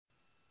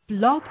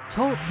Blog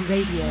Talk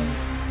Radio.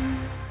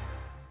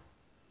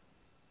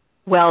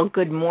 Well,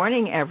 good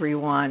morning,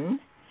 everyone.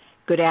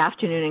 Good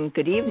afternoon and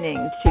good evening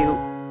to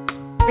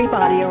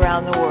everybody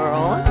around the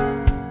world.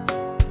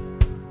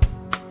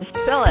 It's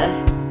Phyllis.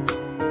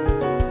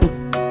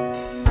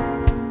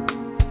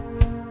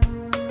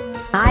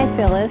 Hi,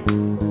 Phyllis.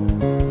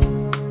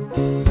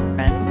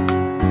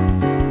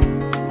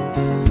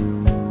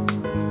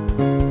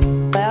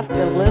 Left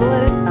a little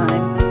at a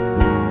time.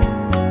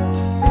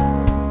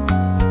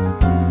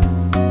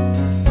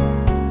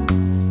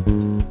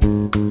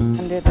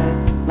 Under the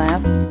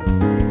last.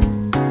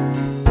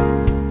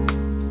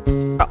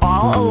 We're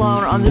all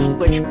alone on the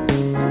switchboard.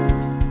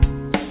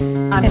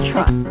 I'm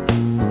trying.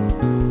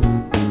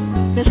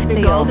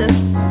 Mr. Golden.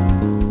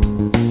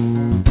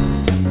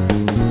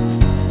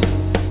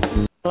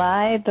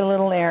 Slide the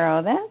little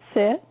arrow. That's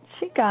it.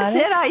 She got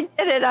it. I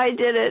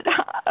did it.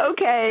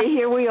 Okay,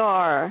 here we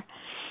are.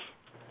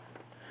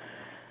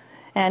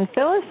 And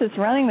Phyllis is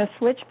running the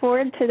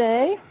switchboard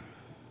today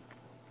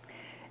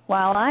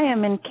while I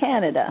am in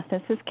Canada.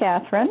 This is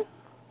Catherine.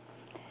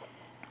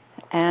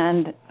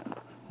 And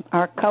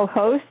our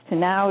co-host,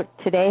 now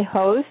today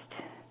host,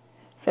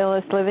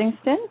 Phyllis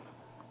Livingston,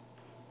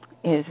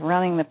 is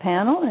running the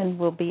panel and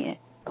will be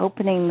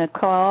opening the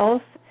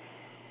calls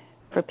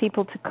for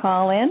people to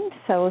call in.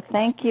 So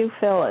thank you,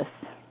 Phyllis.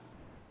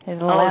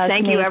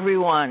 Thank you,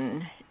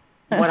 everyone.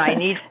 What I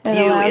need from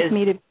you allows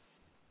me to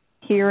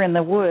here in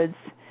the woods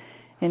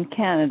in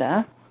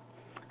Canada.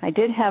 I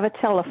did have a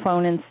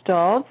telephone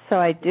installed, so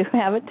I do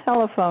have a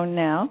telephone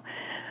now.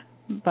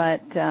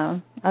 But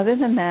other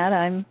than that,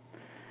 I'm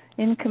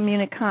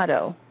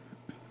incommunicado.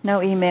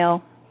 No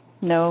email,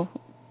 no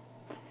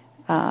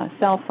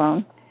cell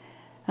phone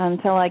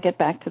until I get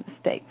back to the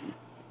States.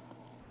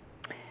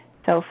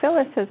 So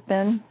Phyllis has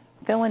been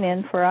filling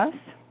in for us.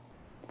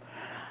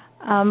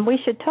 We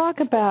should talk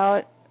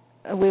about,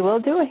 we will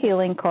do a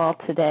healing call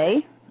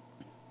today.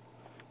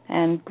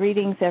 And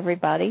greetings,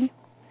 everybody.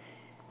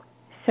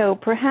 So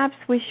perhaps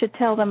we should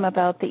tell them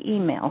about the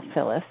email,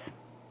 Phyllis.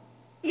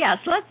 Yes,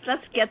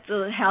 let's get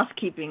the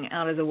housekeeping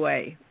out of the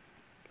way.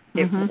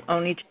 It will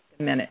only take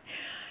a minute.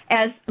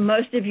 As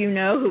most of you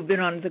know who've been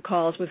on the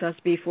calls with us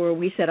before,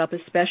 we set up a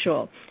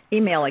special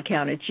email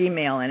account at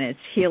Gmail, and it's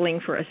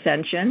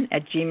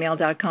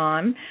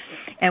healingforascension@gmail.com.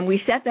 And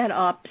we set that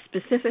up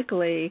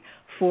specifically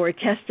for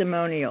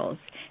testimonials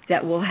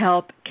that will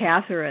help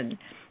Catherine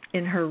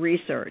in her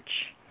research.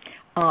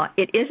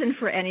 It isn't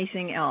for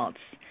anything else.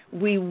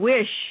 We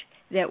wish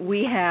that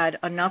we had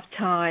enough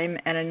time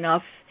and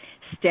enough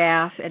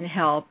staff and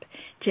help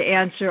to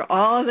answer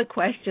all of the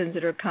questions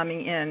that are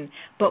coming in,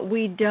 but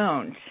we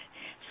don't.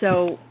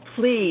 So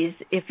please,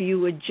 if you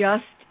would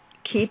just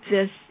keep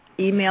this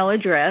email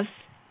address,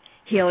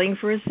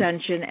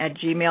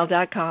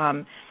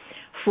 healingforascension@gmail.com,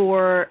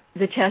 for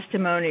the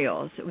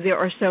testimonials. There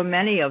are so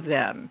many of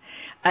them.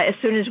 As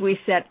soon as we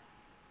set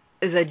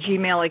the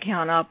Gmail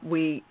account up,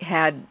 we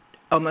had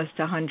almost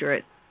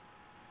 100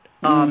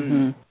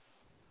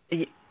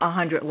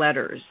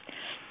 letters.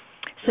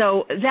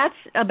 So that's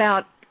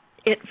about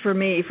it for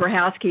me for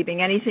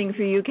housekeeping. Anything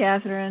for you,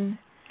 Catherine?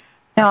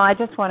 No, I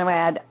just want to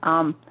add,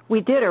 we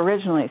did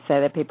originally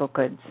say that people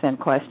could send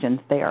questions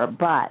there,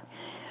 but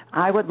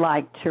I would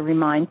like to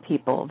remind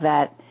people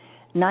that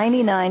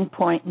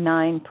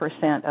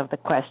 99.9% of the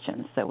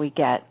questions that we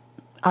get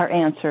are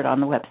answered on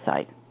the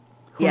website,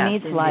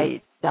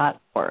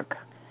 whoneedslight.org.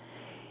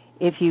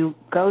 If you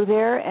go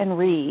there and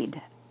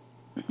read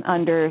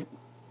under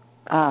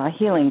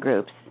healing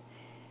groups,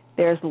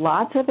 there's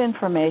lots of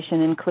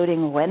information,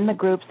 including when the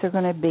groups are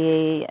going to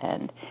be.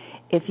 And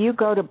if you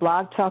go to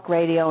Blog Talk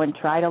Radio and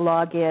try to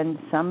log in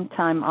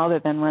sometime other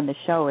than when the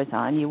show is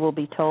on, you will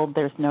be told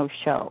there's no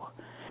show.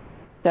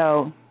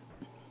 So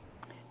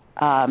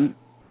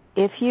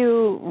if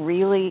you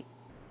really,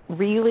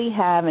 really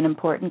have an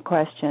important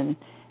question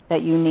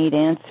that you need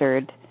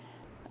answered,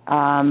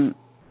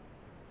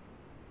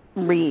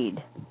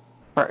 read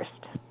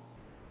first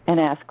and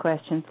ask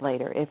questions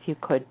later, if you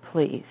could,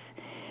 please.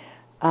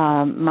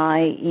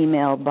 My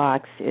email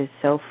box is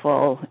so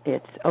full,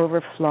 it's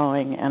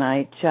overflowing, and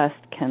I just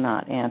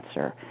cannot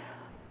answer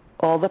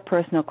all the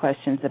personal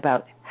questions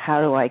about how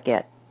do I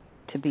get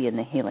to be in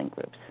the healing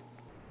groups.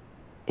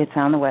 It's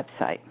on the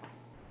website.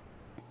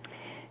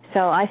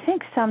 So I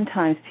think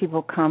sometimes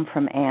people come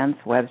from Anne's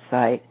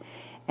website,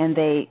 and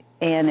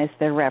Anne is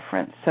their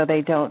reference, so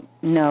they don't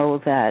know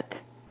that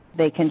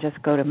they can just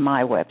go to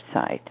my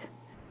website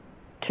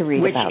to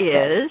read about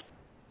this.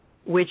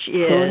 Which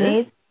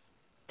is?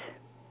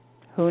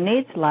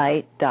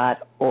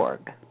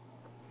 whoneedslight.org.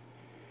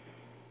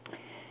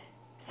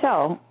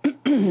 So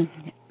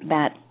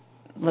that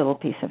little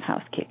piece of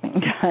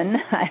housekeeping done,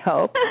 I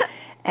hope.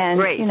 And,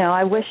 Great.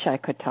 I wish I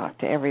could talk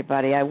to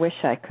everybody. I wish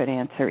I could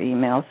answer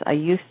emails. I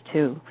used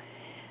to,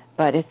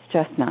 but it's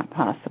just not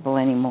possible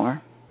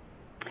anymore.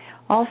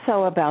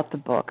 Also about the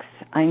books.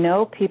 I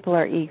know people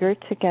are eager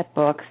to get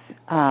books.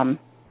 I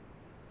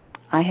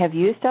have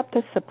used up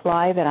the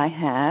supply that I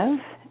have,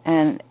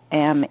 and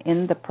am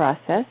in the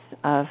process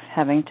of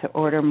having to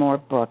order more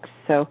books.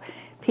 So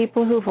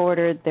people who've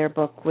ordered their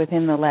book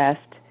within the last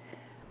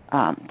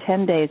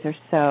 10 days or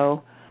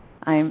so,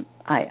 I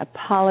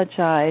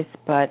apologize,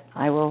 but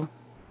I will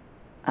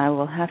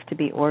have to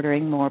be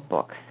ordering more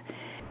books.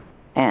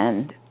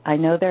 And I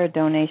know there are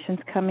donations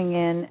coming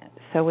in,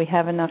 so we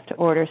have enough to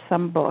order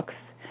some books.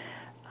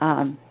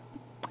 And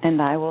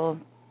I will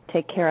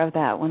take care of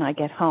that when I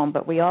get home.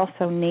 But we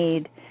also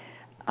need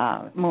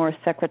more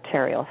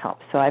secretarial help.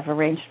 So I've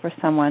arranged for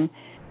someone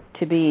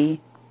to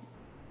be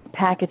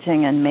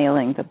packaging and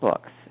mailing the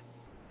books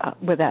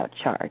without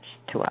charge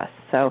to us.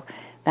 So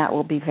that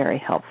will be very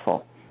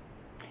helpful.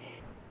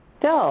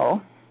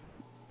 So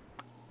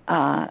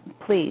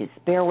please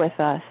bear with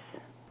us.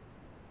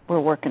 We're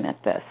working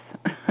at this.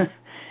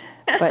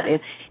 But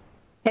it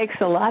takes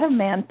a lot of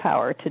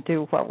manpower to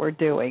do what we're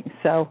doing.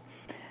 So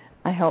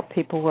I hope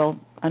people will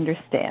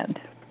understand.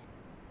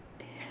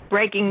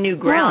 Breaking new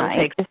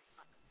ground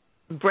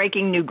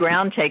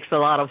takes a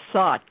lot of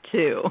thought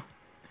too.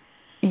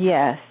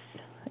 Yes,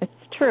 it's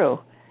true.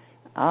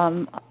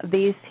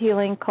 These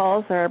healing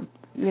calls are,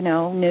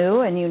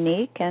 new and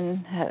unique,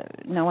 and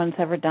no one's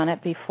ever done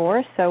it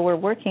before. So we're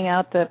working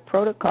out the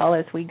protocol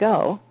as we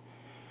go.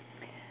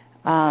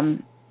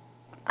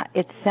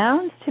 It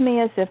sounds to me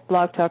as if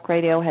Blog Talk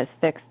Radio has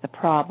fixed the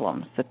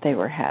problems that they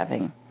were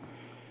having.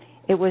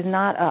 It was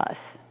not us.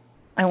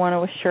 I want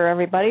to assure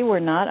everybody we're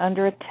not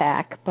under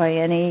attack by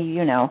any,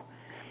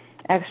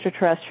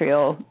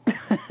 extraterrestrial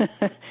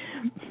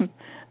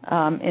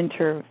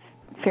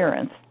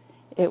interference.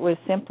 It was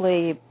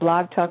simply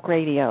Blog Talk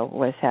Radio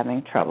was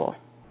having trouble.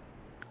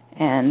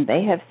 And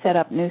they have set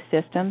up new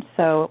systems,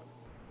 so,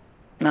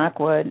 knock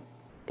wood,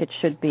 it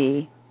should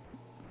be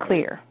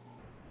clear.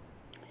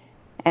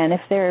 And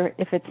if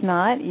it's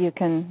not, you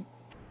can,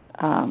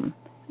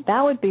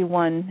 that would be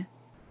one,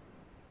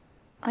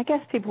 I guess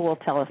people will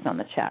tell us on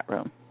the chat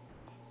room.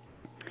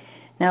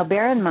 Now,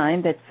 bear in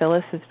mind that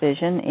Phyllis's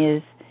vision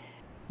is,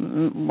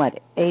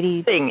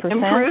 80%?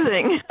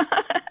 Improving.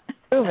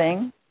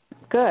 Improving.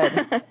 Good.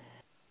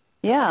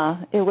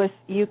 Yeah, it was,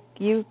 you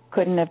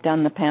couldn't have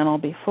done the panel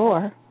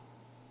before.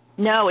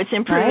 No, it's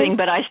improving, right?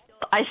 But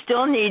I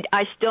still need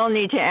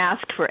to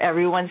ask for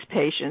everyone's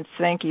patience.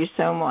 Thank you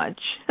so much.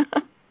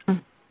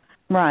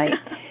 Right.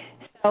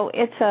 So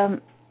it's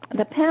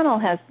the panel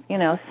has,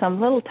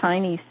 some little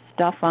tiny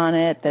stuff on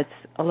it that's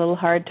a little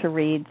hard to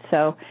read.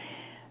 So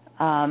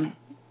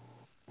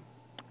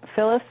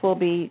Phyllis will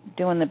be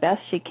doing the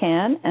best she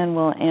can and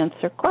will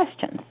answer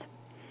questions.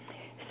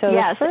 So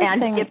yes,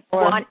 and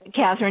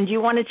Catherine, do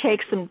you want to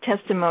take some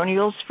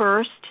testimonials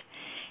first?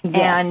 Yes,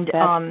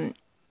 and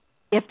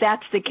if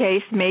that's the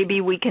case,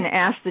 maybe we can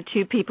ask the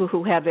two people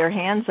who have their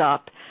hands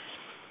up,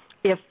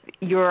 if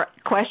your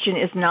question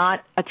is not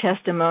a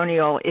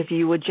testimonial, if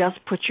you would just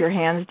put your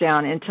hands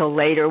down until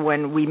later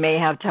when we may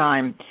have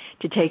time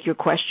to take your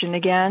question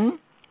again.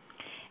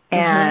 Mm-hmm.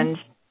 And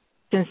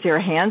since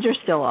their hands are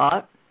still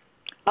up,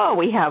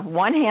 we have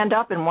one hand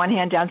up and one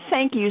hand down.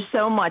 Thank you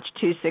so much,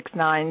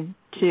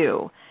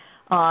 2692.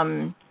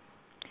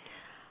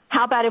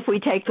 How about if we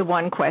take the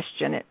one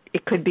question?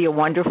 It could be a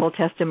wonderful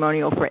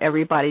testimonial for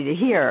everybody to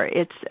hear.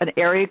 It's an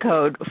area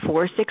code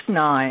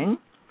 469,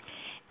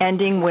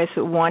 ending with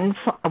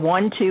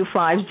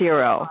 1250.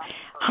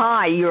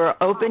 Hi, you're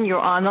open. You're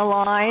on the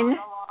line.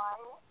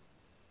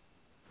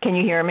 Can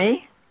you hear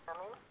me?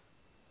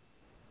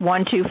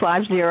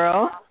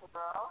 1250.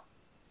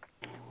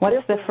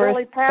 What's the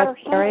first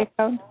area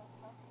code?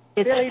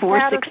 It's Billy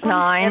 469. Patterson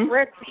at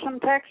Richardson,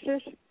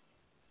 Texas.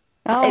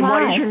 Oh, and hi.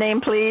 what is your name,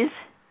 please?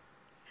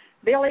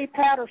 Billy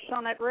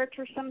Patterson at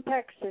Richardson,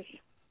 Texas.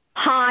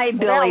 Hi,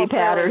 Billy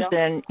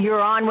Patterson.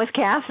 You're on with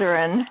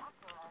Catherine.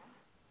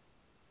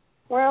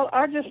 Well,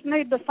 I just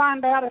need to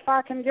find out if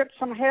I can get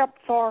some help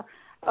for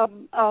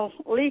a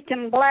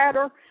leaking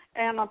bladder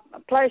and a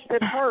place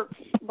that hurts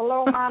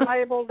below my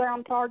navel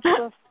down towards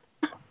the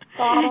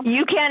bottom.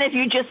 You can if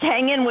you just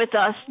hang in with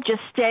us.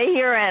 Just stay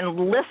here and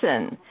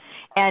listen.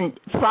 And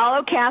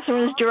follow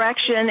Catherine's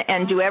direction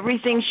and do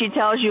everything she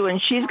tells you,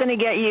 and she's going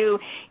to get you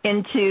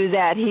into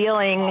that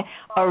healing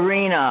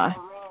arena.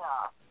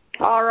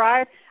 All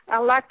right. I'd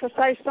like to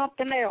say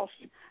something else.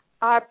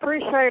 I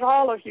appreciate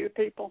all of you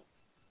people.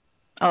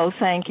 Oh,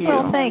 thank you.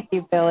 Well, thank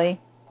you, Billy.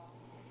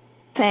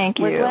 Thank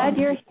you. We're glad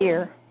you're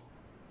here.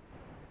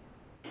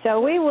 So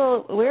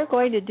we're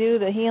going to do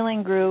the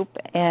healing group,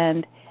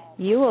 and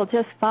you will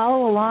just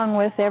follow along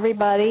with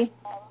everybody.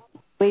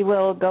 We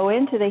will go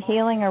into the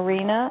healing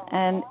arena,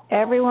 and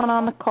everyone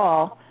on the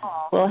call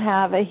will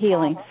have a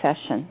healing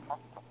session.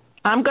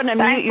 I'm going to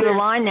mute your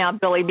line now,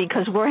 Billy,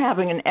 because we're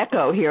having an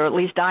echo here. At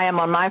least I am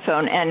on my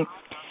phone. And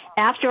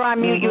after I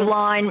mute your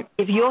line,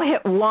 if you'll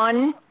hit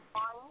 1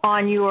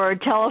 on your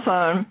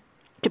telephone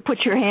to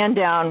put your hand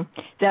down,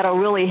 that'll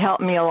really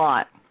help me a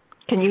lot.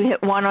 Can you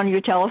hit 1 on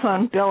your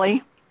telephone,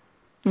 Billy?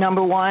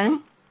 Number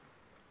 1?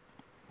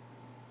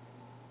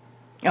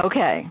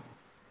 Okay.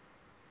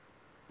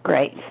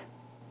 Great.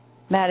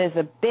 That is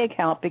a big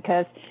help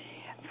because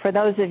for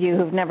those of you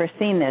who've never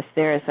seen this,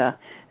 there's a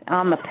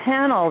on the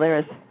panel,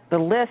 there's the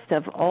list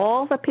of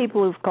all the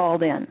people who've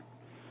called in.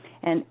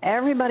 And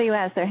everybody who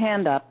has their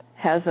hand up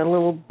has a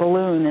little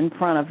balloon in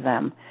front of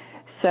them.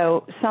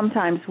 So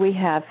sometimes we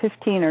have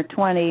 15 or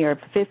 20 or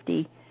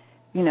 50,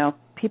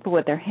 people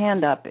with their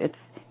hand up.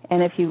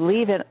 And if you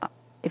leave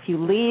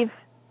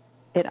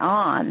it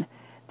on,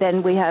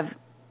 then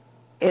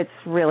it's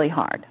really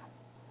hard.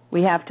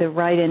 We have to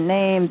write in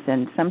names,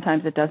 and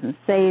sometimes it doesn't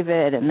save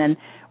it, and then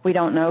we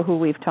don't know who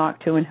we've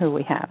talked to and who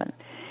we haven't.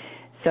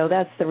 So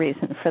that's the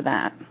reason for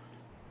that.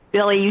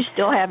 Billy, you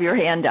still have your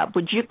hand up.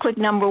 Would you click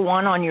number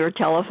 1 on your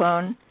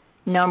telephone?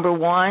 Number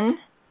 1?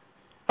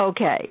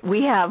 Okay.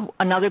 We have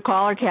another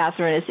caller,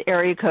 Catherine. It's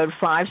area code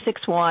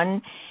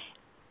 561,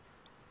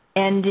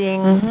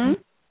 ending...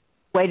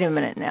 Wait a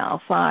minute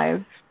now.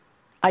 5.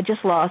 I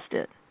just lost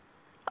it.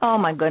 Oh,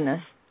 my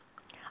goodness.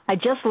 I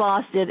just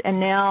lost it, and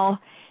now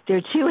there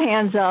are 2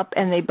 hands up,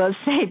 and they both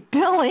say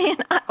Billy,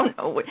 and I don't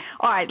know.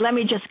 All right, let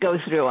me just go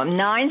through them.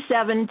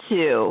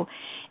 972,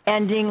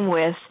 ending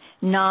with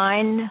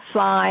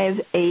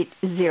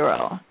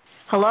 9580.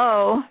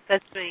 Hello?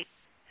 That's me.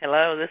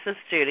 Hello, this is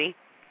Judy.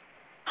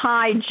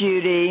 Hi,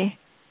 Judy.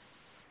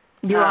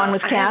 You're on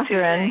with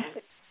Catherine.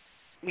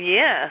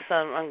 Yes,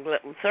 I'm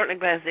certainly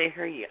glad to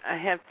hear you. I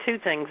have 2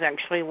 things,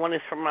 actually. One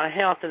is for my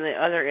health, and the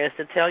other is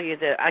to tell you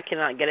that I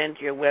cannot get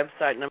into your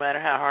website no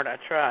matter how hard I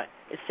try.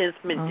 It sends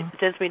me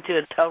to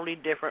a totally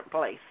different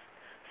place.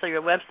 So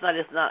your website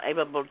is not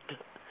able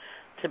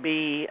to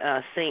be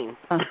seen.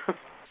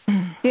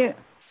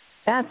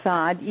 That's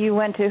odd. You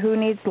went to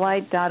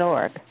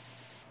whoneedslight.org.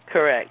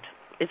 Correct.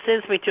 It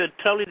sends me to a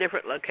totally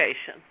different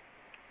location.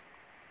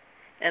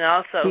 And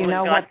also, do you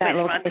know what that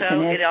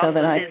location is?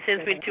 It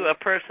sends me to a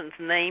person's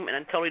name in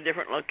a totally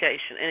different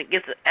location, and it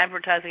gets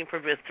advertising for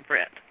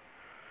Vistaprint.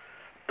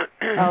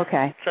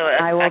 Okay. So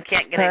I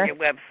can't get on your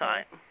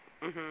website.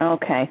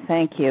 Okay,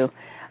 thank you.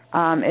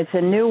 It's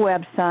a new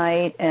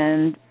website,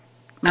 and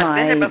I've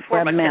been there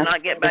before, but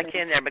cannot get back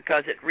in there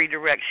because it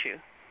redirects you.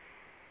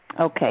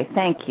 Okay,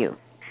 thank you.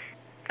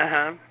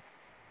 Okay,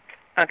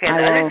 the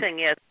other thing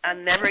is I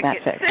never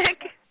get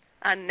sick.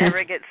 I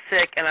never get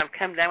sick, and I've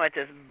come down with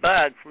this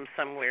bug from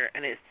somewhere,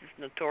 and it's just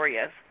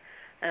notorious,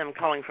 and I'm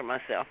calling for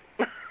myself.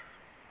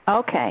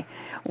 Okay.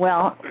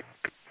 Well,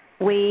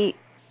 we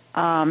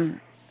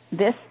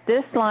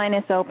this line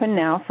is open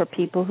now for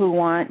people who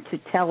want to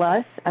tell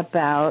us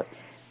about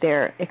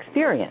their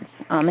experience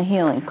on the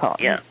healing call.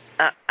 Yeah.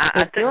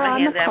 I took my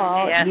hand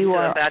down when you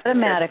asked about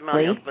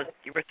automatically, but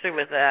you were through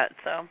with that,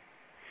 so.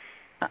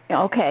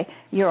 Okay.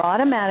 You're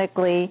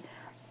automatically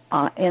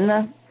in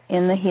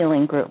the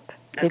healing group.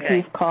 If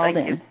you've called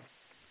in.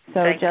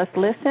 So just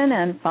listen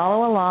and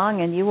follow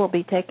along, and you will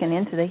be taken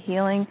into the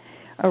healing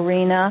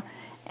arena,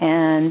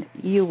 and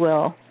you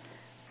will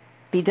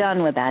be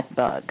done with that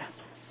bug.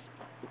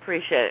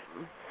 Appreciate it.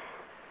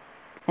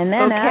 And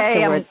then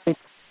afterwards, we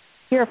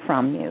hear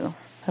from you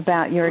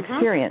about your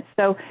experience.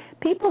 So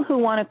people who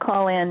want to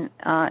call in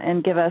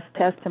and give us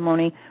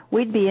testimony,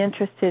 we'd be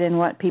interested in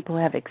what people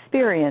have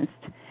experienced.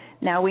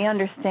 Now, we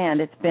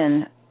understand it's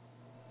been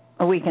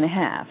a week and a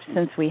half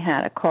since we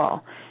had a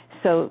call.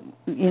 So,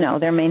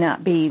 there may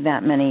not be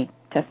that many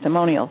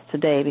testimonials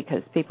today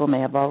because people may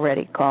have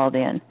already called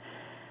in,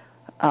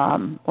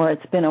 or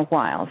it's been a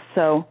while.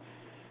 So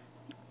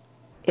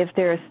if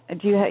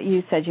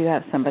you said you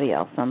have somebody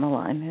else on the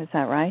line, is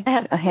that right?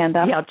 A hand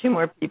up? Yeah, 2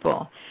 more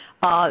people.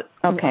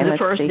 Okay, the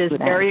first is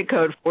area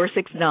code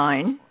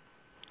 469.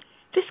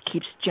 This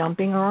keeps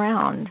jumping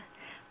around.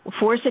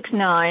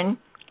 469,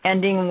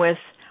 ending with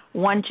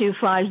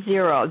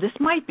 1250. This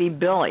might be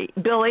Billy.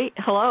 Billy,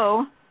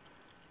 hello?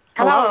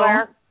 Hello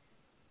there.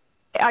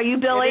 Are you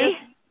Billy?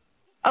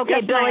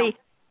 Okay, yes, Billy. Ma'am.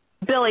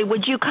 Billy,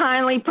 would you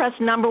kindly press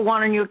number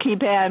 1 on your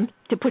keypad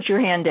to put your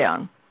hand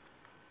down?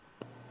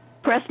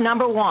 Press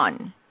number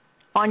 1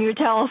 on your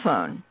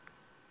telephone.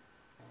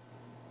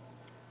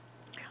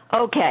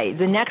 Okay,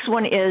 the next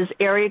one is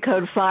area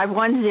code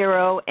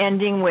 510,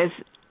 ending with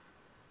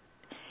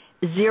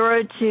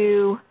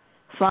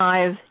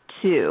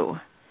 0252.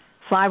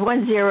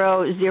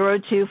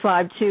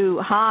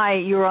 510-0252. Hi,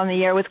 you're on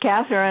the air with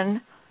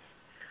Catherine.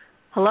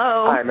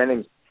 Hello. Hi, my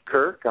name's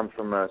Kirk. I'm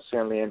from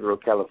San Leandro,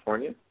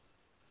 California.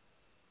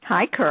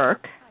 Hi,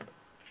 Kirk.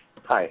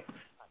 Hi.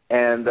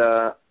 And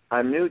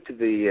I'm new to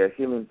the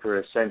Healing for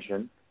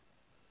Ascension.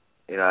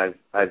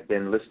 I've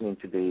been listening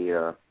to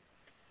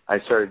I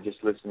started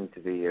just listening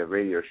to the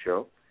radio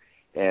show,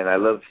 and I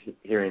love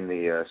hearing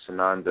the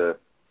Sananda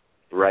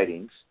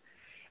writings.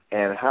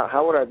 And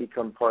how would I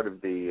become part of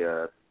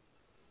the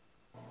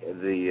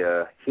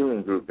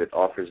healing group that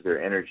offers their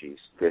energies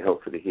to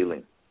help for the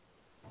healing?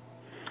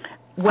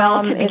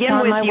 Well, to begin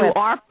with, you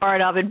are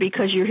part of it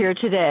because you're here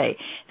today.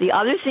 The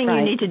other thing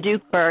you need to do,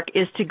 Kirk,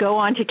 is to go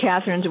on to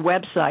Catherine's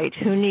website,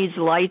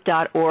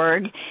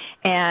 whoneedslight.org,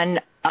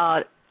 and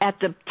at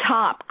the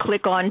top,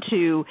 click on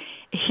to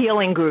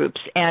healing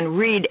groups and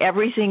read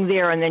everything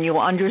there, and then you'll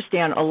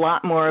understand a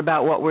lot more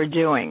about what we're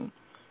doing.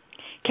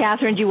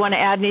 Catherine, do you want to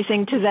add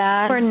anything to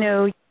that? For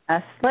new,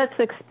 yes. Let's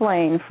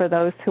explain for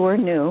those who are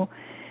new.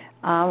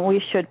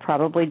 we should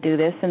probably do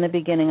this in the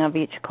beginning of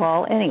each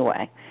call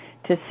anyway,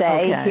 to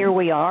say, here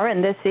we are,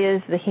 and this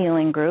is the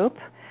healing group.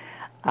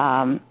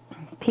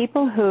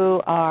 People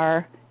who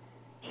are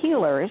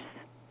healers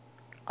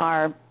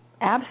are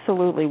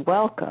absolutely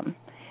welcome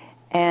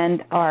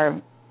and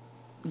are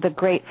the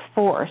great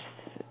force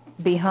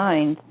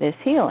behind this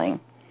healing.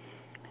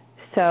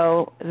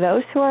 So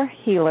those who are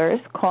healers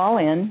call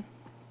in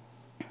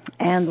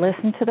and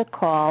listen to the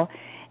call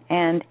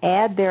and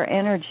add their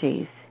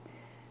energies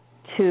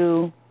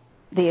to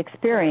the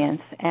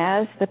experience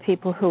as the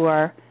people who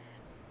are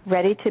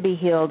ready to be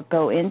healed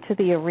go into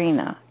the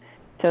arena.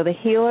 So the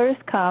healers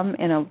come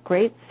in a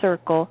great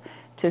circle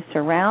to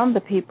surround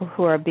the people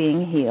who are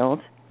being healed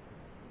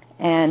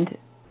and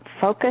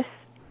focus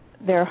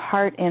their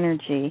heart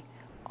energy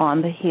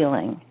on the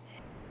healing.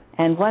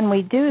 And when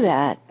we do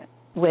that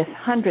with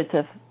hundreds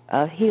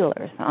of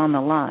healers on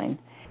the line,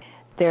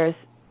 there's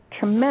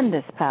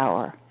tremendous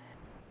power.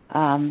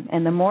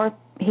 And the more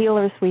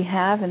healers we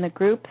have in the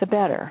group, the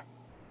better.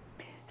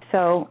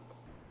 So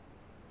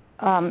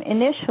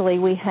initially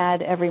we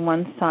had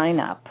everyone sign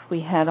up. We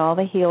had all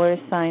the healers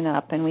sign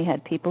up, and we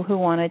had people who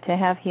wanted to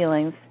have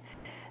healings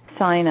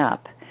sign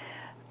up.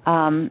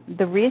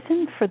 The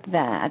reason for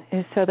that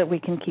is so that we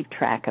can keep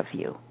track of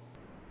you,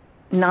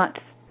 not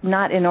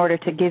in order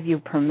to give you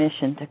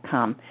permission to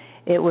come.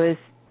 It was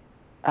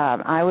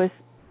I was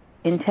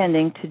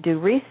intending to do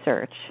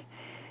research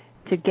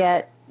to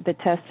get the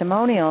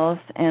testimonials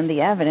and the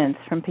evidence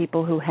from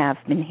people who have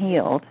been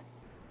healed,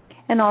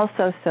 and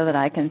also so that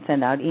I can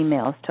send out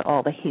emails to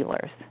all the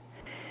healers.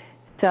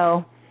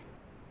 So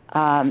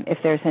if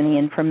there's any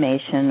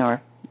information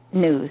or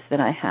news that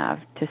I have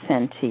to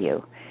send to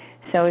you.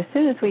 So as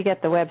soon as we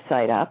get the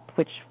website up,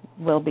 which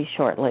will be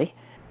shortly,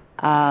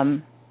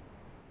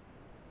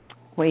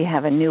 we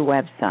have a new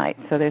website,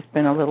 so there's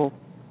been a little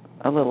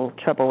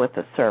trouble with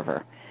the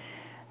server.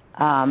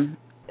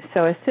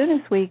 So as soon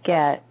as we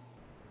get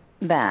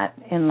that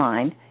in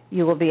line,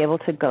 you will be able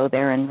to go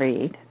there and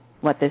read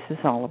what this is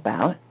all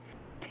about.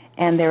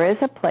 And there is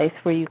a place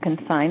where you can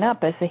sign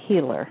up as a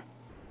healer.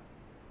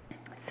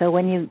 So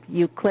when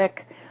you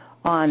click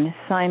on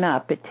sign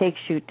up, it takes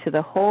you to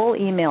the whole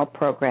email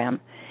program.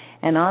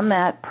 And on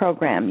that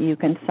program, you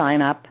can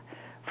sign up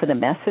for the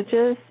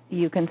messages,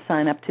 you can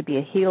sign up to be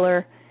a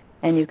healer,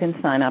 and you can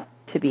sign up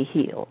to be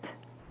healed.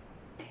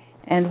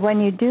 And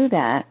when you do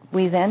that,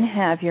 we then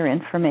have your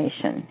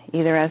information,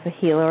 either as a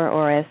healer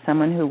or as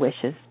someone who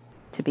wishes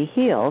to be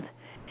healed.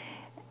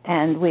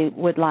 And we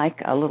would like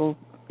a little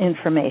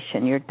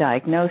information, your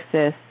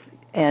diagnosis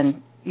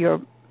and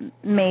your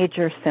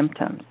major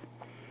symptoms.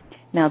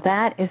 Now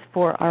that is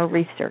for our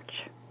research.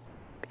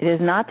 It is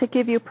not to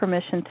give you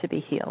permission to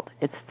be healed.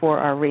 It's for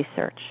our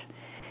research.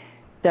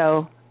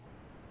 So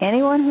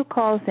anyone who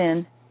calls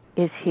in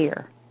is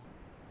here,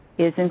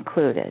 is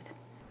included.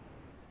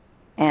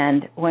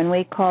 And when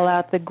we call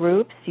out the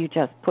groups, you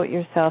just put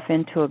yourself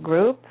into a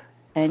group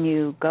and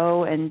you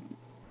go and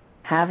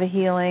have a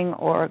healing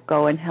or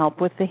go and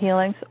help with the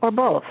healings or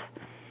both.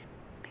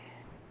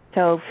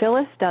 So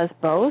Phyllis does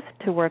both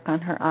to work on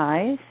her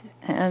eyes,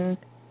 and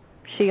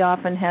she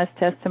often has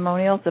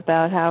testimonials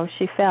about how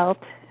she felt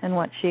and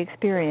what she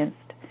experienced.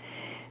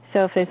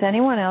 So if there's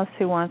anyone else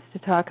who wants to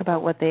talk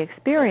about what they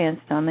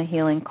experienced on the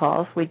healing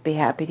calls, we'd be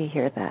happy to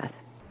hear that.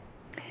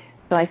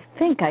 So I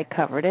think I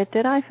covered it.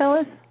 Did I,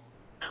 Phyllis?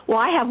 Well,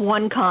 I have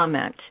one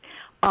comment.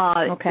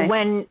 Okay.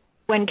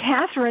 When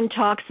Catherine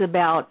talks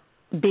about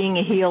being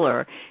a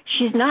healer,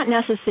 she's not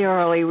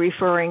necessarily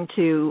referring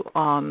to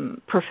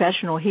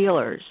professional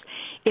healers.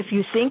 If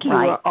you think you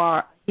are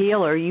a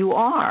healer, you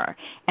are,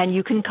 and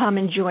you can come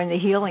and join the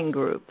healing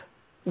group.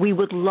 We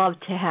would love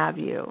to have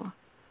you.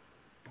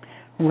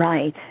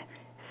 Right.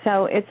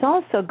 So it's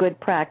also good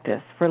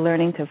practice for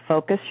learning to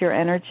focus your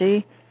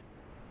energy.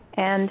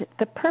 And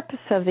the purpose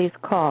of these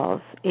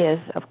calls is,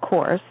 of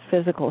course,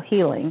 physical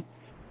healing.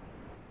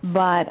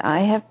 But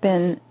I have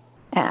been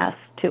asked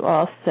to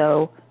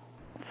also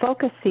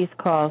focus these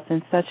calls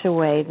in such a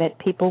way that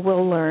people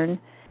will learn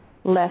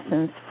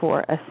lessons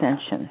for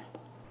ascension.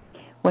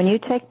 When you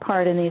take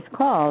part in these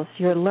calls,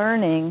 you're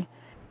learning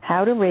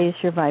how to raise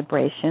your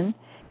vibration.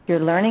 You're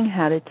learning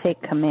how to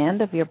take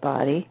command of your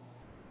body.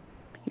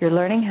 You're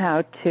learning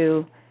how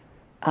to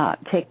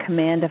take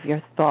command of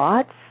your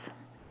thoughts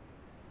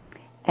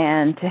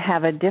and to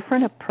have a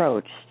different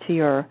approach to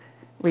your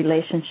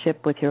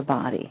relationship with your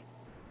body.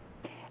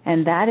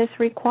 And that is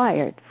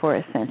required for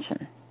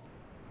ascension.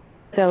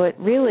 So it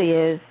really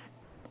is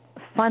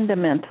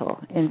fundamental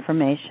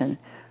information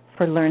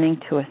for learning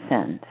to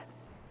ascend.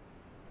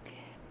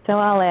 So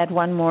I'll add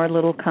one more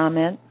little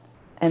comment,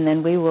 and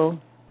then we will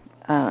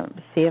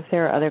see if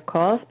there are other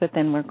calls, but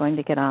then we're going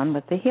to get on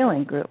with the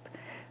healing group.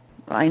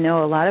 I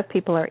know a lot of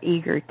people are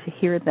eager to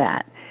hear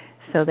that,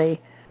 so they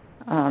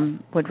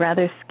would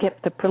rather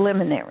skip the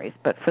preliminaries.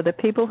 But for the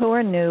people who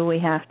are new, we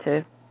have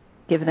to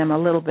give them a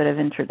little bit of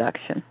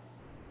introduction.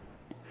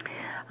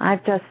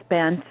 I've just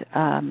spent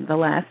the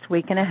last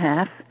week and a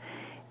half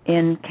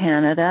in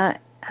Canada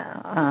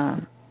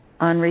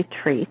on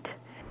retreat.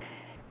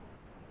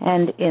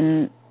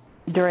 And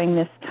during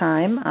this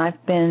time,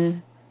 I've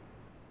been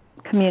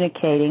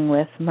communicating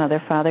with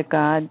Mother, Father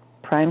God,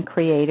 Prime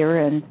Creator,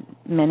 and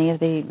many of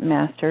the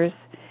Masters,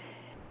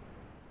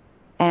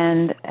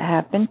 and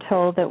have been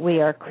told that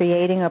we are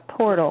creating a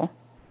portal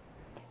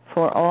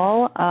for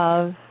all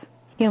of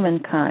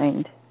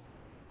humankind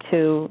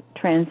to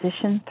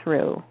transition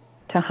through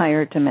to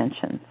higher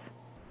dimensions.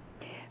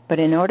 But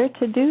in order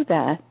to do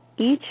that,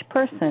 each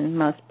person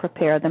must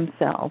prepare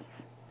themselves.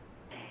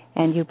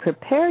 And you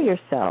prepare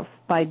yourself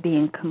by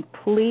being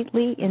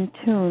completely in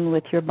tune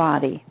with your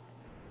body.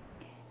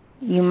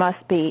 You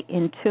must be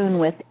in tune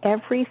with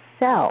every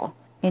cell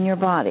in your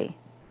body.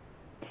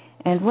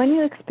 And when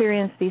you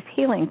experience these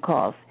healing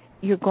calls,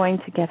 you're going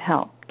to get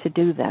help to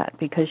do that,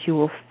 because you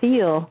will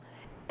feel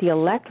the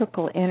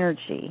electrical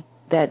energy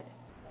that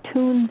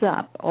tunes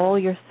up all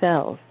your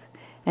cells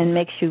and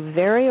makes you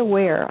very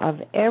aware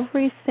of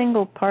every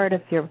single part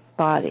of your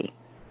body.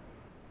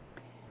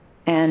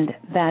 And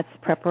that's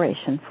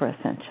preparation for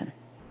ascension.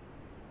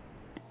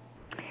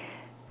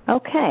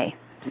 Okay,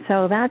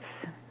 so that's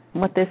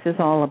what this is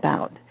all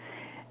about.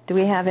 Do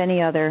we have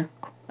anybody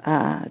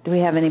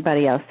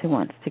else who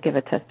wants to give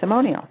a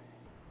testimonial?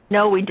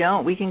 No, we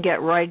don't. We can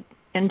get right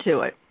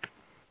into it.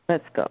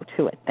 Let's go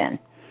to it then.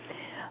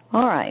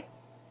 All right.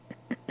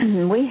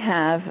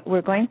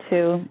 We're going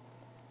to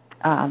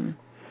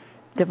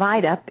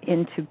divide up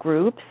into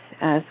groups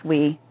as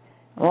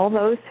all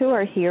those who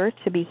are here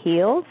to be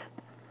healed,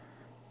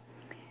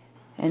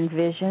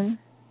 envision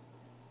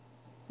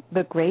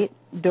the great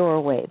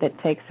doorway that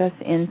takes us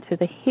into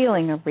the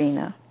healing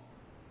arena,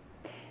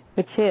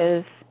 which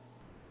is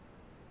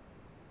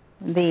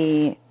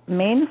the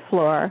main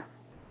floor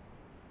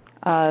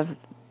of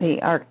the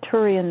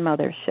Arcturian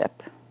Mother Ship.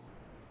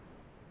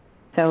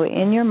 So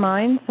in your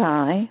mind's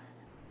eye,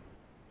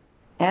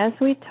 as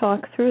we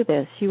talk through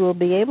this, you will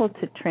be able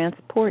to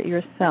transport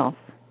yourself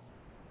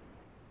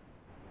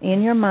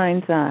in your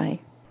mind's eye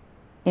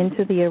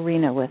into the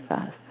arena with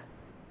us.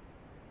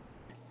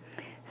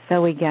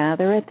 So we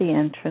gather at the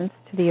entrance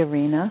to the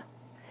arena,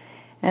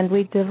 and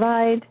we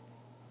divide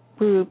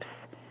groups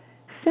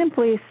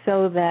simply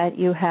so that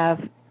you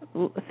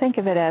think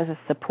of it as a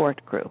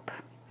support group.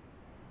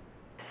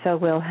 So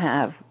we'll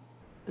have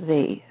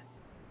the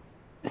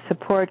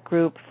support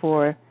group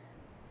for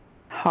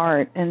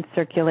heart and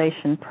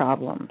circulation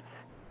problems,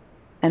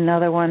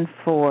 another one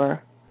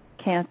for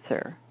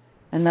cancer,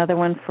 another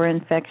one for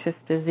infectious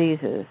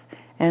diseases,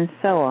 and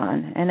so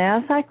on. And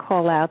as I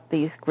call out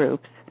these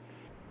groups,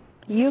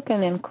 you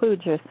can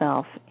include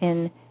yourself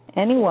in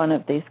any one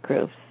of these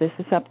groups. This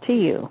is up to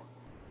you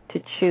to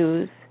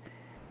choose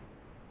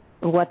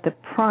what the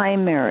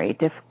primary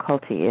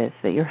difficulty is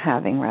that you're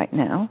having right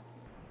now.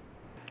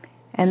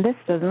 And this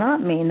does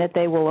not mean that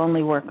they will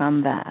only work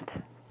on that,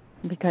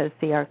 because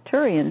the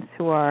Arcturians,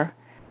 who are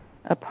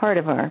a part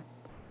of our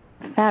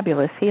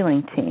fabulous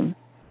healing team,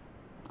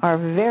 are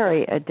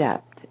very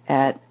adept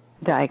at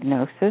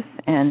diagnosis,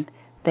 and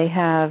they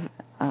have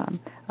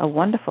a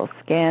wonderful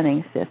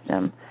scanning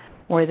system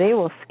where they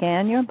will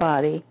scan your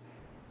body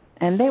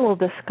and they will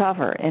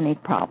discover any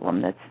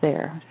problem that's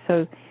there.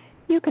 So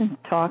you can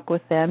talk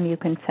with them, you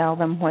can tell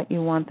them what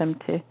you want them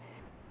to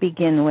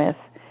begin with,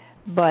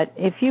 but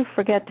if you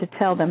forget to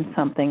tell them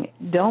something,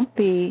 don't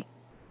be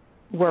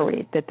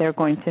worried that they're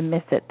going to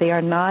miss it. They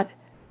are not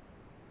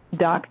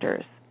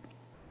doctors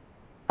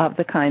of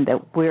the kind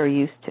that we're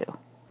used to,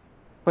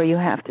 where you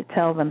have to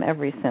tell them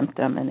every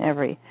symptom and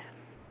every,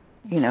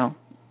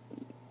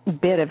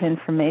 bit of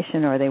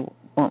information, or they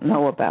won't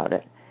know about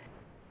it.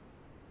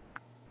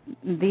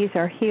 These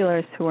are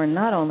healers who are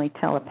not only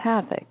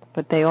telepathic,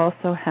 but they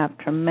also have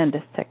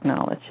tremendous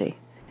technology,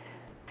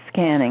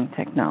 scanning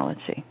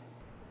technology.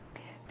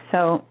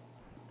 So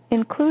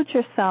include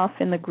yourself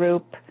in the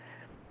group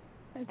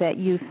that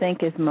you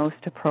think is most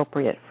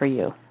appropriate for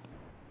you.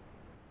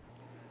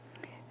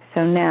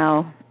 So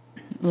now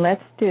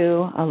let's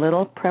do a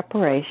little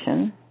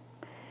preparation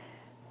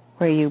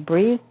where you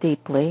breathe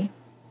deeply.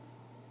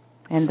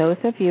 And those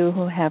of you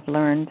who have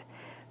learned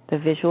the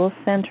visual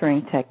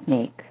centering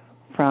technique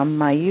from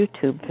my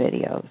YouTube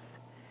videos,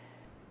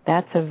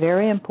 that's a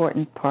very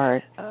important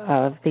part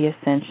of the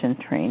Ascension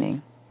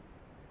training.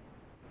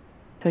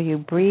 So you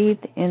breathe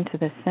into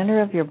the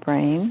center of your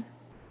brain,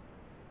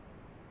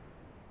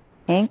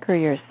 anchor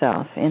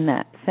yourself in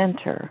that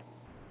center,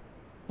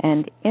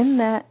 and in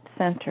that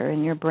center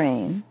in your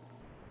brain,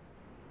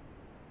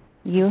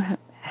 you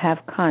have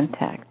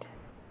contact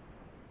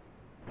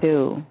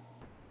to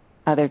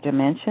other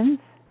dimensions,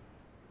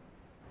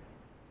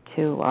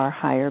 to our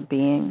higher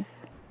beings,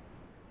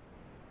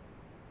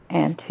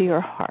 and to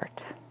your heart.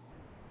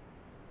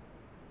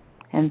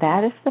 And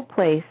that is the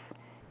place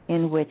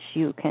in which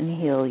you can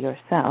heal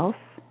yourself.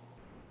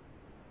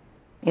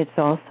 It's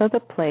also the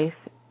place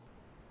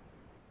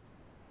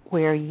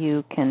where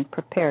you can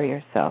prepare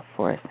yourself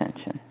for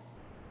ascension.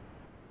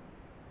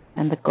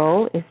 And the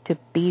goal is to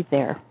be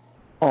there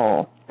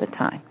all the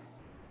time.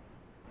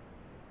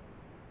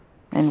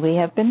 And we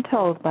have been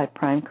told by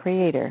Prime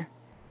Creator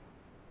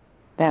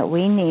that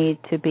we need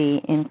to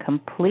be in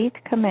complete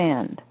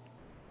command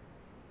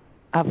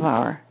of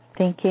our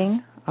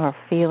thinking, our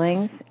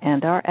feelings,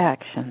 and our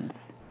actions.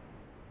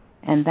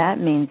 And that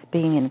means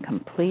being in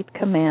complete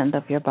command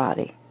of your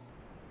body.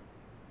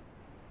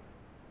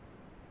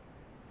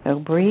 So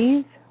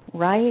breathe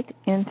right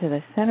into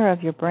the center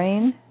of your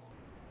brain,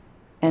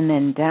 and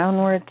then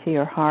downward to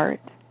your heart,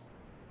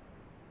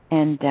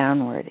 and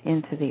downward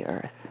into the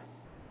earth.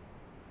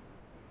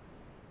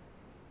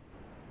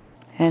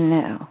 And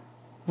now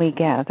we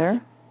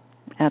gather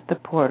at the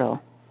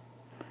portal,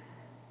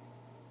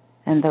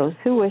 and those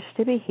who wish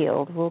to be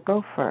healed will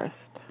go first.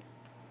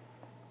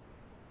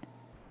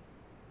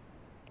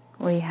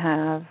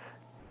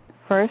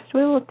 First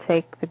we will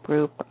take the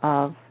group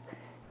of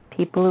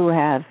people who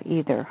have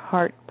either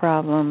heart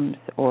problems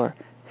or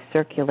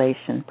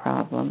circulation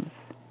problems.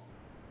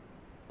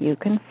 You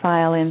can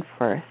file in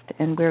first,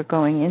 and we're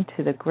going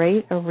into the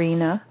great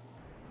arena,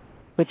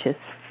 which is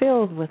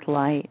filled with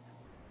light.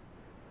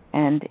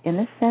 And in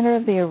the center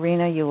of the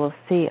arena, you will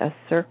see a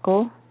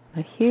circle,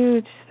 a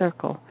huge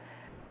circle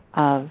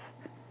of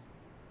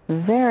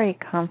very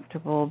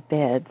comfortable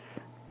beds,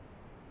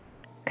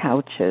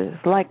 couches,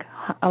 like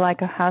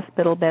a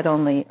hospital bed,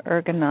 only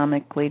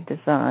ergonomically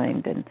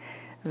designed and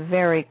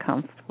very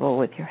comfortable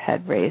with your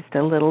head raised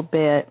a little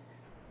bit.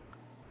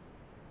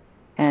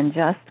 And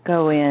just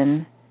go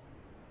in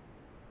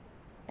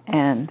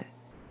and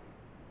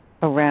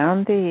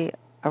around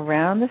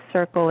the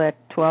circle at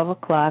 12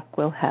 o'clock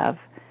we'll have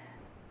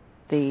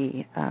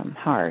the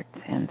heart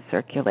and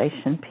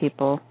circulation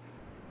people.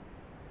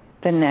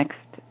 The next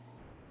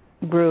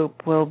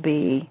group will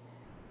be,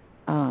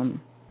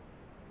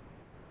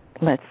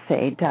 let's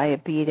say,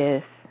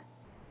 diabetes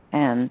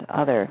and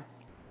other,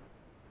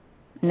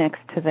 next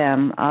to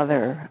them,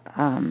 other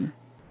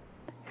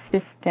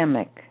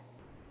systemic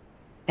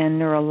and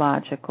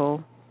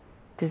neurological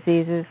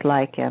diseases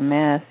like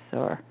MS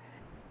or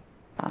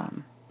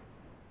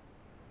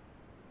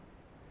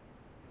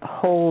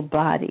whole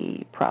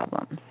body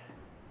problems.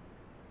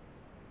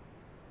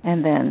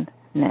 And then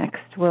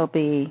next will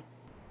be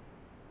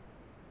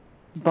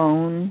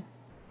bone,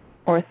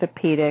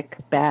 orthopedic,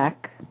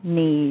 back,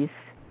 knees,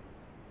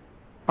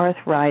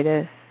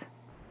 arthritis,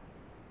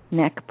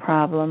 neck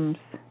problems,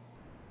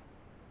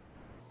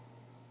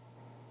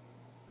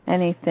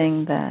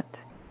 anything that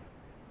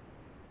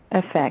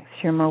affects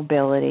your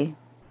mobility.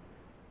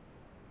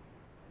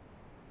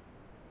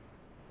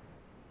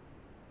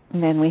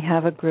 And then we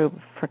have a group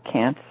for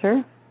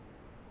cancer.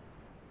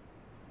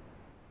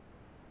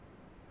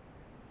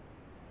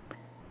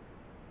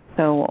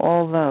 So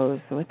all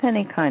those with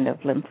any kind of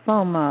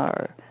lymphoma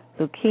or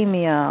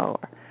leukemia or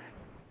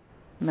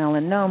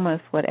melanomas,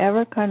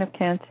 whatever kind of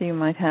cancer you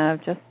might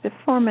have, just to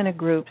form in a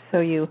group so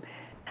you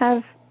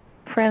have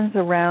friends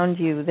around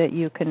you that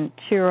you can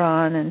cheer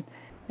on and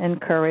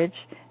encourage.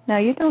 Now,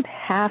 you don't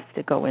have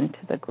to go into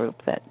the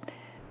group that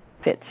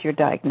fits your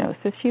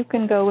diagnosis. You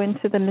can go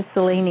into the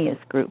miscellaneous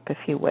group if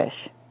you wish.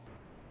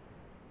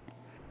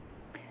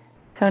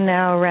 So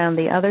now around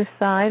the other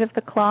side of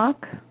the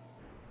clock,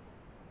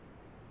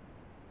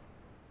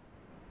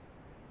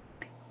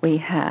 we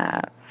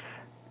have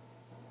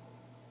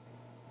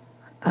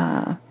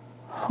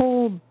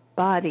whole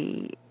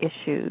body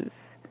issues,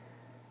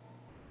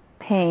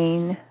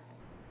 pain.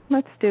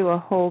 Let's do a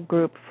whole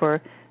group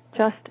for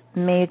just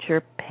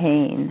major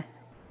pain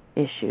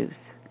issues.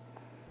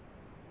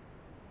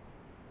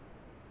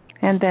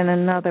 And then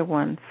another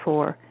one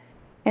for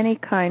any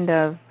kind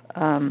of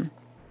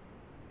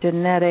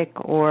genetic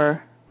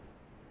or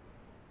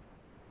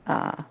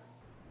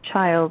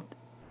child,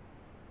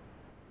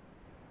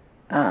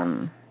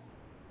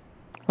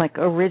 like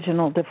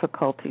original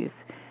difficulties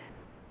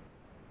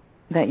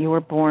that you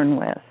were born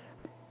with.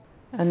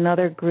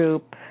 Another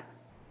group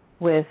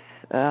with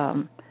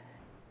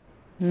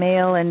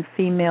male and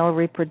female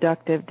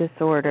reproductive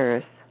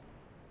disorders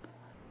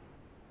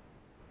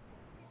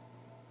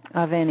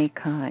of any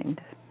kind.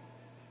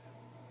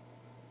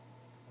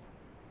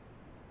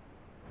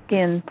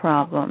 Skin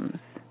problems.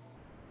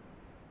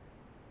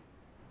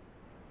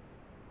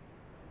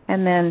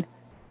 And then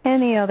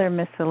any other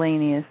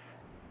miscellaneous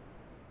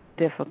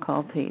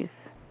difficulties.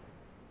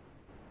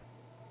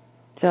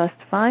 Just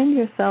find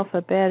yourself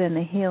a bed in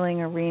the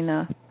healing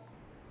arena.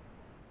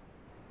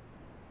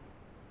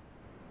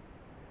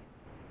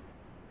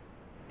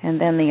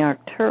 And then the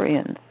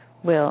Arcturians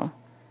will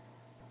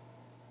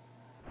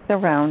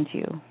surround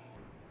you.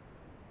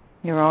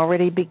 You're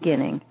already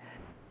beginning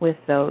with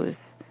those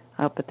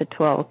up at the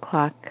 12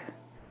 o'clock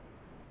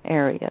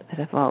area that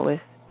have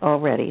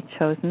already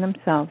chosen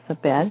themselves a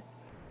bed.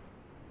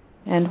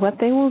 And what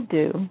they will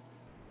do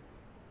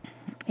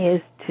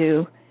is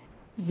to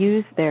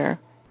use their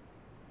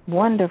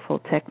wonderful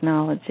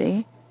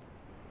technology.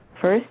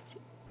 First,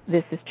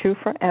 this is true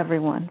for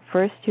everyone.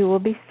 First, you will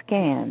be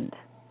scanned.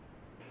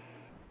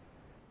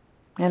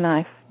 And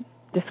I've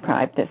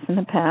described this in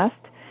the past.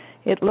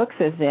 It looks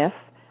as if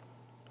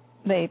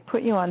they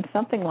put you on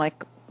something like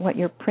what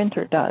your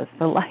printer does.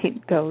 The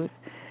light goes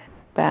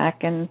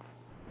back and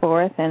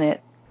forth, and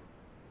it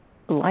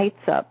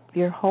lights up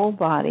your whole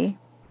body.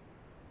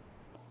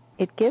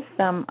 It gives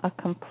them a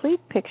complete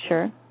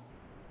picture,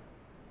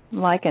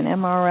 like an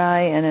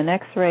MRI and an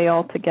X-ray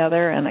all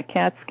together and a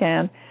CAT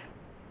scan,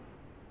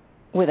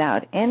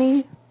 without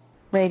any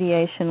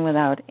radiation,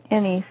 without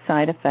any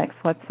side effects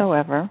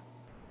whatsoever.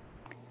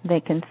 They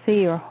can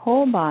see your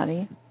whole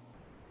body,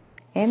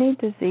 any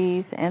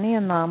disease, any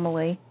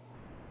anomaly,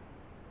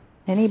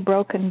 any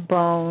broken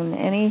bone,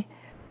 any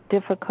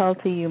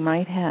difficulty you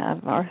might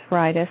have,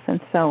 arthritis and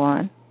so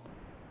on,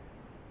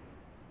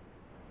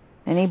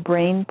 any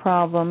brain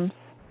problems.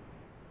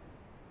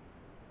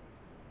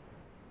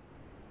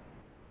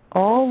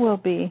 All will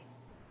be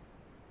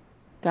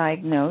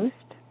diagnosed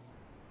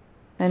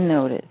and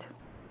noted.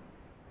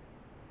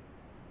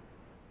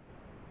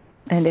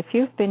 And if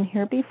you've been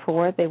here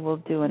before, they will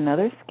do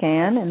another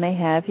scan, and they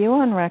have you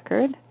on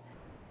record,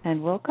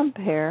 and we'll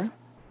compare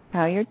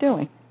how you're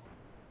doing.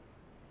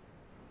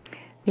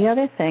 The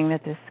other thing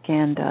that this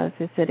scan does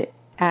is that it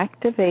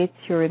activates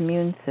your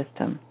immune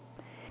system.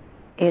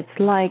 It's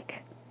like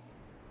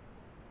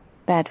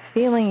that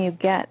feeling you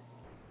get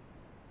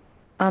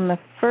on the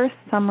first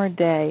summer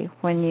day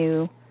when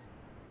you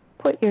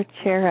put your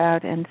chair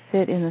out and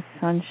sit in the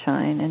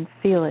sunshine and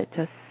feel it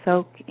just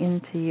soak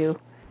into you.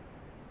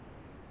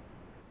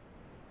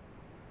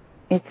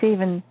 It's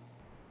even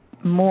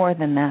more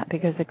than that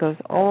because it goes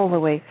all the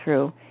way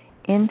through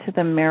into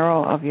the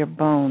marrow of your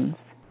bones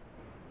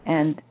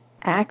and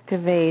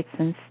activates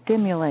and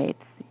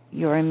stimulates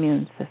your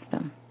immune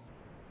system.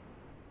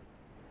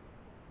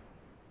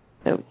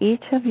 So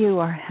each of you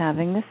are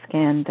having the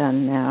scan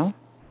done now.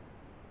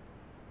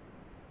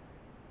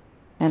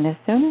 And as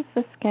soon as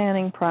the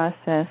scanning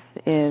process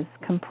is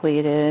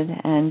completed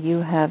and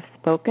you have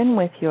spoken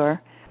with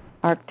your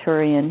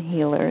Arcturian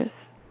healers,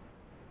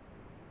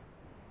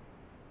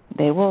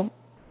 they will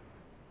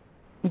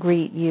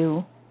greet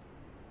you.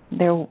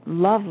 They're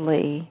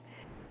lovely,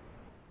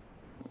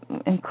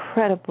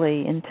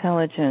 incredibly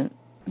intelligent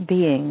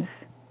beings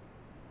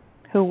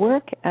who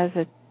work as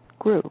a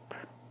group.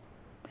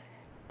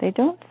 They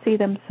don't see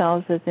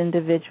themselves as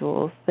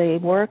individuals. They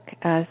work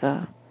as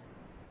a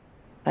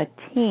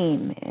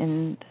team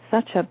in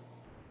such a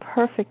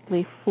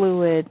perfectly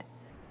fluid,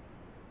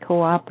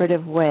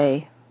 cooperative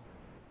way.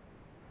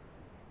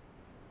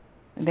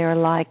 They're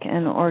like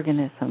an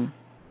organism.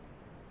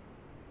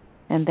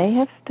 And they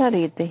have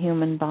studied the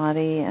human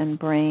body and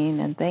brain,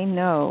 and they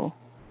know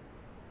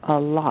a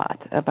lot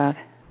about,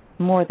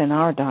 more than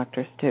our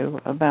doctors do,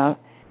 about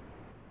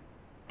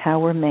how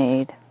we're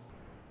made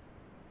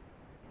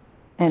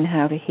and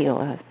how to heal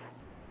us.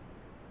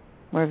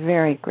 We're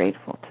very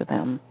grateful to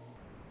them.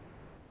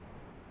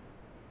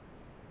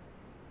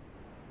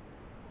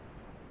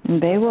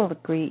 And they will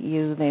greet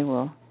you, they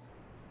will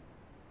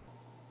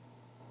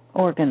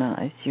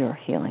organize your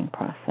healing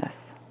process.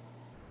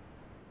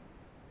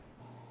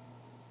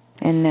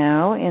 And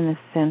now in the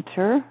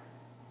center,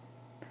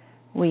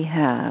 we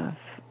have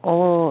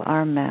all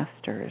our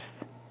masters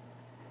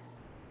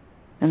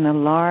in the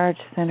large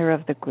center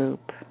of the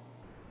group,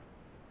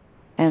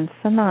 and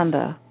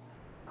Sananda,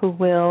 who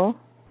will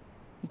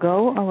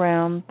go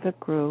around the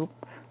group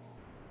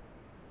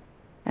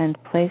and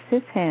place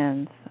his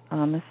hands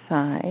on the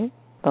side,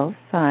 both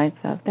sides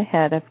of the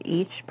head of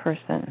each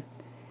person.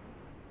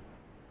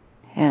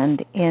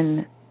 And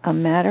in a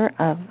matter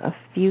of a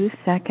few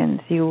seconds,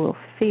 you will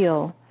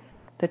feel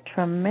the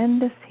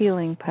tremendous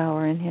healing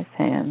power in his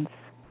hands.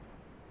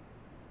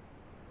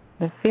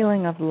 The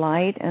feeling of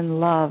light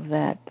and love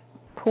that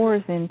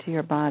pours into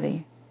your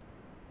body.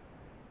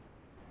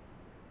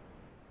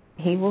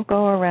 He will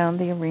go around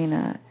the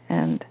arena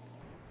and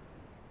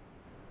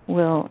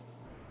will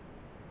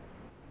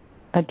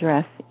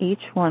address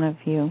each one of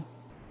you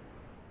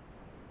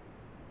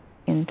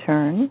in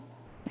turn,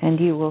 and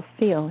you will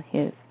feel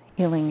his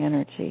healing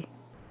energy.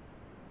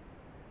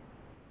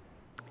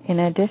 In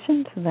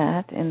addition to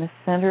that, in the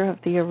center of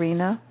the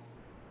arena,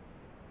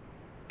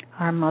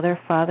 our Mother,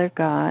 Father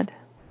God,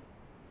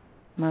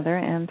 Mother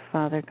and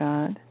Father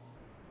God.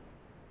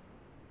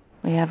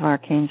 We have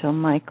Archangel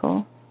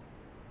Michael,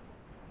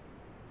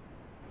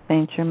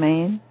 St.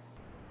 Germain,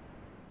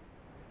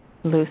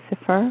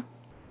 Lucifer,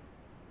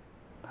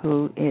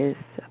 who is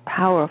a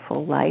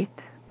powerful light,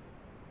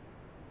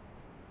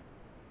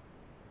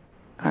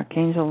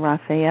 Archangel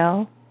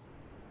Raphael,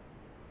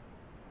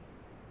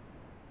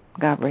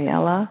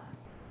 Gabriella,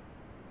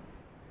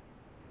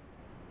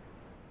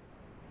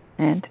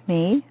 and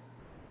me,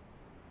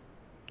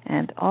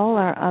 and all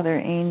our other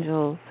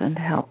angels and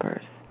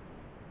helpers.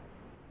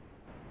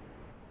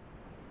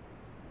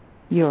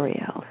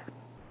 Uriel,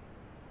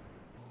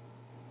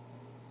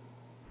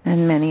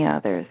 and many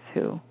others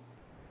who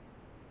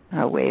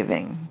are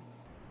waving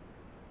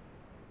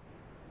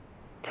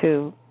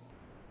to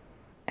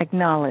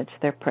acknowledge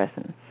their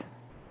presence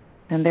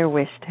and their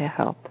wish to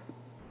help.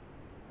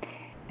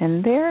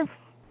 And their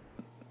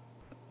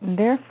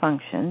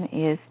function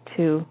is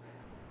to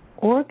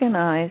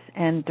organize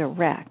and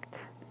direct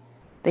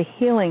the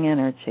healing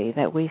energy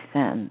that we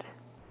send.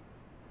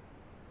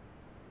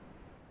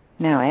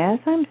 Now, as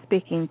I'm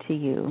speaking to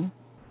you,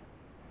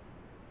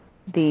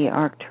 the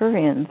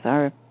Arcturians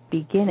are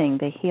beginning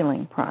the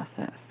healing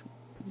process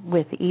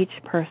with each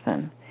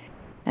person,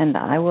 and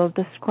I will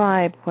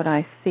describe what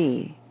I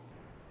see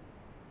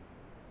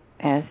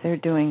as they're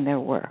doing their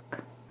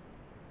work.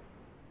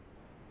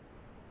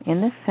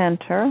 In the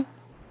center,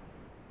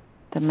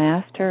 the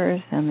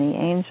masters and the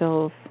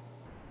angels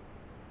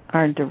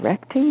are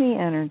directing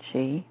the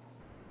energy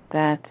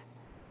that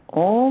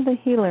all the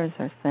healers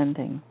are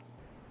sending.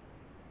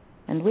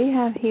 And we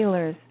have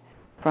healers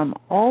from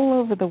all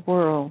over the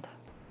world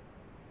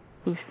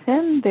who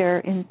send their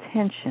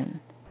intention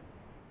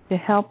to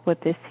help with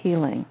this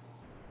healing.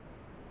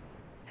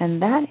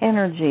 And that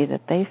energy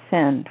that they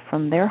send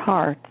from their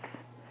hearts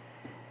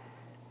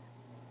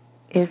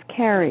is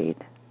carried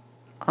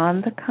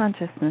on the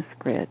consciousness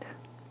grid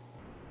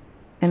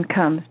and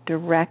comes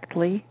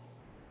directly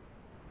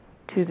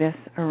to this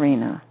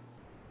arena.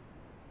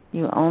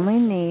 You only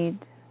need,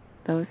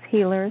 those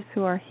healers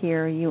who are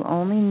here, you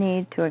only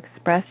need to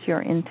express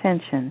your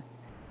intention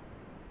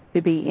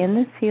to be in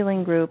this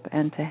healing group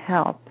and to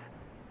help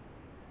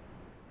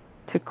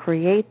to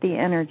create the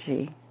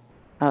energy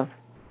of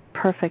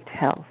perfect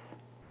health.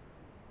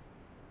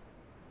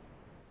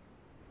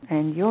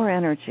 And your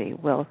energy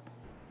will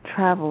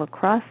travel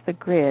across the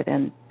grid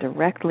and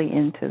directly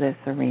into this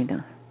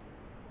arena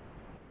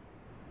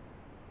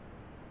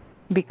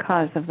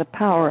because of the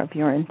power of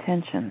your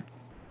intention.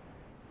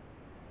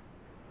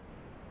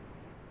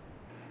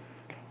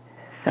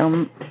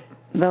 So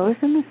those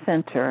in the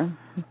center,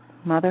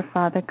 Mother,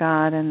 Father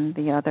God, and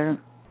the other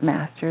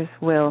masters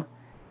will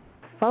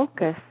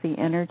focus the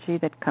energy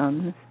that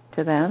comes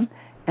to them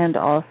and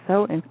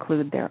also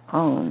include their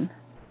own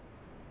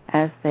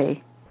as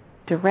they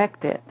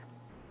direct it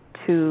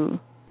to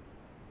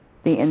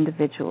the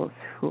individuals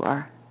who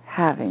are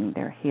having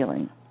their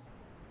healing.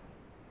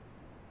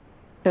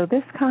 So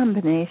this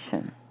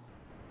combination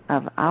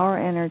of our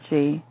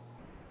energy,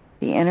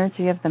 the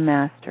energy of the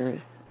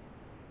masters,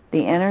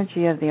 the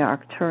energy of the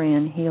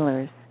Arcturian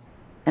healers,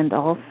 and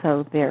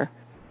also their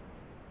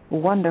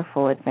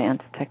wonderful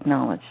advanced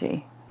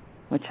technology,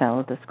 which I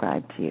will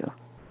describe to you,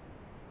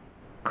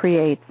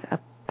 creates a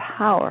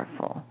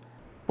powerful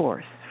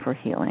force for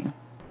healing.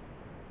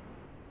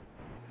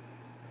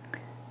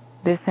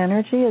 This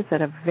energy is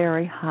at a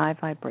very high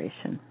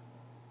vibration.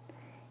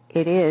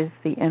 It is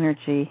the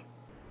energy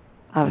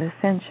of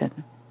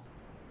ascension.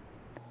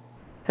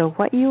 So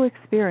what you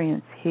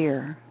experience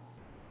here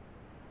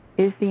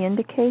is the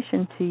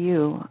indication to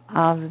you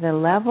of the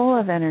level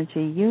of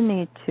energy you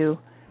need to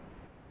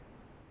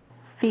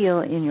feel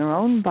in your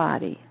own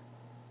body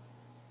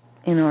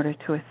in order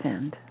to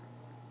ascend.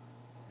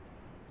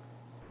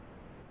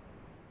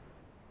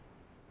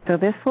 So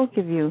this will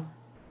give you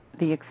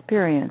the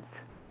experience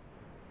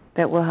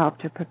that will help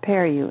to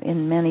prepare you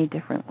in many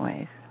different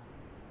ways.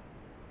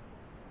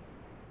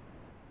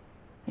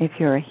 If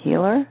you're a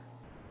healer,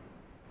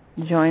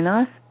 join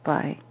us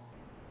by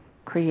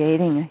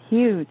creating a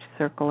huge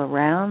circle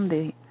around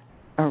the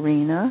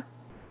arena,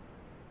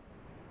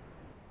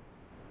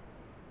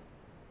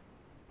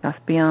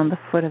 just beyond the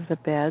foot of the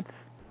beds.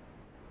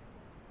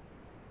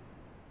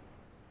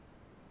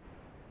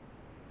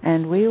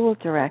 And we will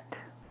direct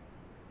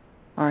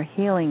our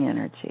healing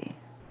energy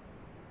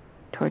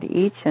toward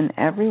each and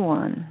every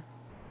one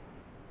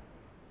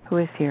who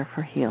is here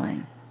for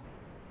healing.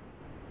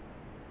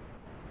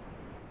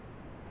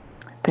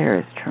 There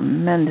is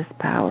tremendous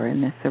power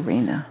in this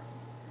arena.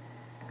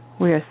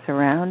 We are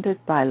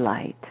surrounded by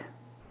light.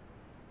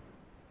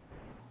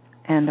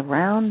 And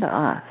around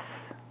us,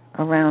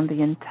 around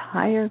the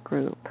entire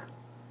group,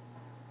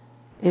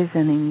 is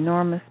an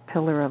enormous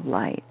pillar of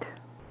light.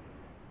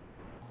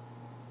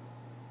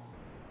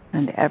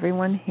 And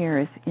everyone here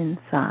is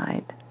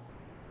inside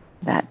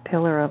that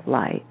pillar of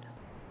light,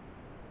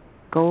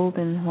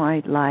 golden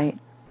white light.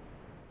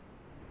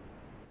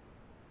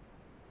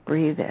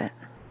 Breathe it.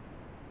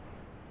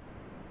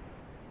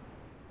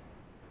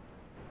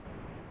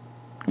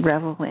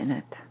 Revel in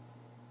it.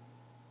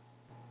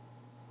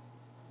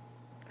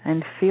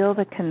 And feel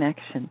the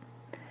connection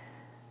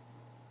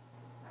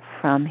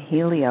from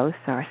Helios,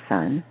 our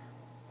sun,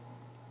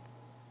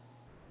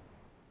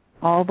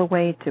 all the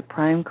way to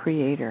Prime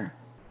Creator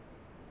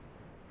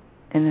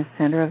in the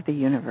center of the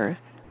universe,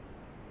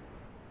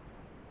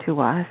 to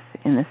us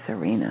in this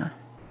arena,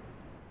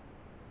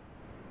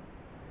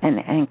 and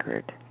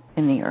anchored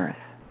in the earth.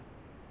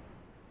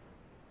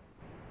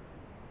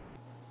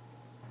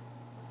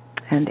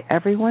 And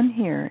everyone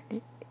here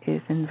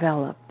is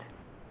enveloped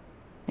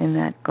in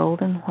that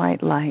golden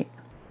white light.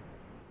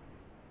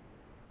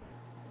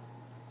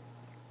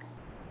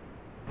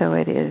 So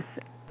it is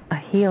a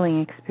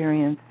healing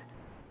experience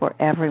for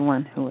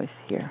everyone who is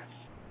here.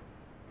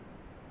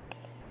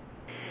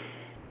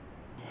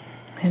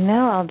 And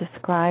now I'll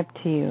describe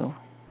to you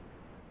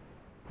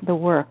the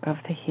work of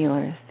the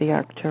healers, the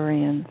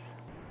Arcturians,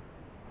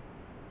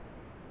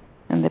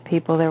 and the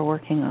people they're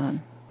working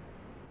on.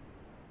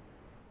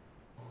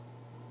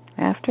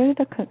 After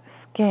the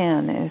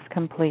scan is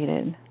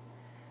completed,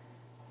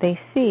 they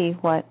see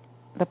what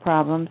the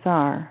problems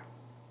are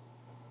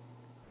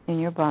in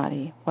your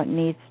body what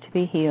needs to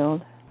be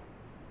healed,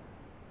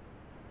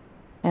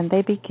 and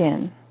they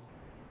begin.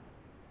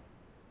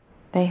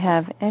 They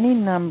have any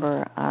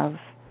number of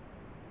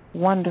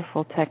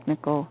wonderful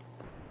technical,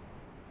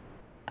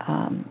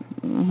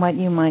 what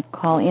you might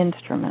call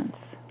instruments.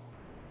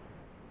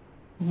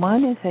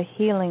 One is a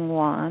healing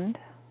wand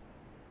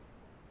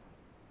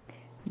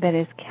that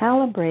is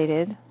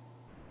calibrated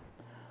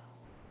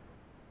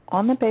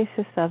on the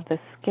basis of the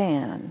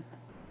scan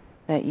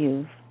that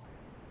you've,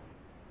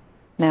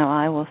 now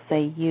I will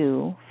say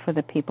you for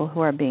the people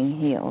who are being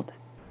healed.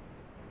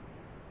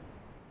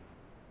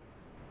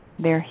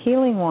 Their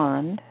healing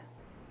wand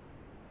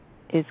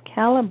is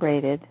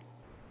calibrated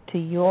to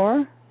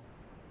your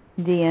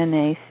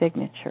DNA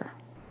signature,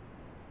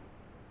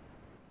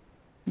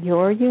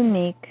 your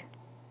unique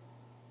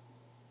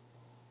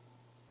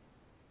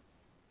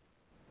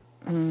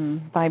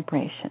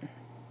vibration.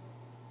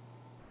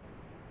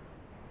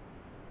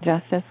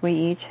 Just as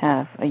we each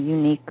have a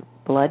unique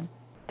blood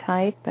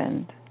type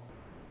and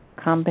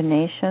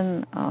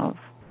combination of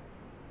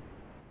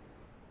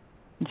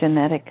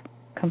genetic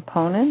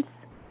components,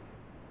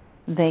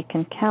 they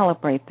can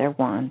calibrate their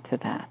wand to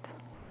that.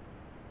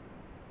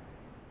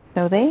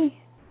 So they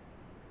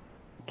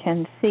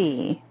can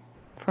see,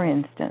 for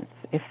instance,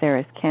 if there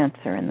is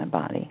cancer in the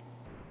body.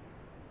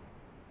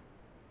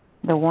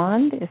 The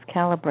wand is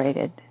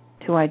calibrated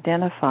to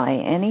identify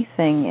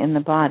anything in the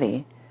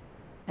body,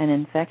 an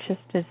infectious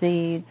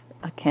disease,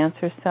 a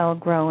cancer cell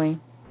growing,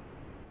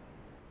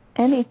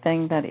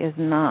 anything that is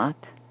not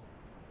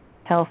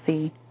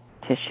healthy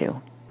tissue,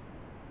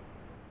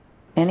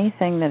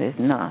 anything that is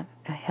not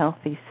a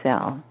healthy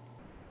cell.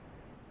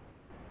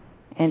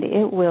 And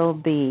it will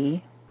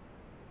be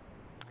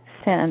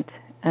sent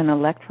an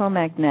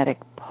electromagnetic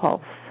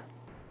pulse,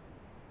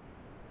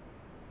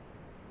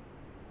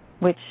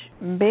 which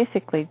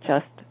basically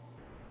just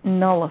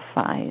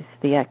nullifies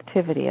the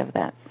activity of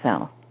that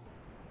cell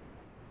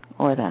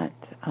or that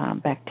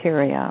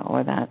bacteria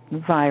or that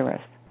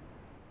virus.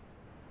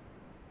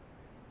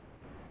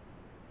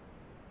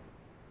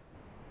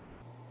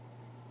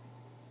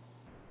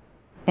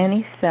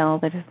 Any cell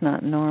that is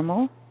not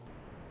normal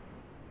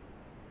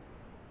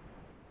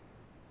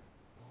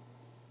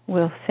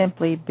will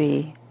simply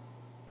be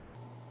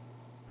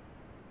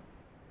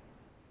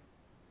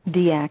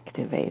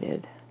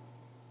deactivated.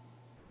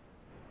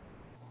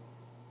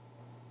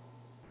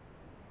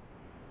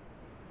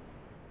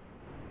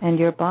 And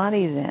your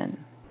body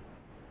then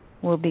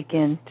will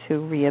begin to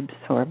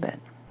reabsorb it.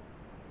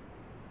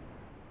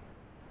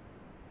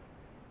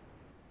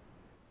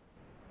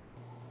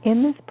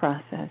 In this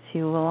process,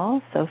 you will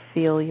also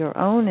feel your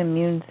own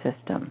immune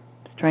system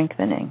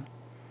strengthening.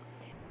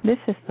 This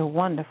is the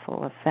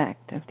wonderful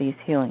effect of these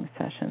healing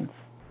sessions.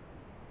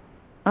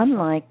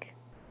 Unlike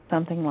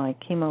something like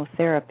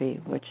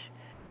chemotherapy, which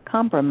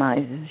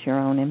compromises your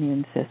own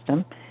immune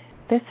system,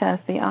 this has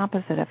the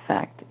opposite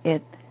effect.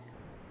 It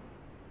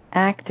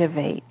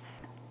activates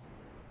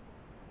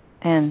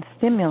and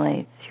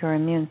stimulates your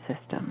immune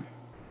system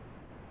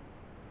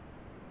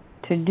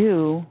to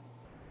do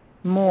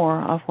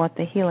more of what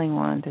the healing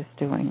wand is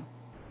doing.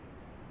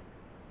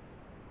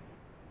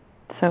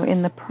 So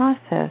in the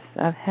process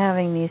of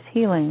having these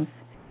healings,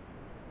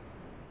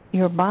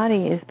 your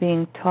body is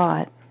being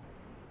taught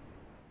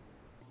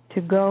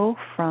to go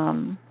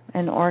from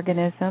an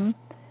organism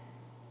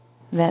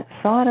that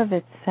thought of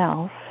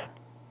itself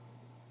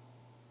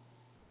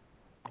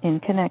in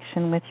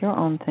connection with your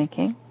own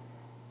thinking,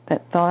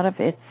 that thought of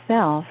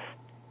itself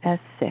as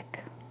sick,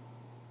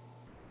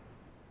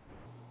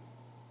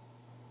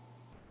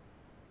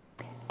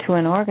 to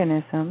an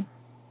organism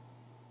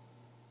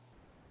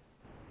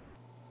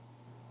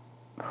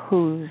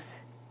whose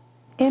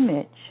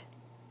image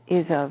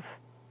is of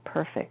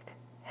perfect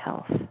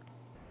health,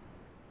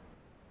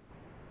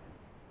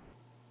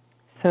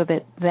 so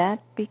that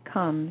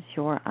becomes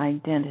your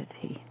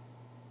identity,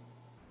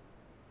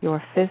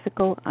 your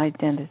physical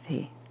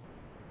identity.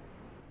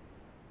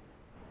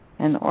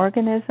 An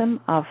organism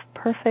of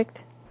perfect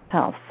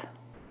health.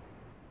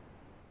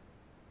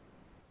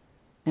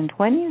 And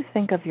when you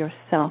think of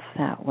yourself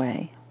that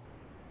way,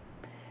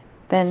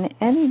 then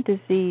any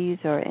disease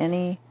or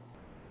any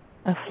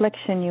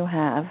affliction you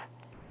have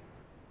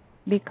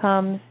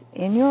becomes,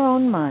 in your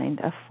own mind,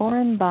 a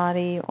foreign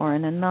body or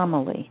an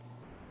anomaly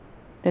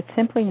that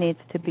simply needs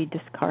to be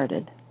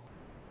discarded.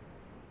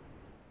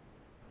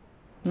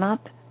 Not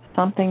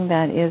something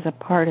that is a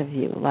part of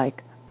you,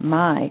 like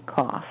my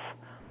cough,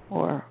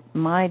 or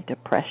my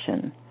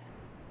depression,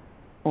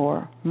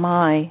 or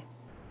my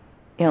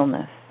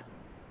illness.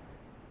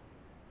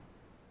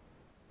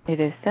 It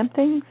is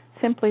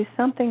simply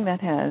something that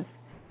has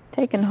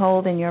taken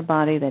hold in your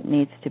body that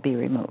needs to be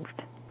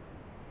removed.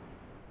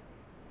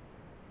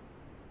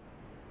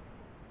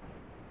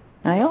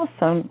 I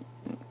also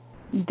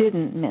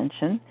didn't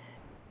mention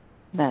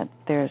that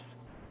there's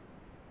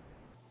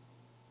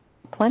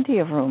plenty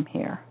of room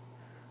here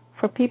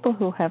for people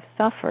who have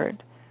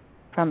suffered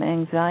from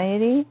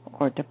anxiety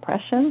or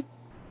depression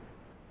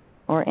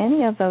or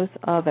any of those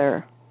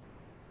other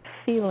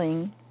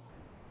feeling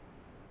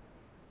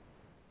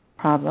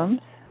problems,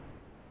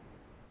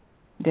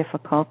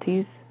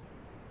 difficulties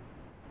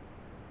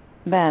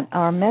that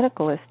our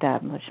medical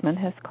establishment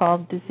has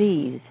called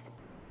disease.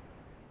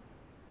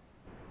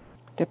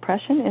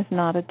 Depression is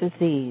not a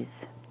disease.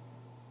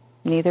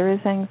 Neither is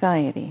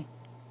anxiety.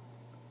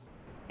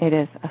 It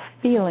is a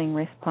feeling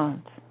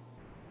response.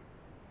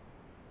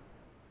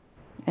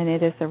 And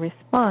it is a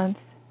response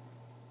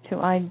to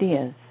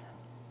ideas.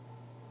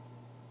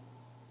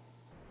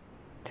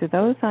 To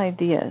those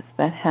ideas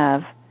that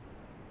have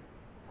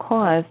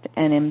caused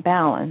an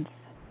imbalance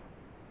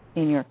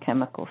in your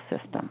chemical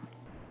system.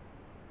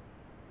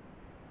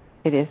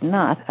 It is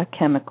not a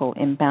chemical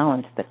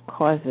imbalance that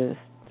causes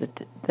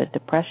the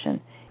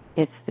depression.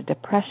 It's the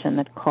depression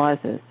that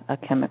causes a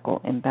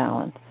chemical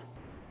imbalance.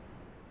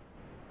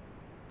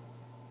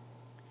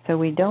 So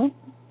we don't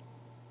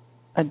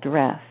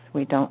address,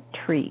 we don't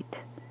treat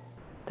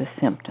the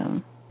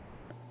symptom.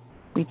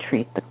 We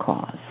treat the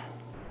cause.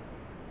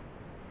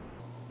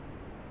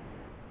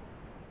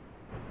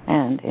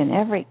 And in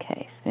every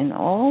case, in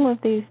all of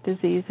these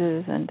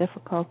diseases and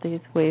difficulties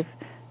we've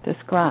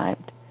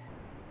described,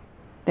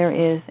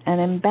 there is an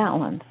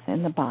imbalance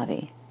in the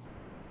body.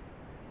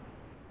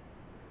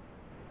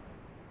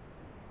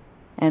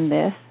 And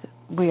this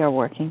we are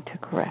working to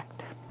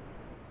correct.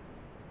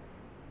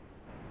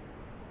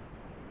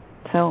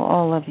 So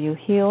all of you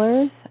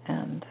healers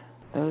and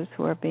those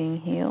who are being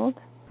healed,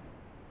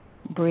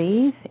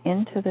 breathe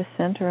into the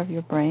center of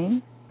your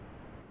brain.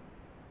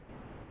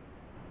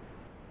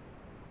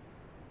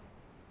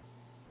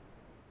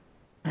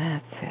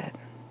 That's it.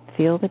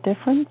 Feel the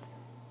difference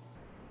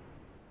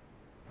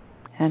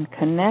and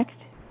connect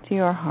to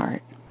your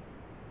heart.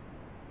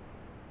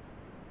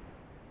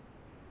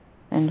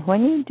 And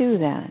when you do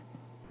that,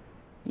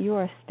 you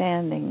are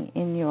standing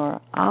in your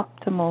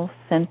optimal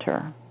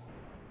center,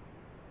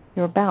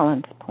 your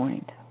balance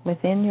point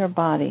within your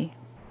body,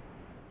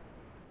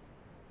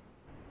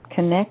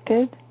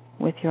 connected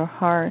with your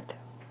heart,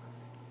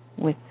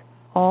 with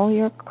all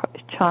your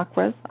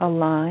chakras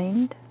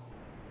aligned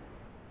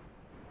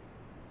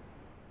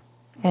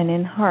and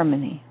in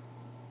harmony.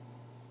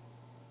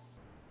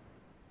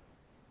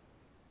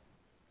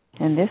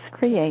 And this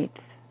creates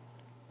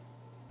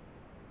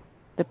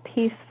the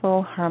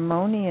peaceful,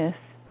 harmonious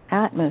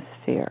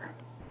atmosphere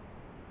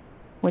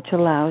which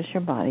allows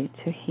your body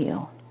to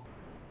heal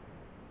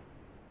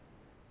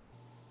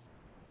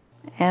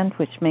and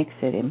which makes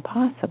it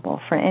impossible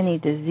for any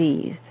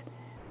disease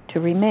to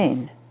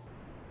remain.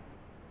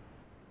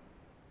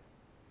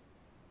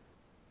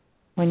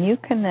 When you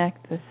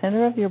connect the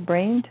center of your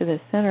brain to the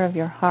center of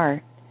your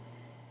heart,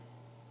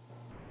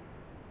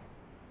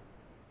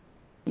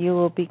 you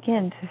will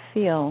begin to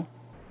feel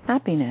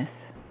happiness,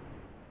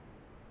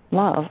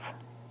 love.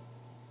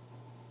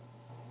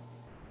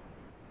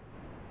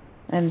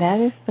 And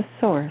that is the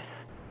source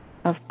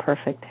of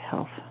perfect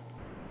health.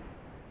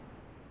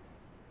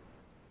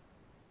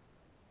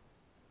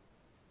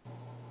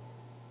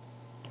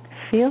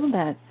 Feel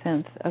that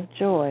sense of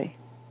joy.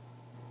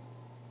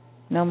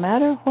 No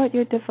matter what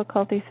your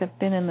difficulties have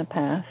been in the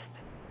past,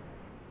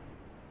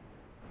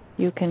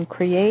 you can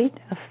create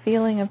a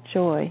feeling of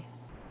joy,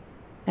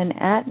 an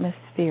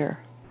atmosphere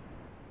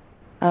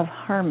of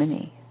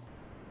harmony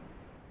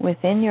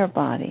within your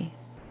body,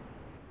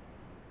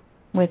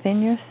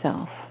 within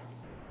yourself.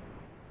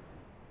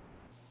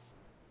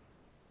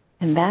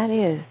 And that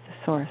is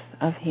the source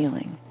of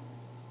healing.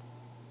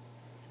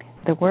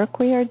 The work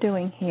we are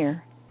doing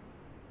here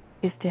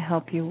is to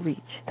help you reach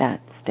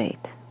that state.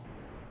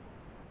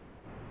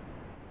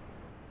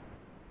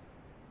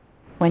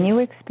 When you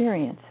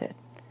experience it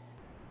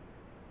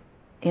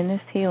in this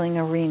healing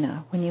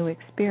arena, when you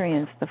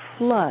experience the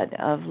flood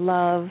of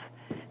love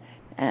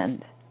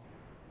and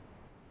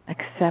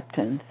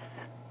acceptance,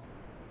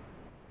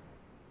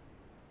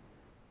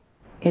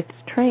 it's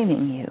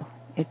training you.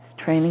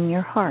 It's training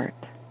your heart.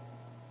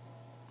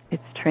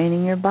 It's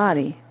training your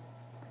body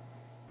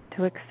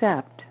to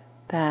accept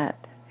that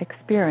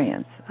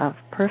experience of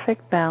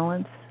perfect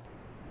balance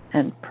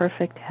and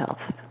perfect health.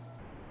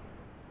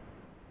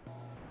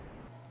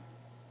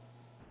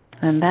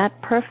 And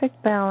that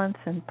perfect balance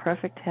and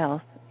perfect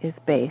health is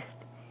based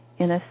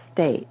in a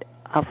state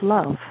of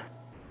love.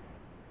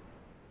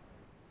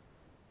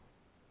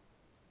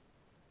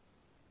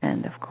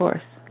 And of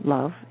course,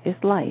 love is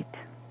light.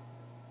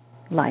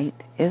 Light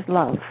is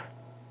love.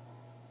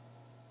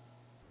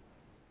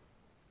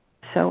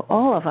 So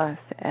all of us,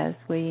 as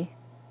we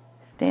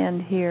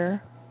stand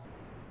here,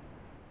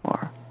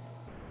 or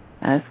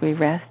as we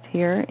rest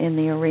here in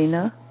the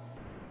arena,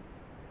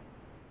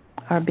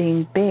 are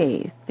being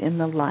bathed in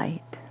the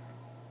light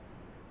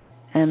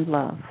and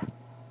love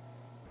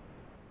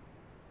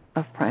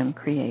of Prime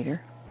Creator,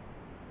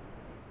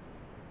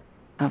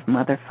 of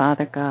Mother,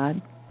 Father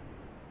God,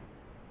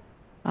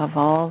 of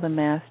all the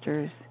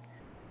masters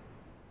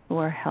who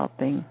are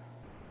helping,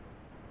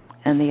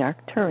 and the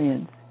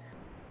Arcturians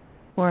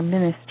who are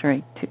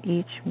ministering to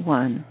each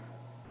one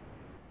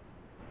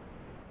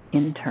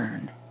in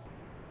turn.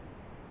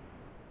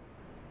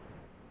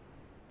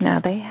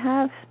 Now, they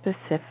have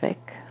specific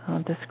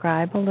I'll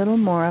describe a little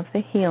more of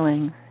the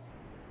healing.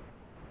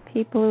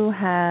 People who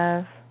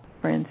have,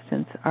 for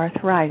instance,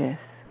 arthritis,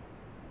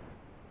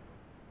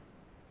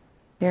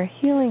 their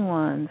healing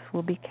wands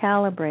will be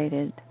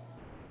calibrated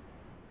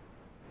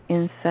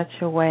in such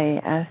a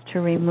way as to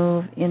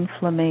remove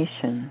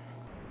inflammation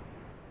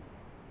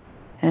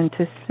and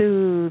to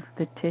soothe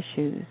the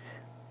tissues.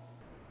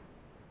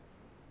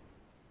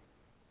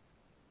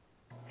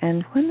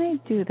 And when they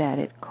do that,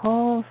 it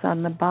calls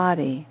on the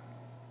body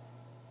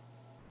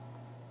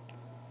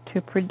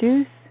to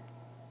produce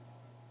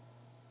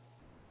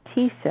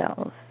T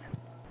cells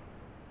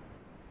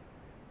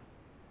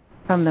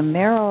from the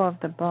marrow of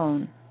the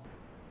bone,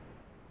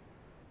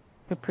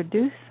 to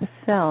produce the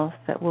cells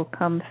that will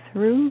come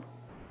through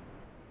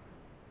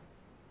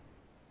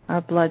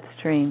our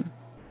bloodstream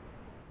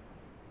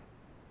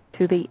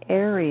to the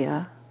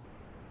area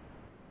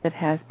that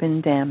has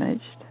been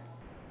damaged.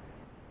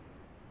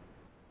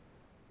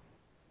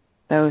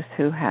 Those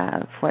who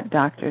have what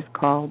doctors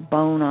call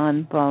bone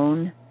on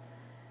bone,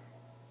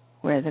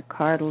 where the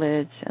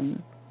cartilage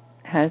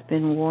has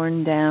been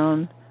worn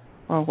down,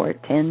 or where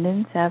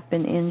tendons have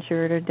been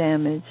injured or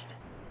damaged.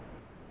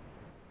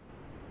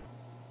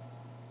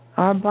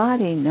 Our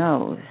body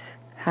knows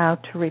how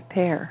to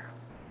repair.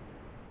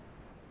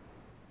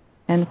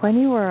 And when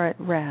you are at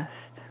rest,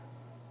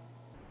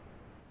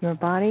 your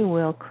body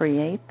will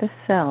create the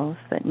cells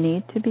that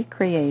need to be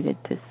created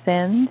to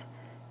send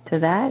to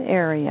that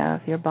area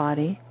of your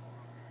body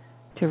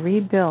to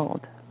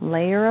rebuild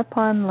layer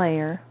upon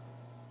layer.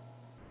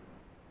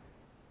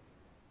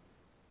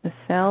 The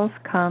cells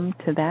come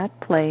to that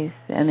place,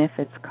 and if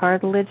it's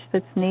cartilage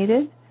that's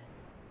needed,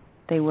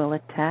 they will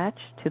attach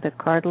to the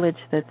cartilage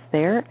that's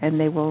there, and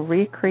they will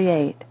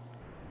recreate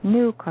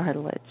new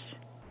cartilage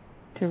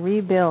to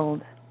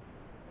rebuild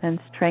and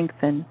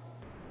strengthen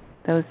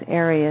those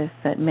areas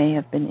that may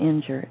have been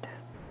injured.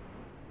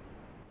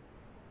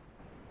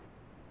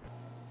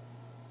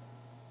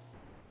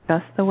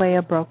 Just the way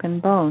a broken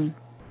bone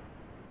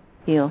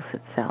heals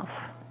itself.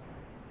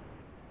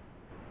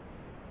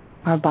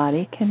 Our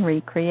body can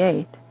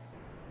recreate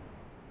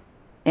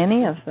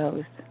any of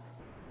those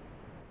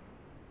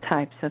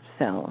types of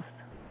cells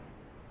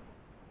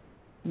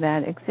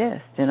that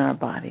exist in our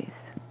bodies.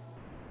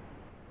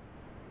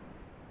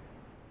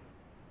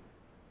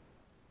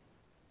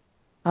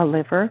 A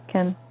liver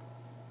can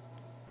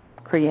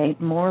create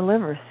more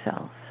liver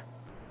cells.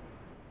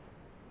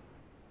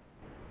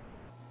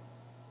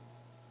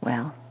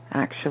 Well,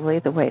 actually,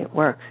 the way it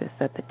works is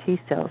that the T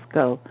cells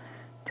go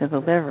to the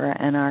liver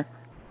and are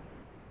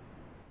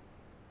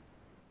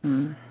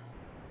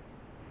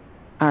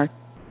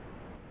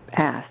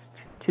asked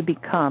to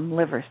become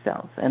liver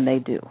cells, and they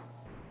do.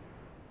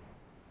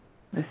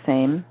 The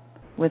same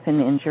with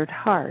an injured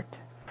heart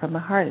from a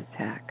heart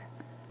attack.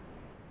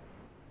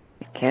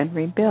 It can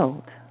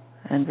rebuild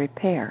and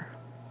repair.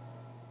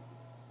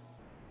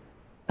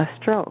 A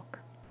stroke.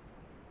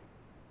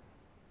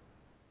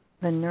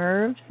 The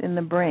nerves in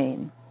the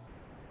brain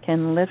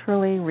can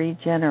literally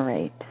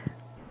regenerate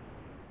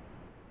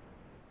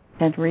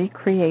and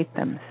recreate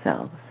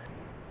themselves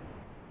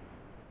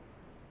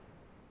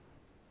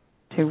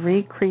to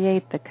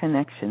recreate the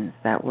connections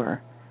that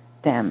were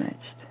damaged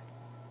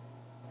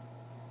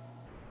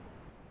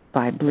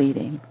by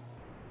bleeding.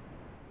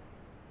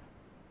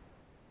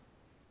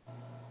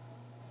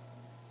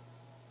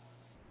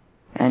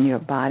 And your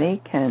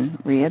body can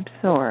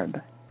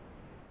reabsorb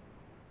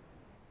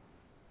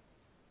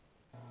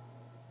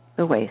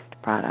the waste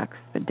products,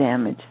 the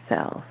damaged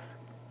cells.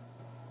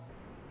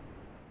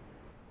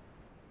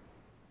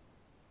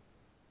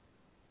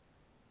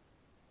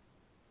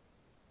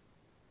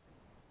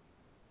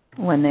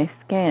 When they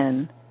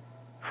scan,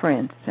 for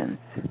instance,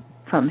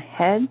 from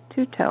head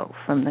to toe,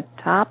 from the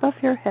top of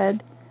your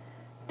head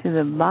to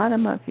the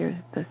bottom of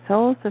the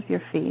soles of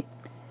your feet,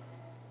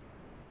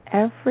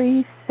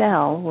 every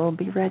cell will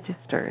be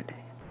registered.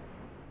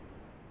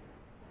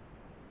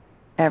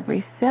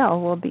 Every cell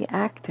will be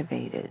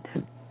activated.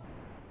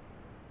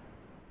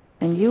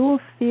 And you will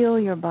feel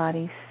your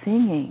body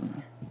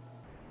singing.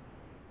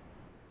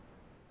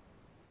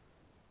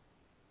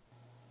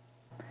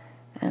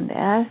 And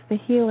as the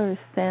healers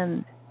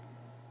send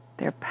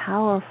their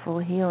powerful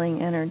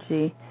healing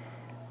energy,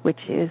 which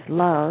is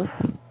love,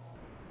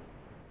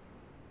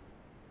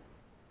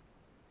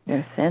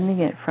 they're sending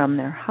it from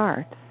their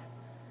hearts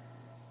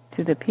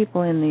to the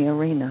people in the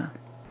arena.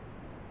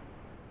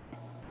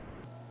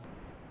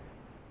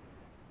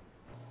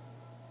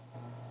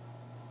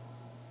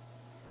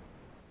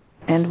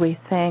 And we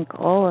thank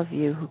all of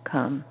you who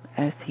come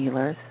as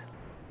healers.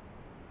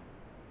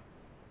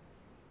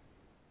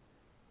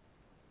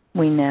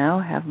 We now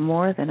have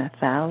more than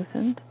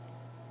 1,000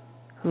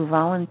 who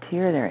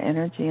volunteer their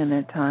energy and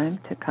their time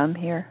to come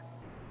here,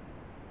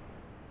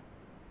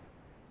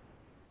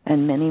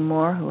 and many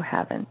more who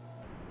haven't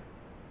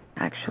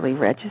actually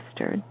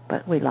registered,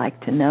 but we'd like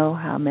to know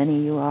how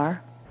many you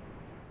are.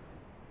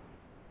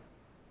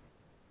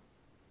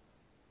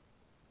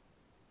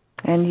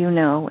 And you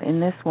know, in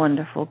this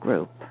wonderful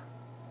group,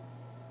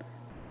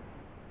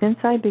 Since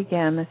I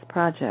began this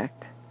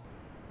project,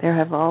 there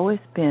have always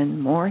been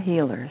more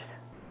healers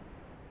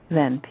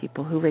than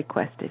people who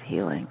requested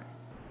healing.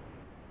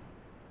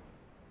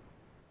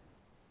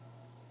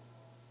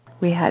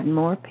 We had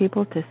more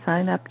people to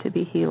sign up to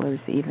be healers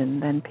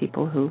even than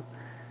people who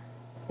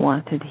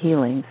wanted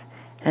healings.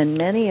 And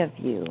many of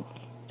you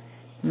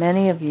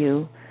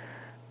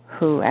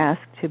who ask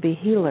to be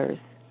healers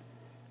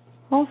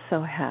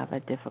also have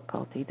a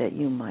difficulty that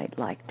you might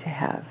like to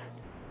have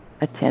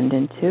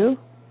attendant to,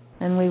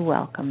 and we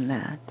welcome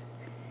that.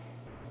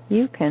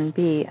 You can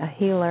be a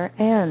healer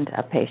and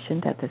a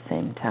patient at the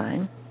same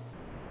time.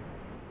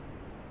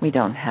 We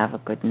don't have a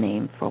good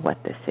name for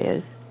what this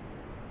is.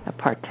 A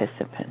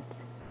participant.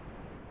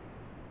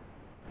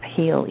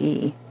 A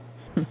healee.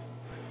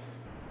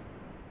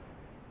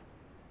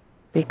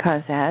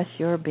 Because as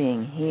you're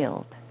being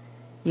healed,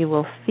 you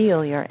will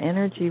feel your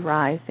energy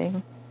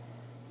rising.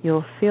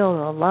 You'll feel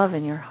the love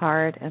in your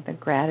heart and the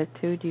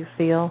gratitude you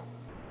feel.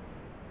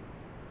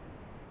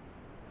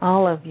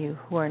 All of you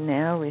who are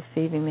now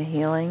receiving the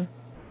healing,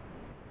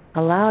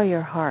 allow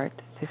your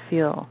heart to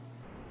feel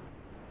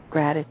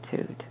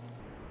gratitude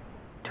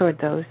toward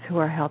those who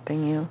are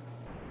helping you.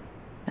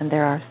 And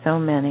there are so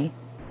many.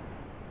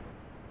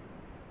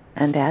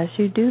 And as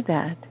you do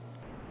that,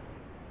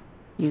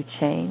 you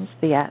change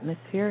the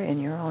atmosphere in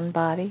your own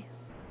body,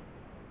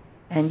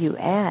 and you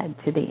add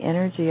to the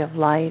energy of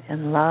light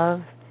and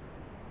love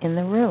in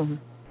the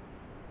room.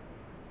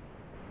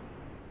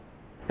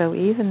 So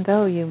even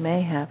though you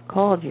may have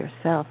called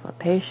yourself a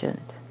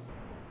patient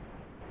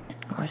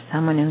or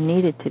someone who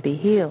needed to be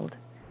healed,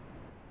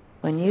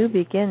 when you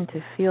begin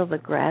to feel the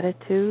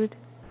gratitude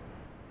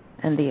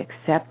and the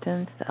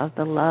acceptance of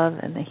the love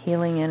and the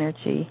healing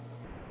energy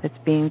that's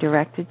being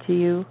directed to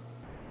you,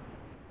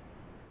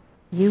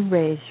 you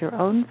raise your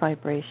own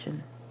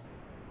vibration.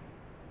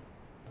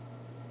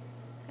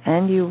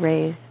 And you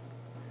raise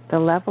the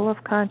level of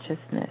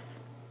consciousness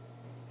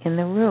in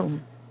the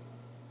room.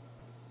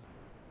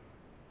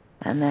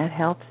 And that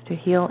helps to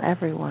heal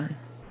everyone.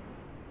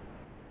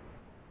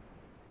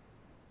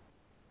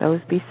 Those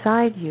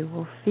beside you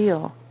will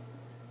feel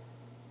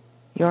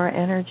your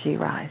energy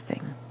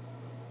rising.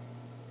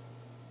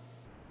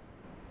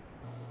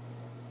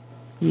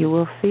 You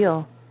will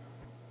feel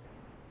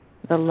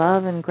the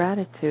love and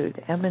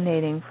gratitude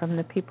emanating from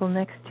the people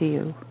next to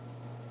you,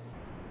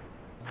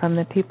 from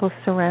the people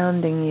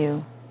surrounding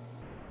you,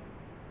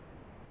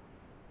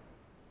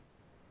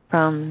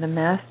 from the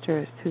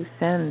masters who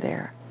send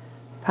their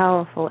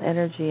powerful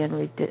energy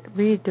and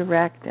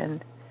redirect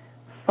and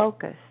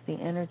focus the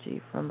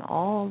energy from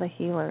all the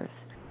healers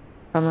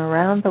from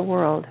around the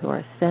world who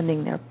are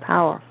sending their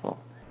powerful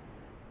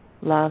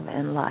love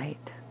and light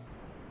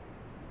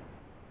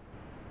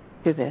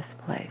to this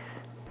place.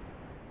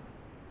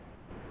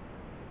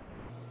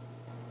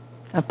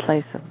 A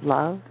place of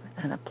love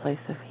and a place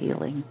of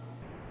healing.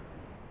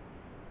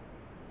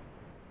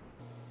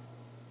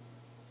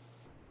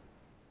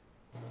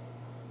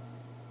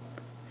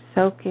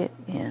 Soak it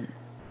in.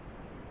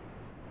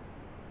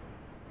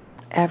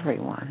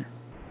 Everyone.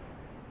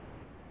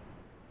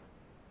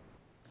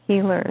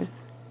 Healers,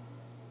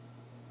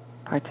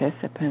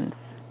 participants,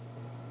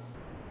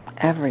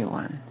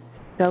 everyone.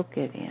 Soak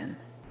it in.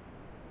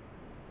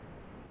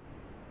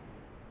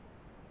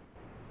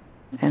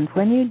 And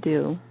when you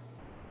do,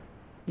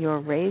 you're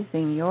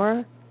raising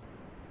your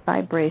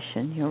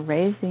vibration, you're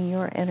raising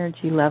your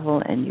energy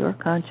level and your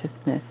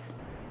consciousness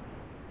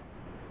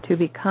to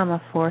become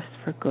a force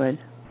for good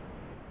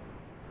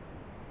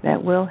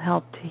that will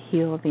help to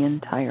heal the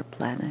entire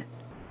planet,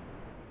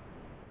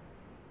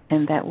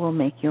 and that will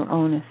make your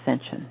own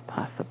ascension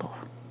possible.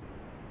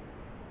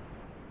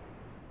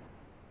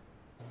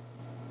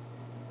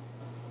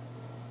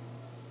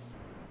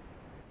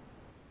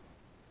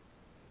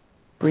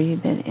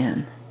 Breathe it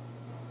in.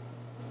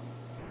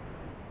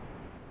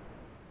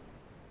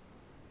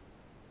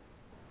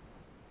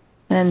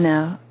 And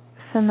now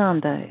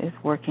Sananda is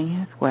working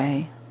his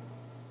way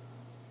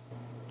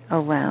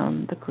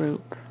around the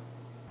group.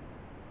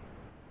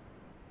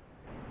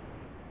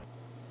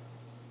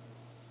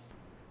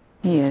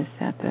 He is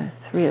at the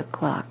 3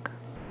 o'clock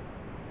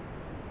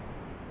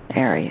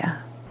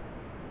area.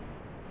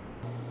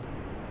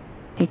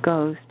 He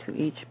goes to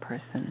each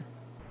person.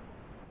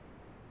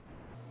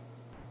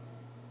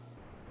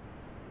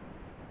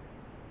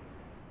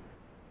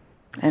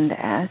 And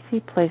as he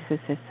places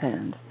his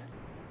hands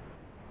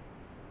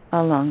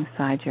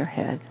alongside your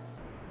head,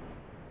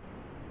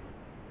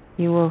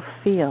 you will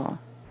feel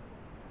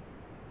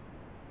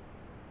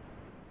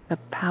the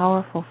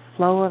powerful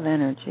flow of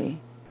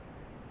energy.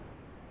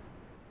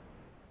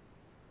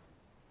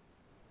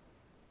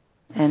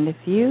 And if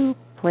you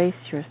place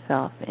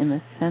yourself in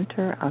the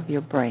center of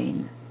your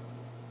brain,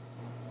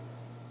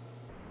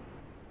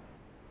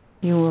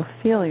 you will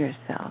feel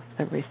yourself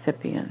the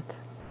recipient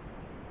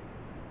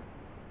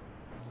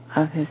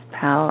of his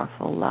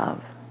powerful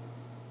love.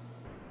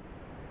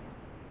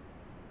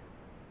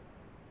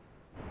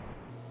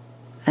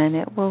 And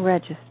it will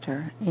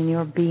register in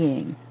your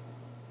being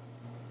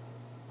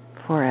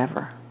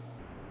forever.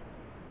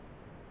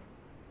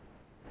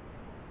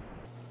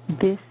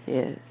 This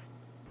is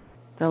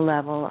the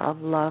level of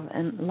love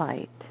and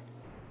light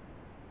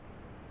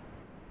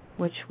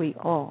which we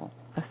all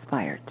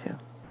aspire to.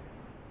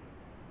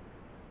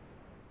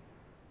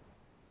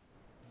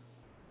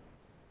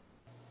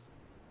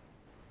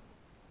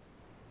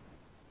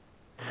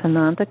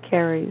 Sananda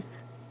carries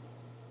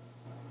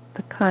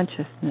the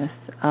consciousness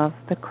of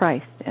the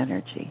Christ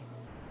energy,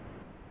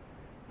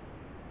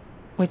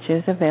 which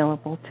is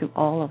available to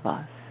all of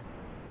us.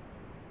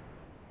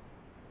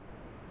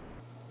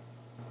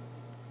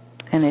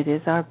 And it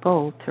is our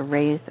goal to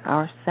raise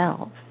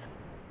ourselves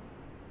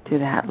to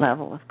that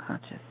level of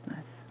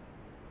consciousness.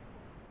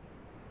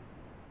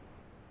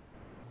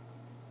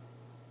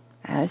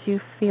 As you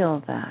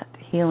feel that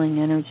healing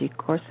energy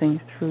coursing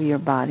through your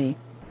body,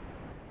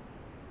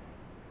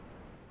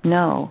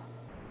 know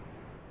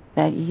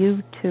that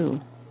you too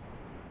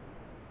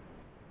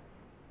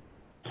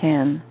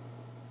can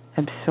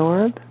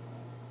absorb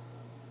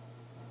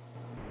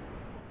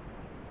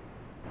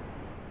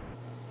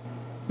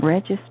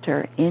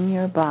register in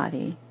your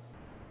body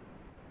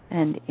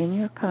and in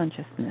your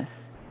consciousness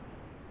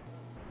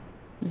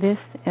this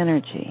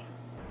energy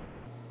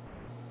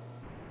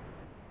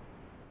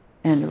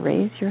and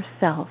raise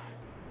yourself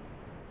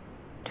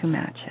to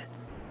match it.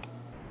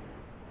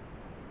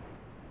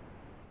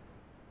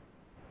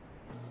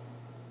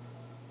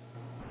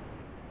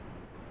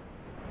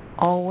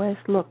 Always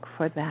look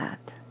for that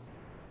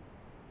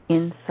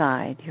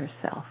inside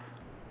yourself.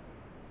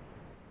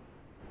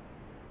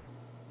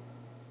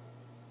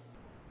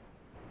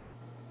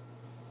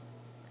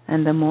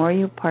 And the more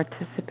you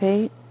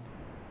participate,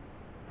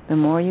 the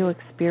more you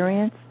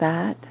experience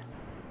that,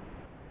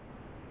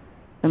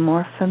 the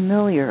more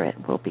familiar it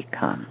will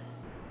become.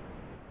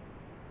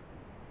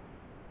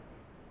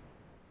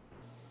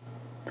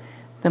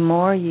 The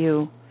more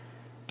you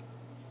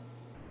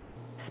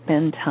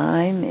spend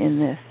time in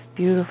this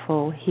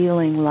beautiful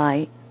healing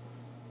light,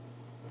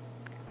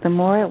 the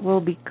more it will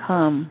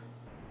become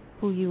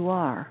who you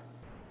are.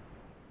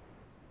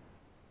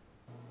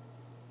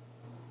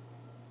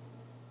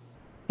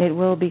 It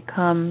will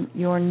become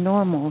your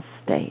normal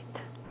state,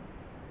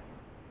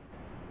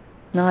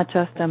 not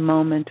just a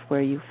moment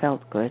where you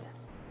felt good,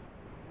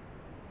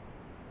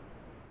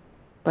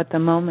 but the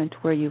moment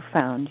where you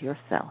found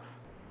yourself.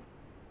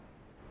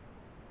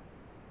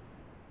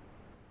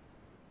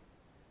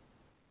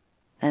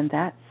 And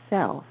that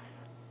self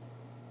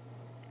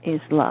is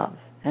love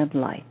and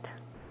light.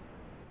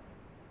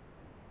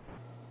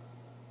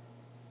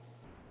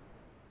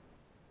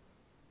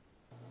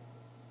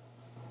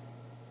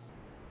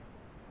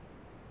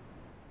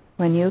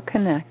 When you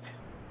connect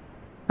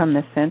from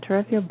the center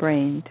of your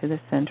brain to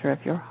the center of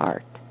your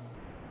heart,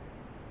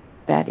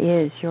 that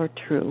is your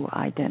true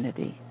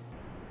identity.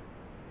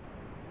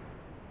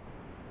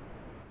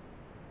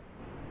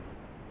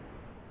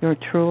 Your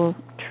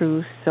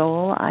true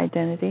soul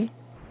identity.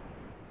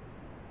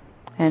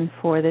 And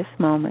for this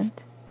moment,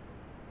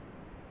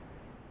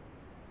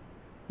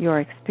 your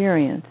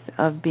experience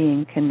of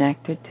being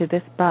connected to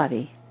this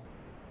body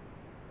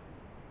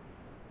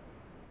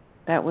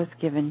that was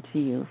given to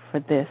you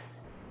for this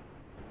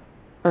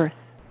earth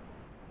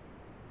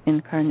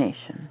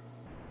incarnation.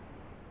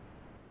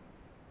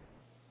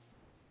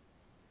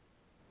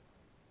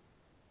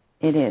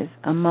 It is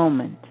a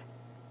moment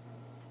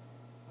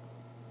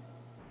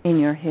in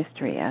your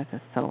history as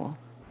a soul.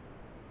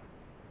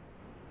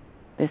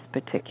 This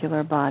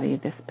particular body,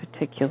 this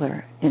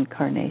particular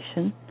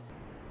incarnation,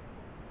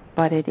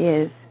 but it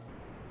is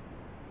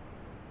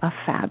a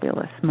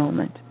fabulous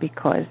moment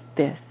because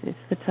this is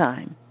the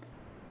time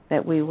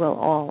that we will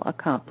all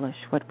accomplish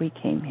what we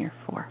came here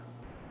for.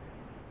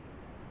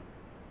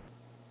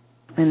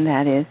 And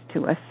that is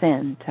to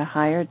ascend to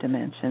higher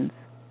dimensions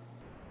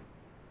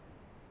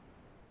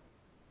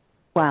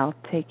while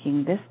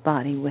taking this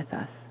body with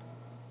us.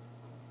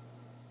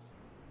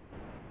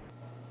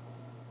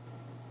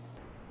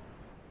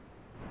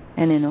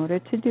 And in order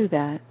to do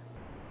that,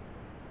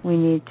 we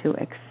need to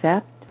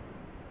accept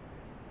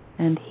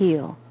and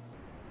heal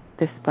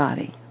this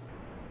body.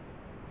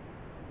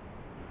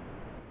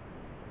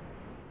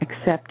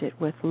 Accept it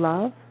with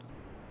love,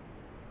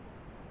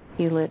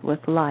 heal it with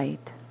light.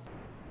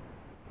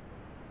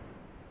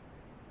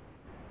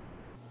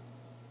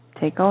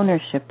 Take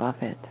ownership of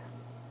it.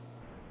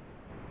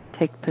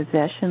 Take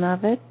possession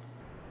of it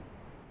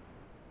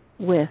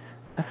with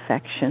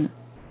affection,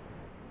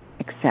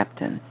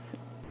 acceptance,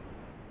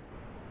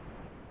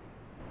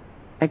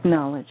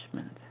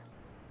 acknowledgement.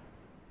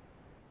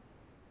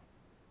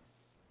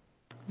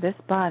 This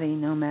body,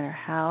 no matter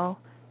how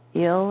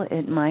ill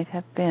it might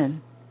have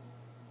been,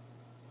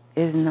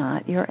 is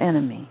not your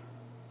enemy.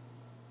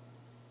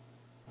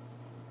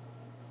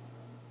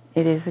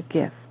 It is a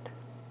gift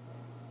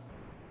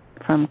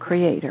from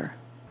Creator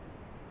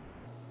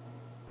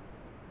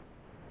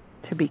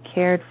to be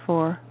cared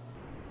for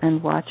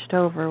and watched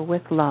over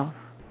with love.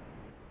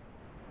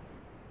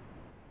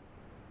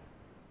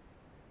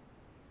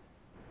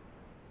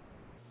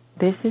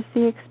 This is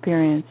the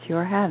experience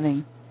you're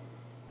having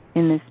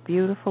in this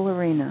beautiful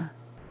arena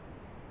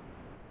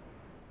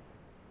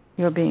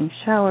You're being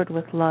showered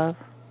with love,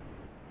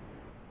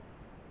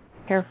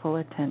 careful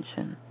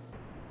attention,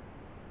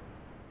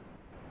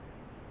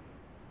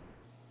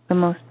 the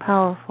most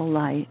powerful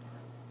light.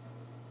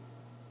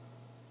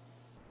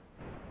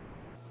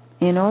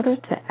 In order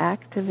to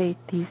activate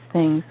these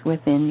things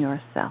within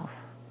yourself,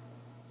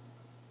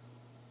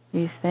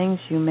 these things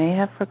you may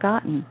have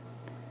forgotten,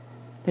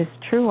 this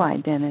true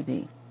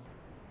identity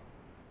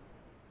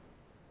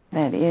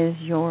that is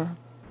your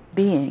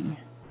being.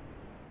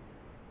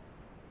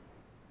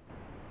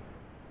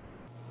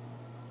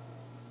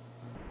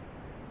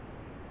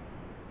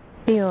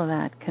 Feel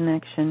that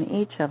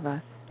connection, each of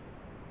us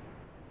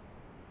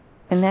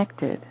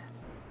connected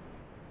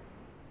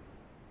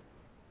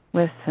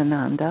with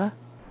Sananda,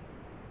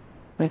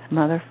 with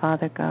Mother,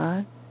 Father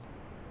God,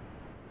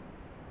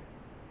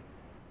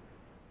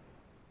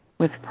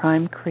 with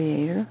Prime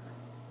Creator,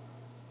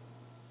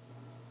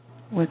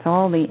 with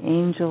all the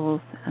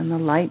angels and the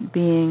light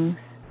beings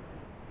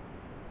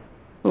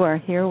who are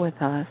here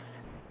with us,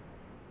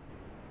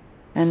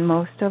 and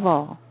most of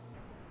all,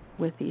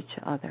 with each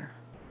other.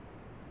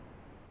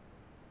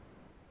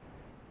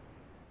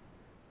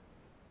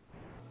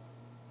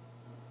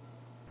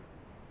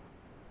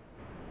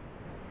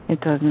 It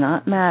does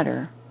not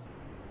matter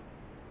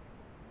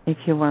if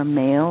you are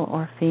male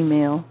or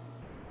female,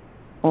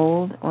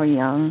 old or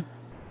young.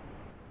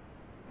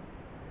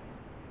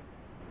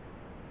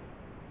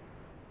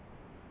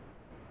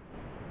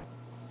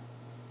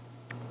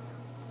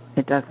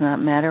 It does not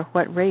matter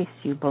what race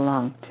you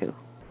belong to.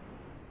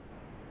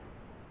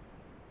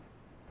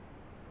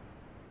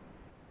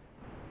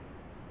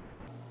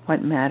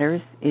 What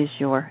matters is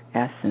your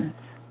essence.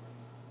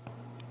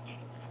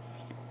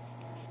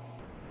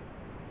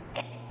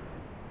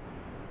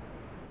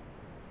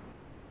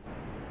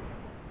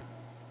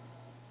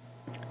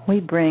 We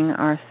bring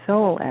our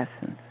soul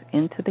essence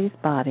into these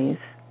bodies,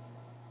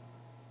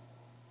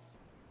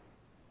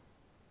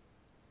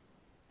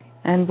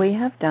 and we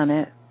have done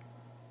it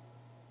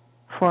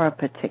for a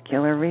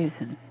particular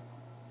reason.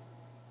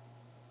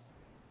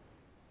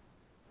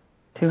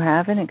 To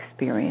have an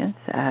experience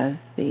as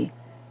the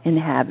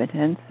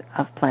inhabitants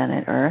of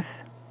planet Earth,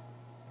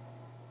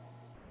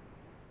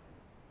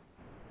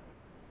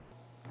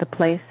 the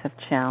place of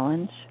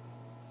challenge,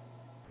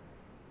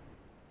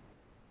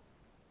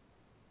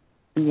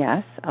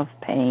 yes, of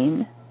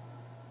pain,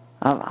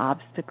 of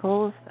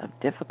obstacles, of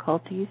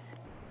difficulties.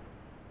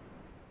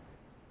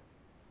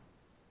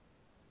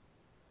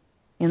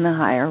 In the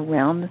higher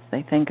realms,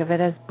 they think of it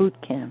as boot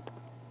camp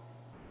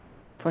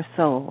for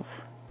souls.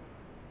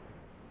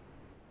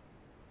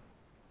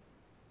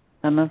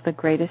 Some of the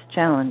greatest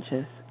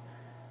challenges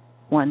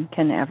one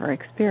can ever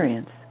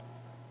experience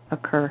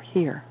occur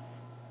here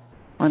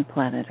on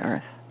planet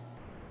Earth.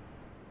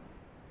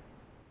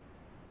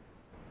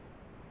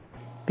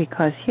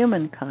 Because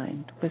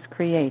humankind was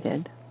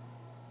created,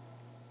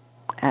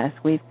 as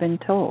we've been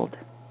told,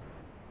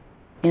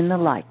 in the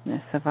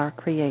likeness of our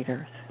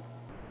creators.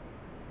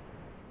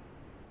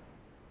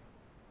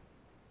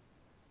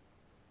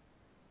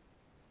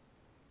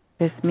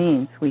 This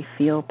means we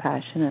feel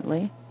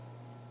passionately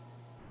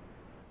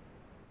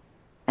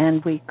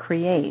and we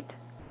create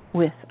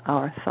with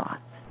our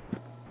thoughts.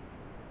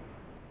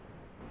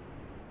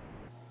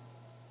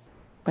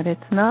 But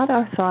it's not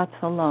our thoughts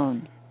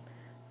alone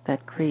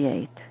that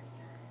create.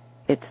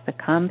 It's the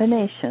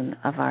combination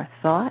of our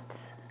thoughts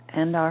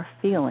and our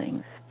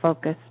feelings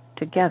focused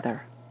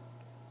together.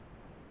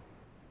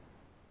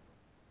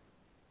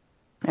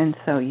 And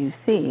so you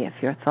see, if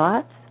your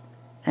thoughts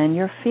and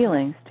your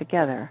feelings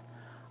together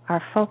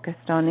are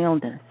focused on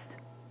illness,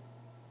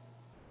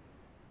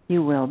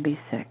 you will be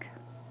sick.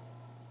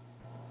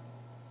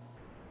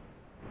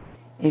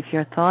 If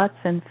your thoughts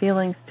and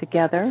feelings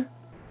together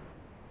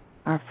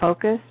are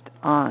focused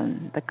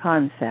on the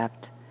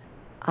concept,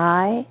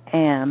 I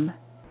am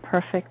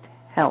perfect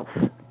health,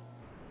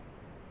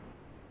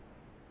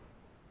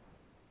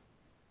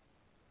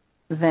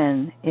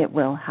 then it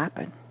will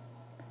happen.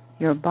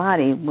 Your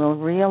body will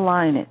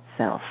realign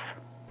itself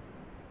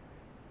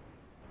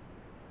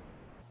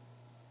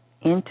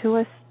into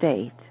a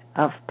state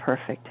of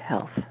perfect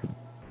health.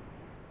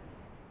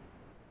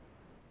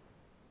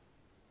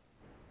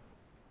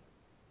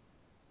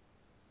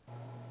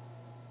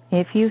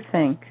 If you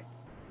think,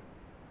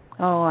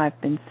 oh, I've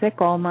been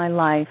sick all my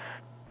life,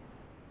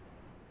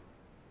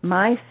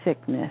 my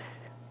sickness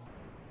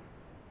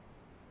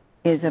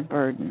is a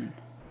burden,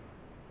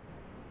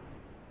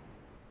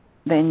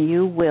 then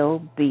you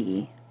will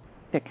be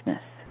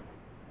sickness.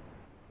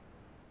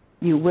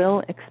 You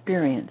will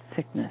experience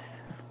sickness.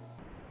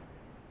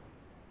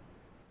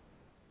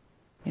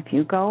 If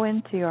you go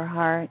into your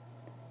heart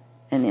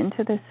and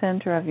into the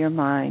center of your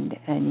mind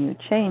and you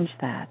change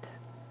that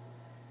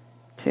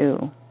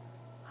to,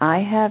 I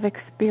have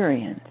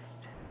experienced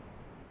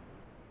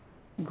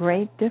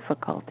great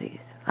difficulties,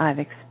 I've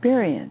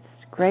experienced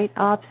great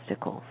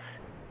obstacles,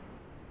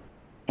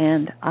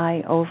 and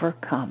I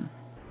overcome.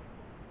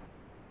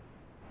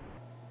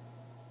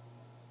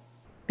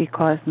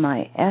 Because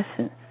my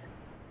essence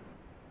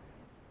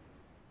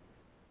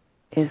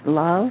is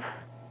love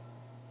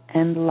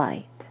and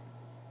light,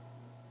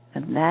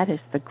 and that is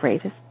the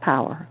greatest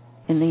power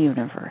in the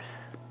universe.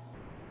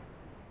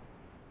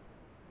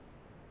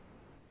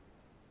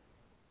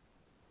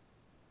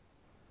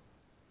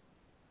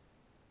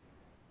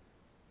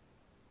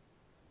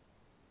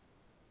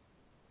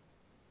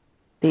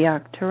 The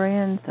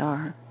Arcturians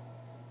are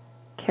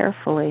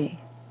carefully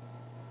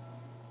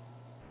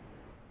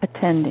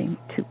attending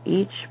to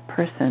each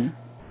person.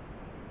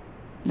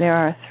 There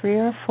are 3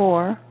 or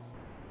 4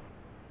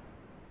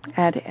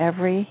 at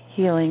every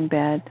healing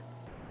bed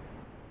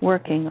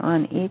working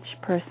on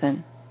each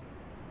person.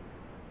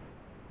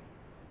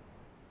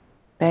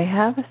 They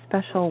have a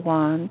special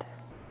wand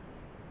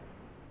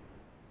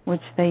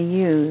which they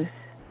use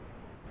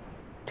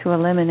to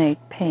eliminate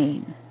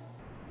pain.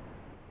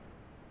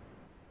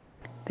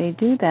 They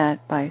do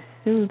that by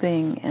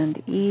soothing and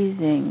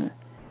easing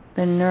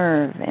the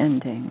nerve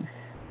endings,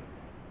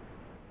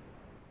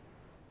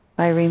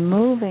 by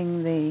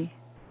removing the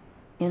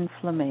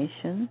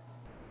inflammation,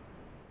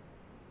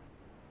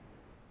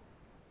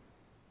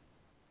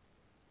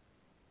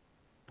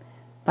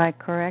 by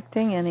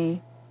correcting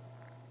any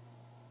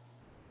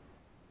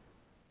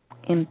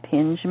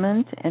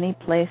impingement, any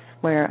place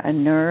where a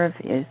nerve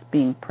is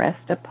being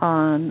pressed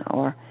upon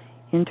or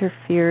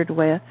interfered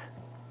with.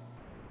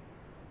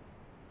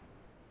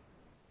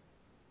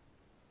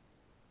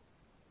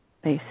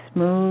 They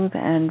smooth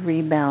and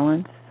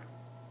rebalance.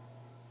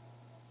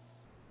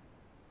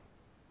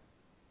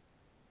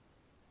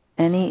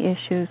 Any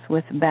issues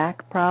with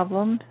back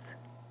problems?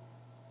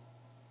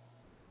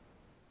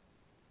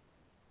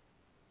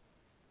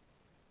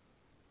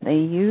 They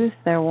use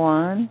their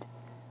wand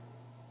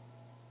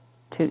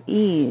to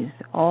ease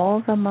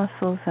all the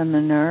muscles and the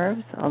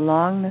nerves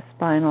along the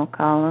spinal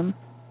column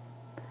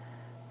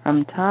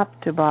from top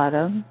to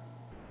bottom.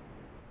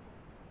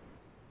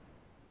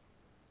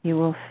 You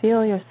will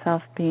feel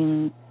yourself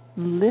being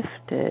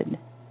lifted,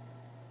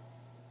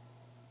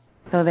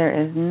 so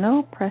there is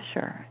no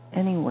pressure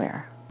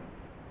anywhere.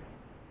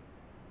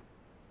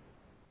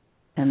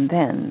 And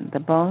then the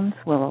bones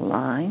will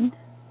align,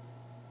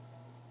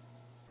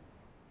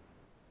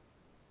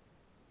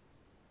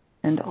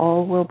 and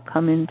all will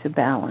come into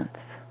balance.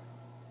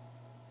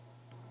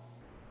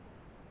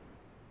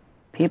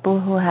 People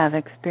who have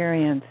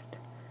experienced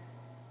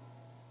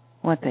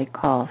what they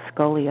call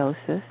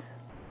scoliosis,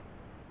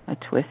 a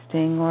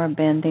twisting or a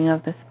bending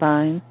of the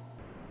spine,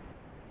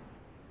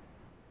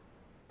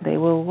 they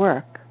will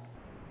work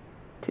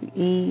to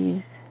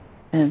ease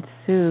and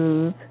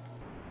soothe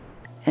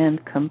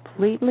and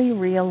completely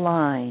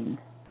realign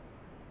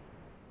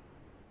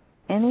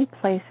any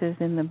places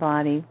in the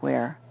body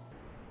where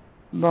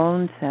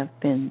bones have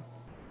been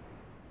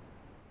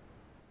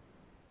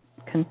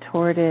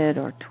contorted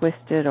or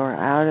twisted or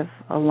out of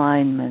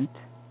alignment.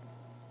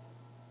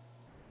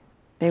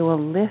 They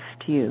will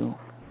lift you.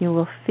 You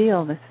will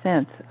feel the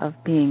sense of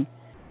being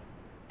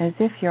as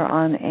if you're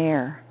on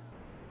air.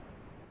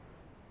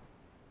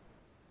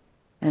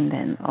 And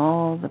then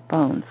all the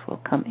bones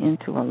will come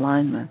into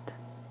alignment.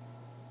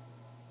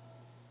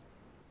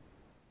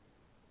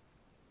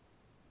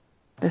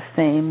 The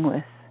same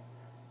with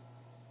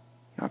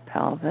your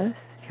pelvis,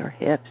 your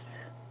hips,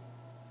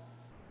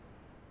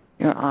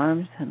 your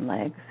arms and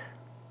legs,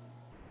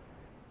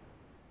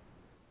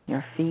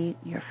 your feet,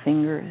 your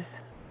fingers,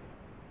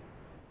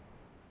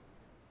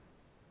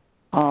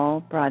 all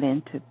brought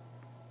into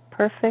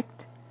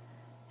perfect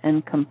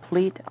and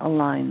complete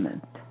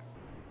alignment.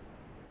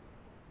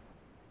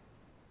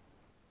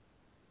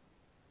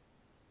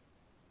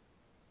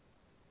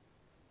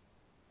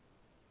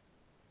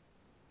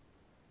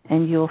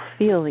 And you'll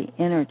feel the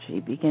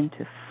energy begin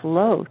to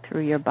flow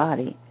through your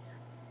body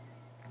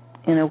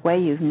in a way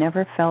you've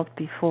never felt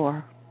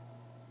before.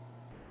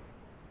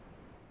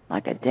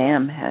 Like a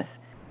dam has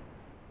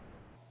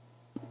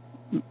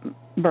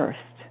burst.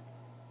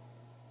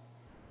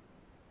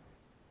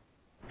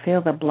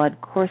 Feel the blood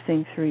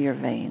coursing through your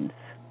veins.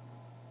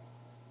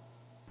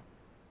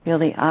 Feel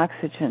the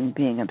oxygen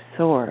being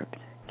absorbed,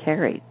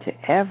 carried to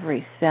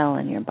every cell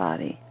in your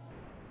body.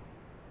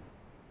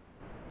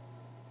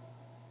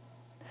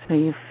 So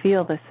you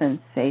feel the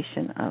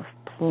sensation of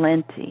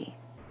plenty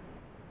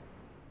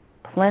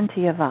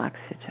of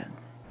oxygen,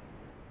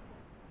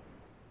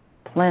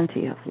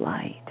 plenty of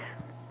light.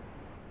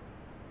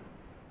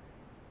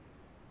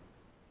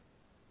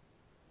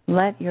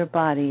 Let your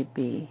body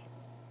be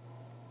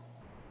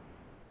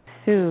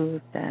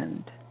soothed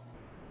and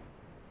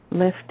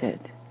lifted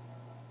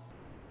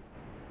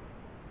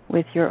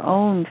with your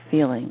own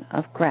feeling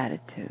of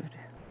gratitude.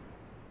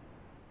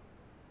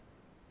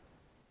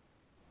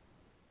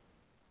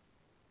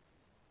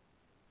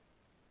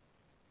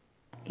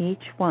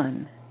 Each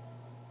one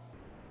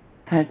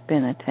has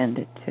been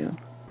attended to.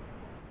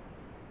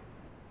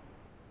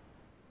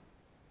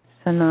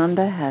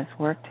 Sananda has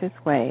worked his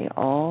way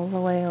all the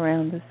way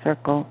around the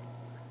circle.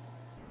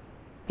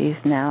 He's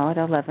now at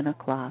 11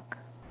 o'clock.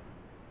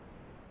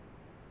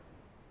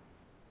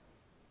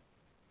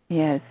 He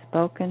has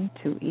spoken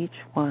to each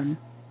one.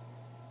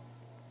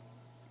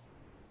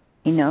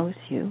 He knows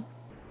you.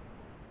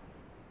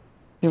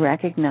 He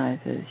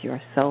recognizes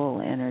your soul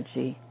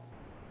energy.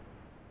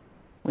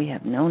 We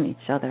have known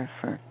each other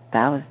for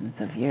thousands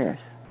of years.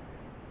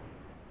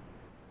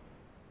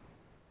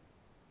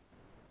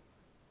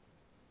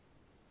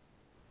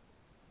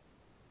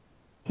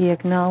 He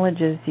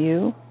acknowledges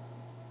you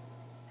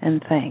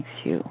and thanks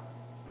you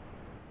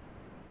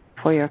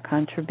for your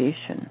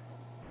contribution,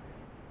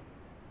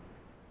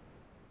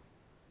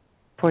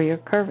 for your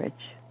courage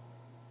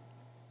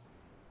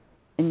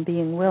in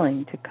being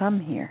willing to come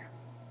here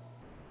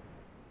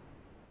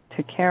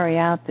to carry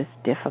out this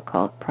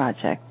difficult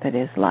project that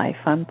is life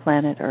on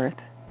planet Earth,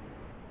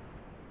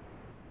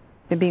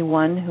 to be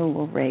one who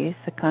will raise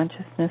the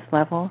consciousness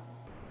level,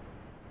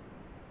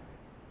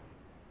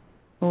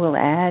 who will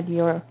add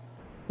your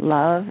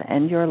love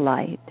and your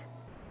light.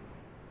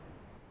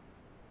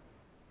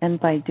 And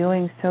by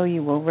doing so,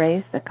 you will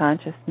raise the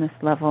consciousness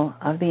level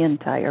of the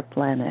entire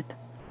planet.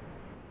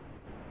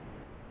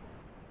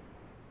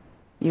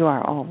 You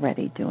are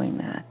already doing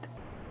that.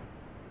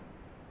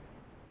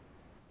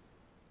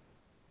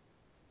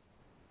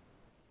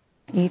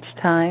 Each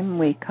time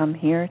we come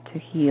here to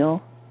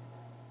heal,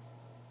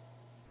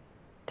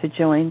 to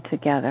join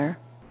together,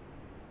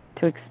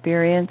 to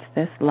experience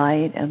this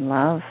light and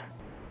love,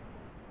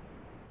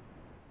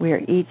 we are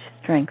each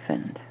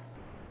strengthened.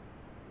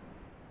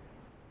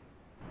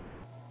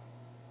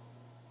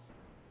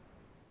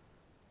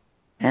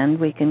 And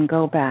we can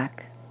go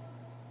back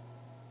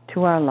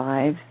to our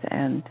lives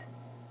and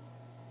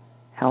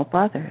help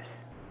others.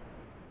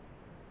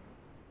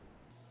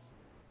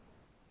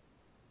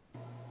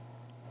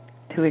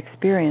 To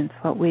experience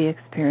what we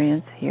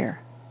experience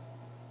here.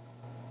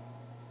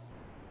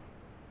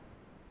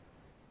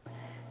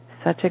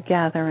 Such a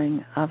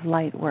gathering of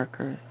light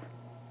workers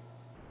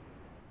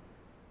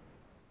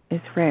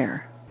is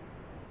rare.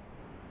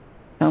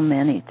 So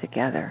many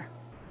together.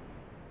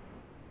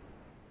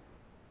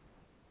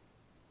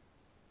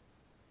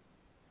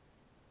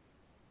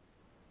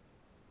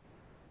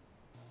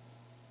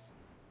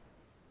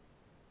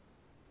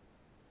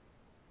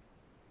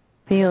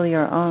 Feel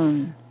your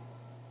own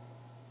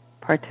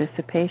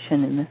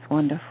participation in this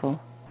wonderful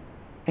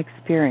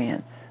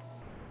experience.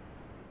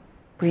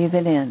 Breathe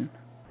it in.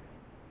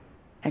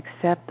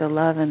 Accept the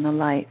love and the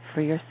light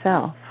for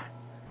yourself.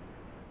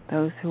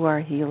 Those who are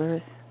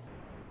healers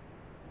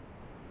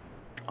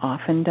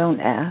often don't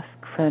ask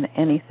for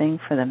anything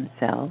for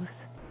themselves.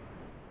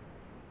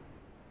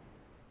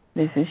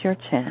 This is your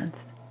chance.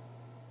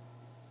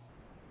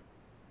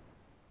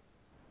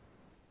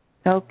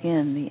 Soak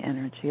in the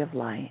energy of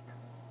light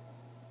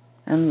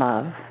and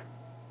love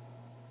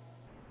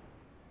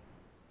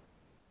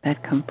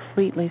that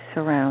completely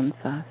surrounds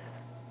us.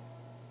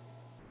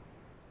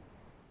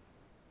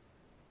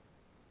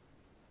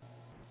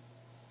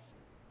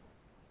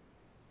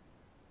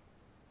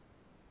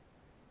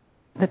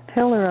 The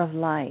pillar of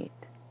light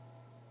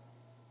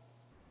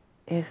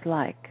is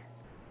like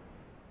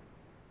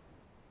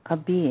a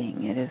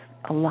being. It is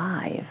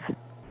alive.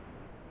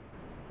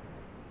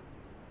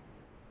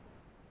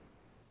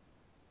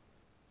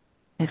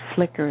 It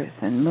flickers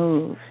and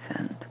moves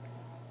and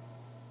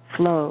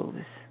flows.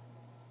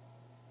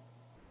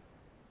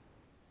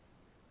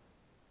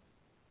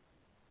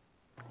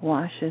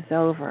 Washes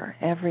over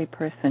every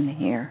person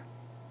here.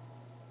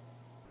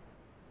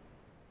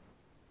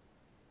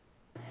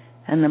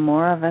 And the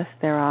more of us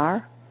there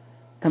are,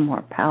 the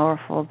more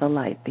powerful the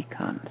light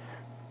becomes.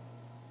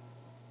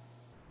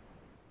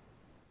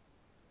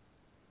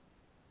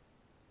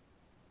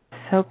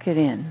 Soak it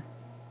in.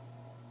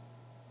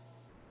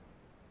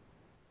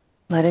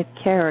 Let it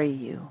carry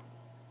you.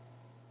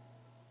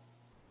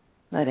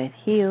 Let it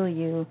heal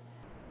you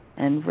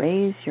and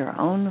raise your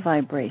own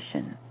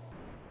vibration.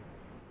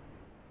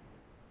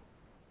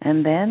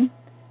 And then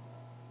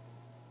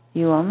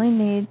you only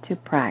need to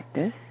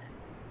practice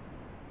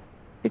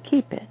to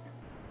keep it.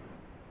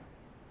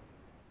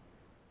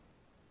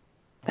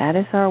 That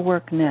is our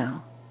work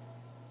now.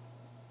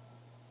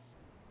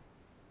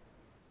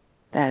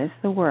 That is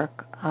the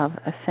work of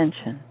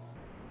ascension.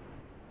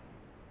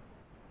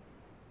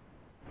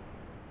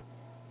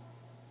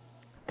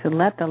 To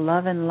let the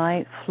love and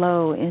light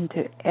flow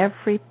into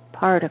every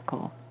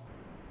particle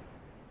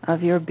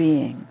of your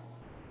being.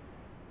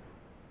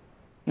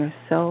 Your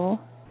soul,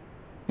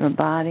 your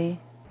body,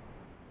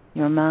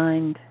 your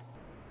mind,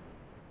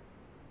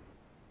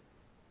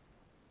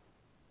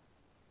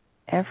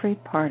 every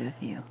part of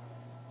you.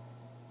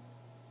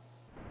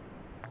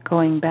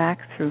 Going back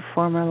through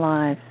former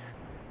lives,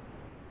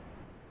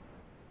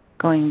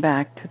 going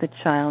back to the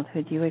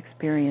childhood you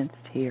experienced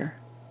here.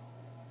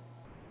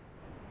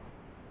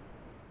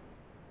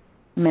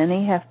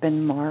 Many have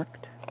been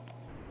marked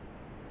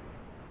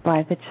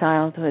by the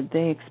childhood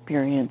they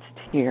experienced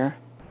here.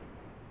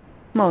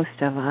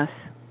 Most of us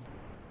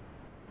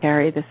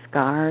carry the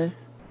scars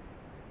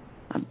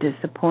of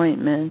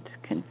disappointment,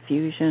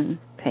 confusion,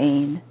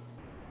 pain,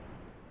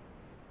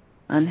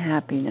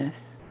 unhappiness,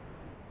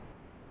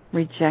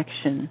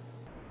 rejection,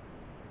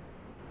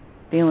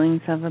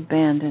 feelings of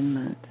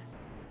abandonment,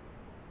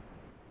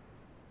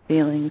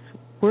 feelings,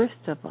 worst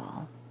of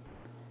all,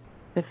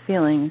 the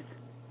feelings,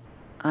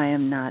 I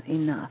am not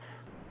enough.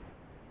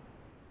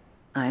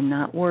 I'm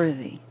not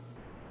worthy.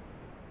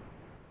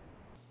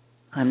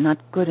 I'm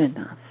not good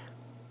enough.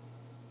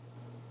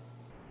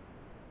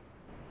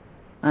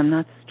 I'm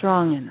not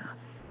strong enough.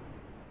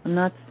 I'm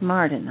not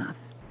smart enough.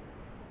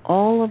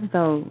 All of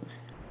those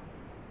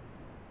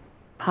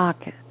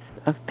pockets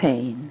of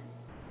pain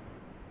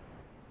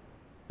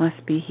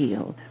must be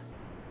healed.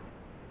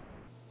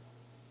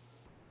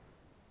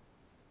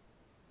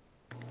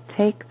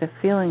 Take the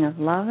feeling of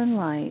love and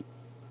light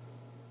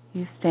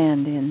you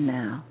stand in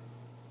now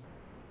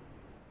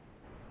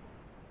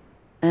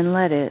and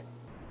let it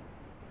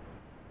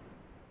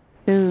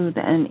soothe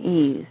and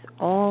ease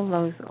all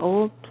those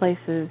old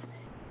places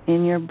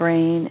in your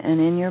brain and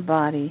in your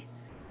body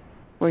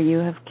where you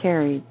have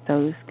carried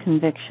those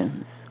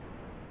convictions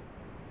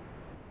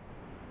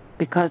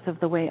because of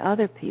the way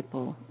other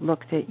people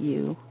looked at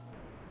you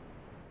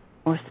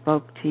or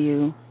spoke to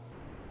you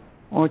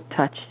or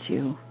touched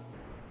you,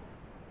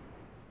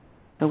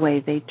 the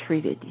way they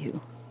treated you.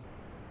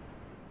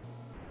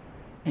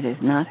 It is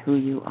not who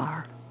you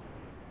are.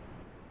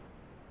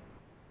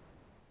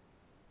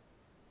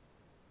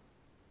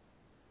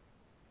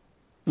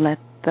 Let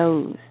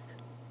those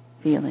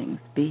feelings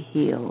be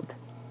healed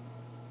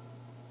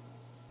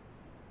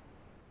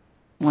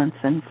once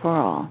and for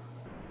all.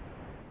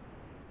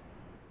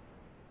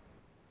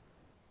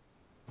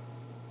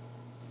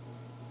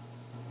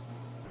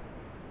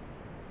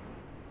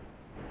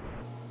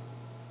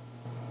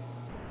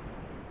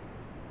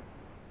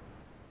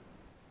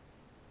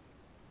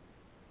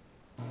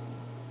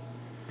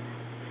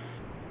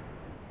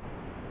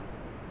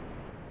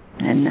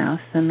 And now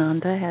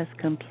Sananda has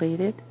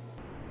completed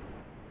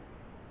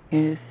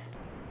his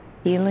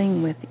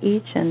healing with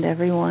each and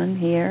every one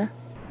here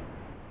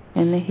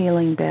in the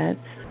healing beds.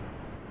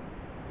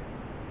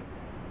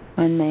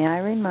 And may I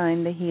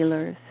remind the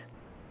healers,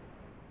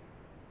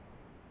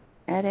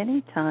 at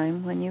any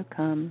time when you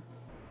come,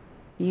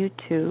 you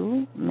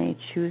too may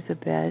choose a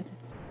bed,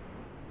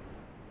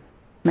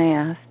 may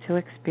ask to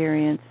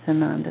experience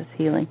Sananda's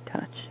healing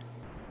touch.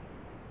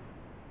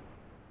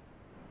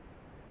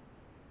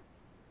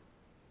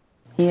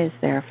 He is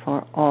there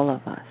for all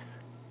of us,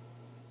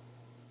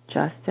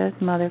 just as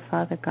Mother,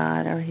 Father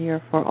God are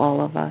here for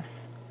all of us.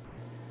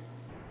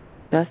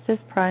 Just as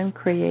Prime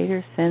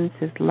Creator sends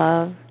His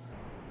love,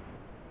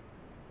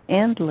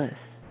 endless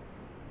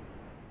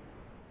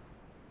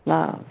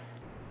love,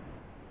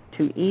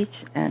 to each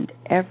and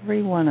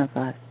every one of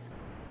us,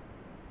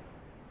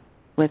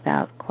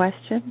 without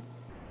question,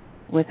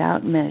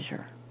 without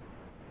measure.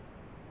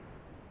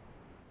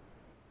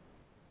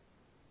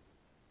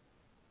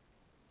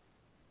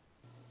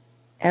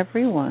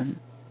 Everyone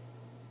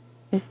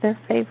is their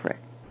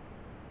favorite.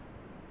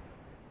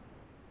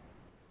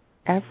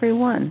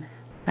 Everyone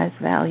has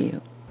value.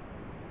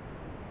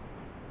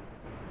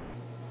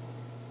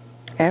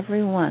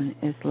 Everyone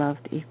is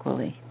loved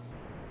equally.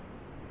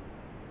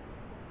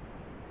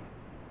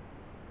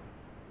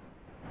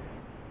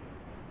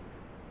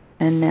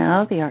 And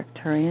now the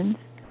Arcturians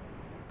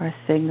are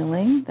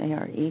signaling they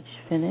are each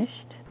finished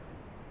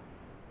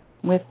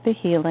with the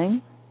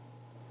healing.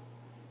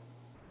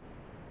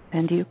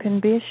 And you can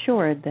be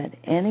assured that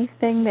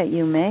anything that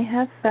you may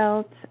have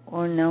felt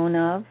or known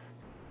of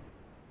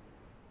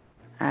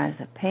as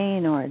a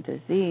pain or a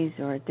disease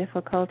or a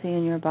difficulty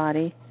in your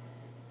body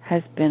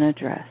has been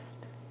addressed.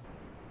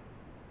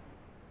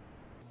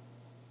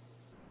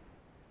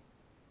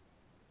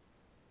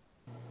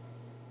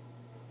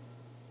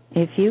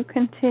 If you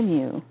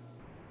continue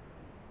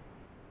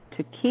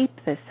to keep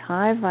this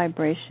high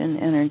vibration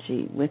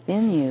energy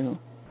within you,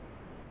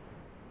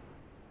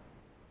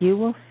 you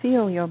will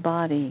feel your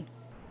body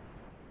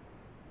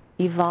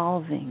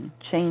evolving,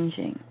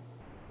 changing,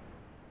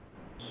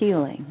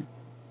 healing.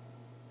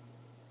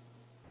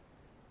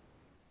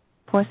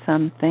 For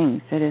some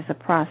things, it is a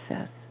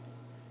process.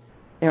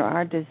 There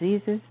are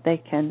diseases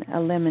they can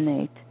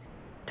eliminate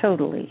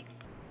totally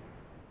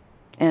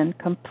and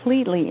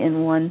completely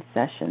in one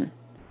session.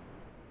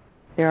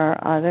 There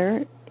are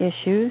other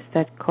issues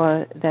that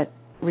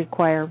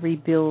require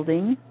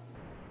rebuilding.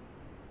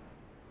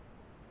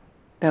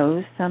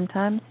 Those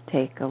sometimes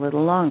take a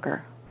little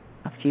longer,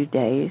 a few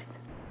days,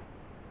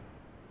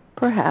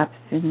 perhaps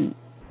in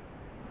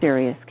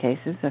serious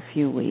cases a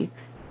few weeks,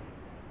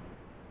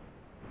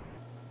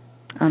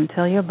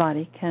 until your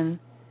body can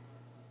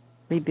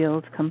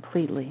rebuild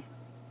completely.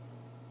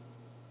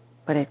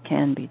 But it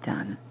can be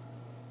done.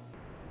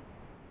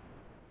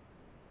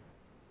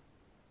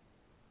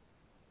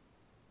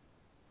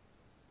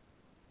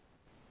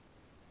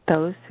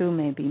 Those who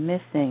may be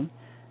missing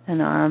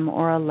an arm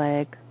or a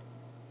leg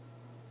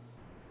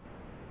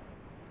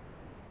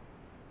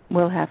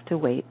will have to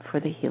wait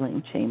for the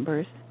healing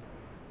chambers.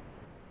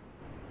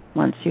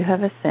 Once you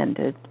have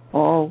ascended,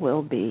 all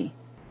will be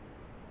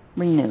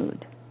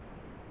renewed.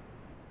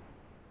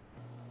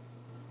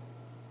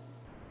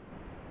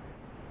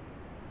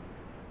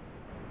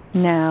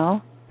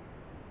 Now,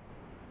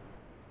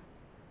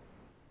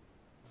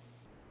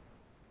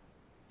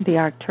 the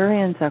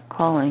Arcturians are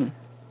calling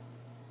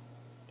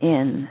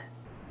in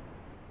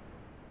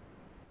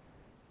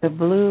the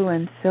blue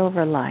and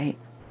silver light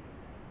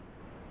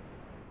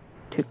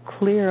to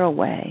clear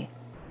away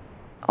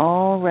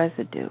all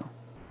residue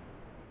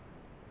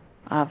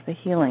of the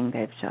healing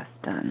they've just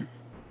done.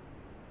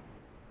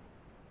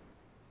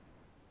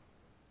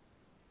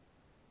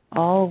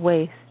 All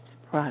waste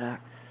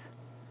products,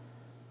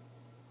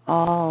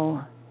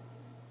 all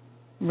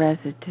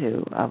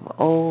residue of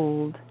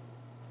old,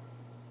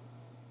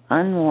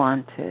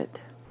 unwanted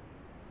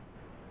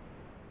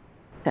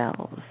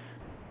cells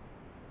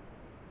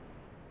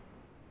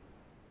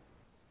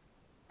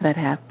that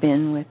have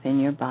been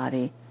within your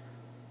body,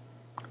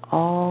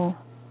 all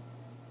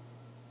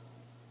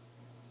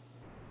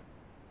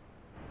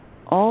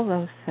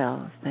those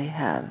cells they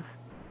have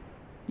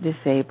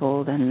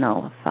disabled and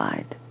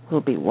nullified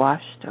will be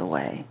washed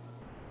away,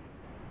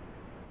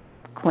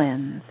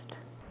 cleansed,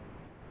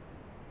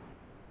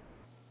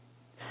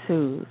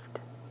 soothed.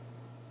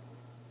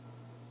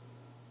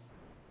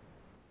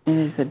 It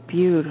is a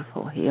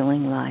beautiful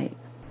healing light,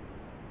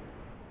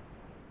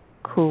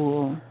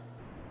 cool,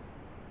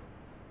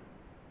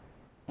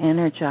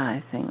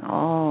 energizing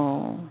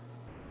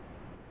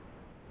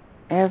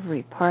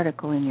every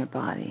particle in your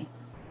body.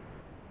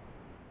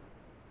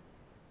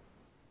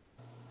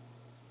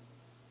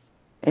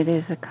 It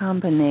is a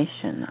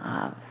combination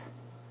of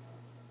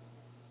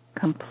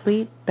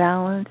complete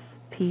balance,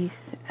 peace,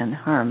 and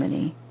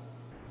harmony,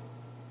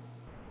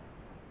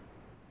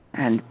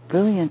 and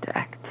brilliant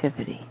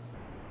activity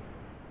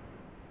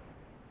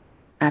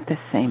at the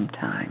same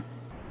time.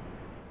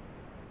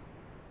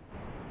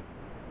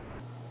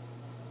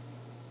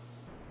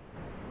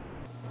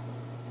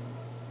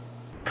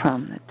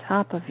 From the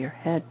top of your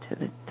head to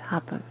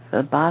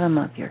the bottom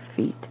of your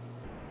feet,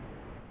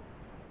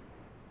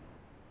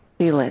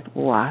 feel it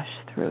wash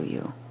through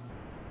you.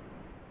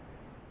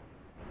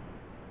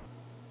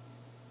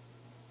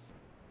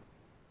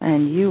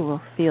 And you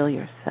will feel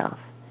yourself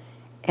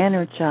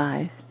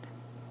energized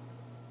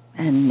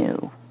and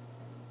new.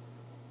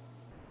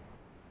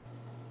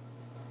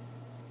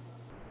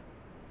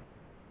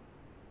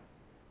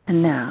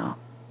 And now,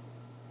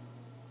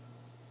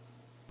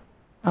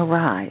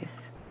 arise,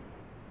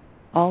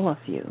 all of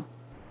you.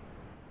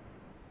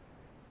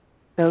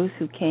 Those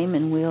who came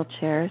in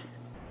wheelchairs,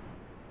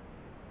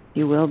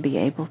 you will be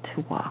able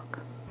to walk.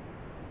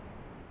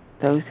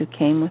 Those who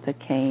came with a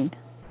cane,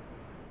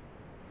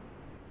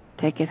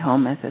 take it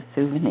home as a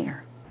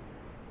souvenir.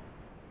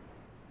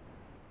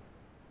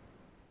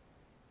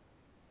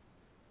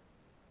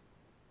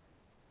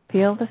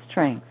 Feel the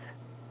strength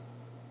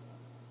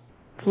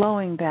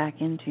flowing back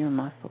into your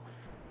muscles.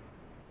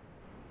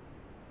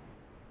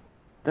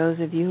 Those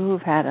of you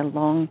who've had a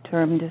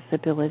long-term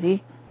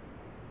disability,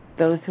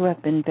 those who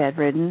have been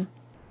bedridden,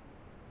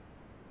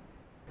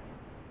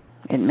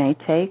 it may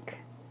take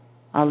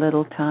a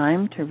little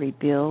time to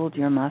rebuild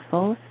your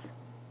muscles.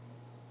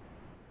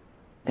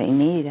 They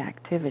need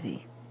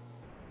activity.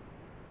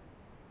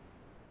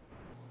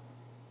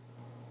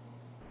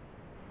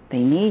 They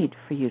need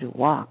for you to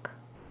walk.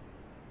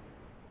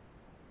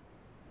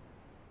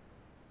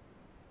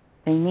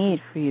 They need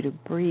for you to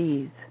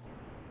breathe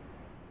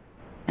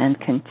and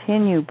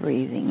continue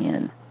breathing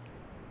in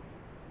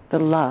the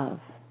love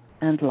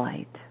and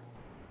light.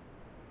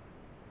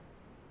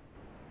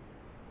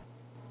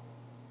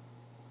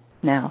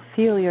 Now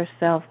feel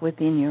yourself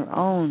within your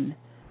own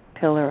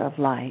pillar of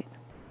light.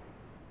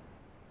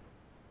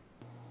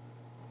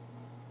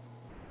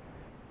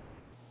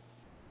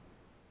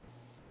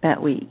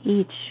 That we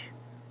each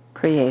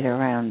create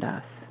around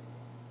us.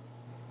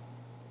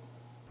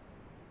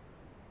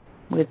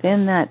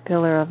 Within that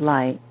pillar of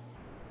light,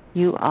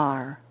 you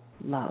are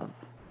love.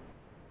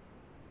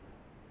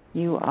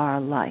 You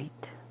are light.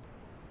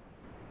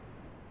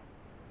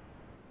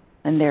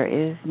 And there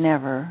is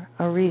never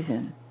a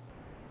reason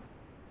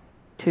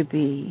to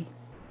be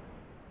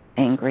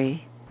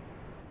angry,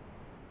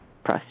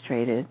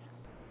 frustrated,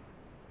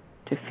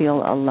 to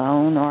feel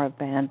alone or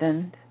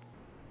abandoned.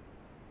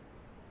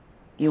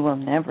 You will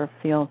never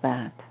feel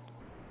that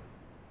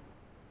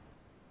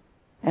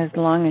as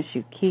long as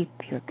you keep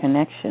your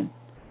connection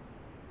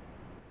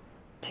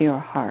to your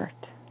heart.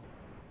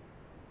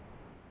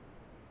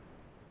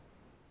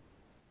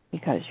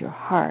 Because your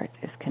heart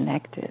is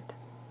connected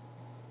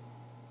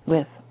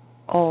with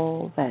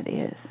all that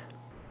is.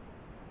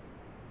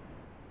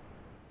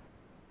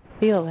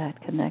 Feel that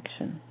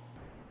connection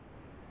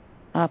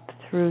up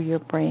through your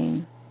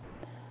brain,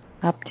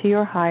 up to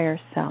your higher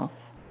self.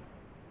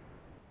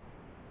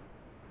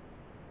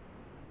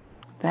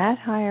 That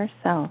higher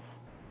self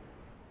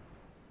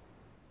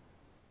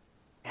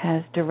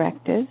has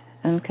directed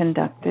and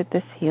conducted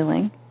this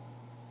healing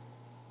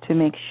to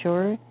make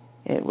sure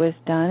it was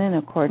done in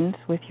accordance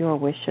with your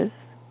wishes.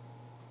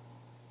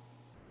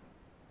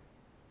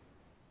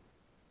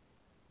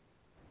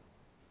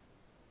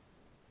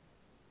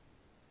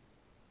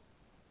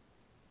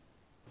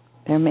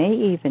 There may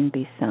even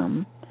be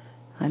some,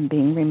 I'm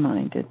being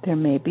reminded, there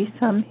may be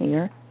some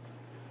here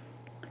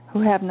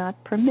who have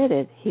not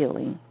permitted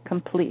healing,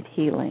 complete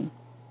healing?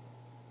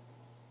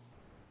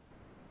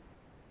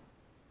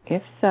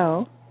 If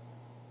so,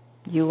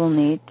 you will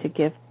need to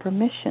give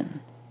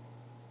permission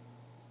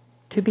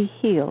to be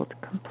healed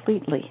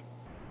completely.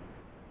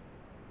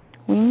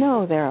 We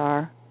know there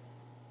are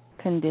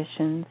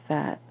conditions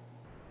that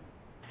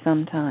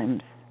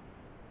sometimes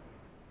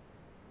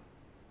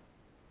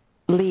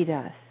lead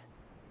us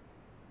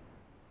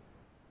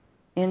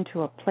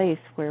into a place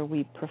where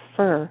we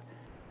prefer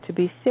to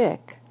be sick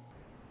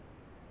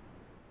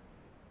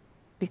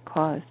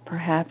because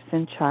perhaps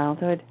in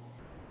childhood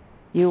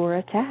you were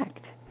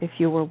attacked if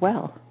you were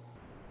well.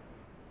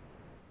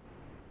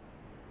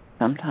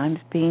 Sometimes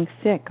being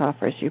sick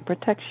offers you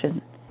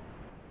protection.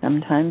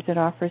 Sometimes it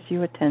offers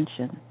you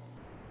attention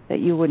that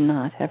you would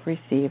not have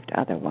received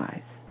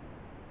otherwise.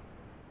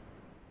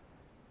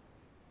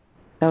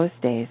 Those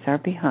days are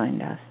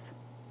behind us.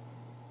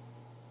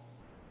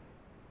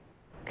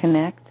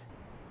 Connect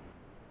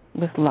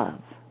with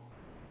love,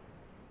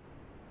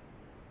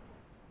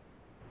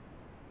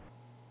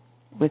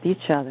 with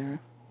each other,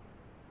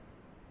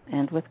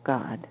 and with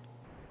God.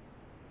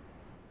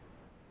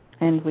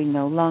 And we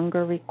no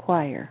longer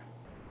require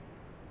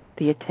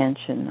the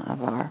attention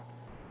of our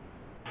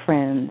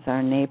friends,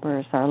 our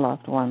neighbors, our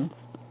loved ones,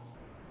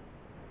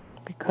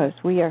 because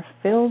we are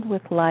filled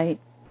with light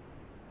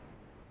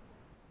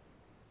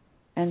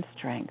and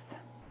strength.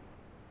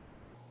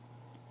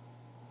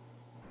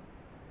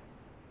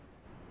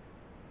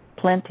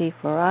 Plenty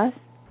for us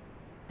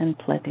and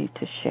plenty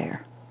to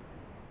share.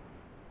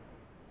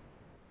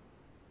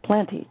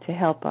 Plenty to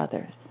help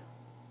others.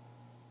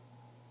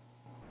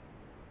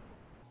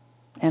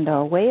 And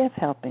our way of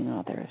helping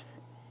others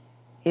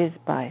is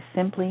by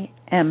simply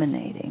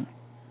emanating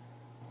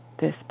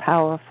this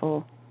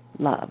powerful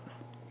love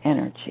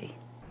energy.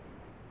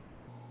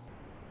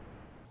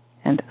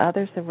 And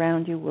others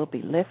around you will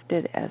be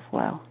lifted as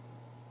well.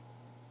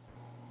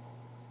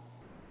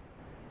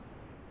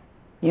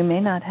 You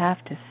may not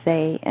have to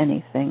say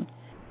anything.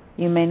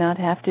 You may not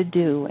have to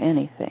do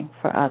anything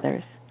for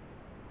others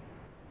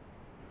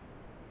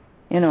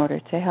in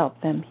order to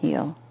help them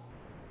heal.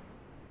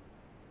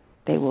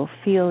 They will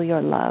feel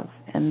your love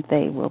and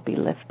they will be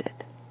lifted.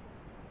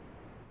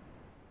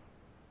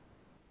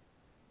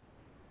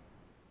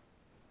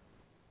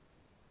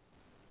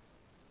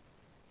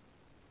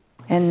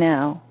 And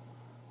now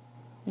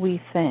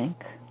we thank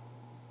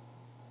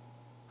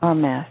our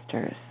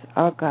masters,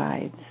 our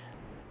guides,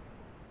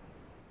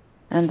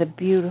 and the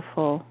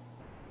beautiful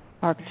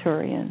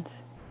Arcturians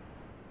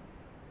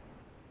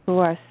who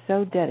are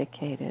so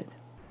dedicated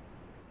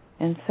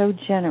and so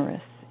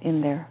generous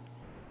in their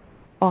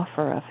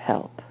offer of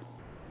help.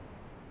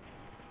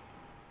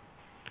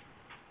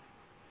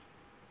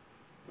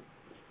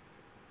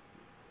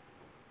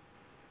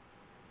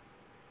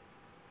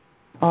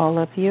 All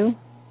of you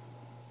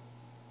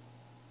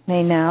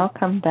may now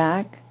come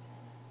back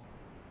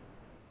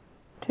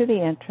to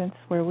the entrance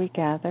where we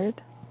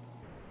gathered.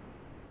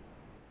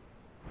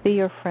 See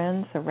your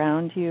friends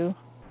around you,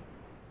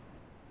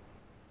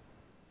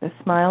 the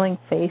smiling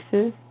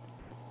faces,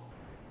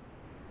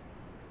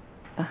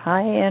 the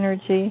high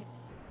energy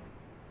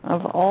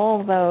of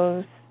all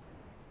those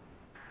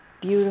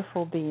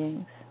beautiful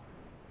beings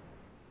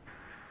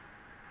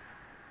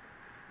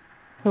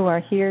who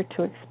are here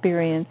to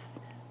experience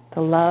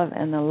the love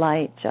and the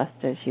light just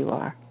as you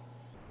are.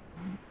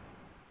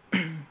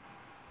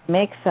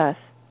 Makes us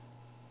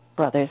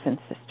brothers and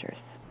sisters.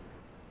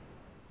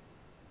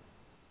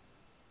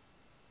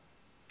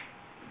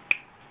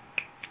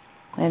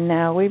 And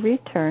now we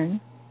return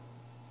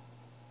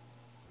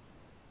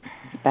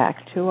back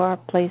to our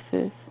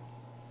places,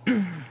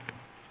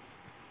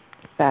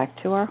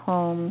 back to our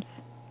homes,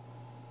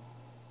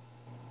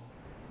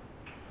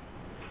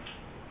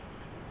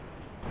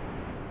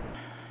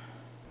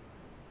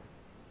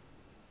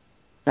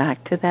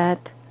 back to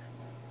that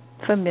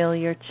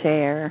familiar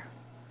chair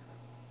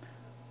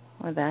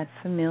or that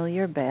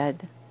familiar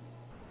bed,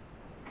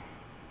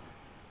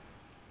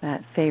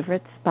 that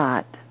favorite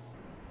spot,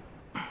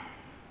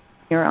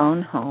 your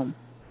own home.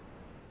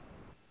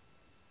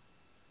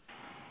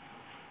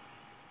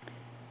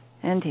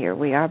 And here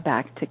we are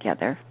back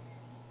together.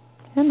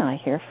 And I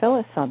hear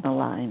Phyllis on the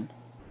line.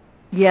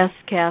 Yes,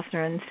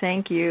 Catherine,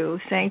 thank you.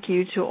 Thank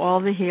you to all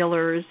the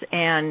healers.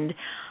 And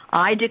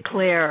I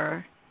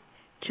declare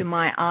to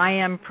my I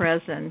Am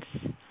Presence,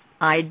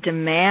 I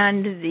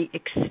demand the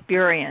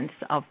experience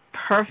of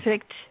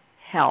perfect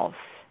health.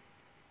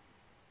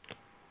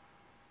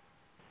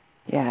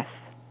 Yes.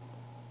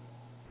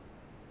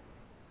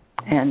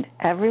 And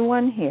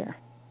everyone here,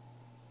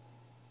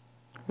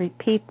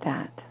 repeat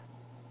that.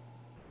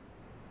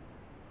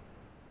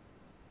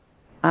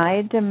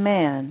 I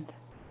demand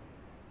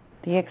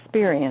the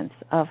experience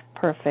of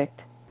perfect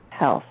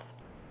health.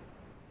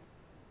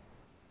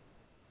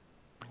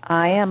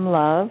 I am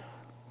love.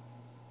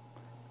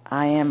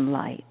 I am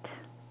light.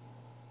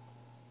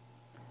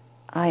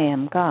 I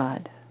am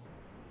God.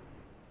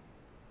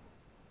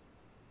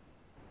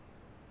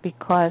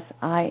 Because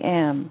I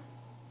am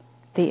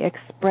the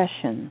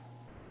expression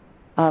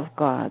of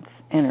God's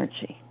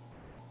energy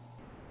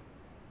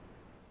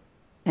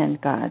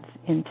and God's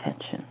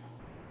intention,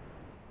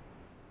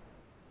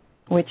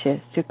 which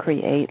is to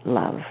create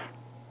love.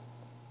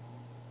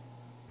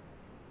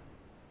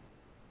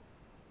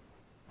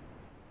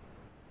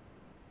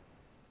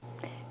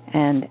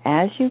 And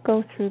as you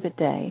go through the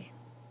day,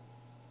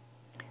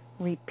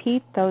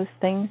 repeat those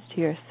things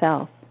to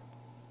yourself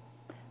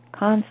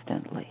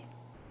constantly,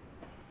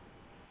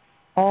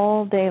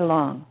 all day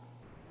long.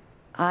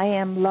 I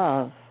am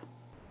love.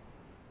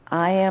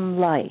 I am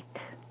light.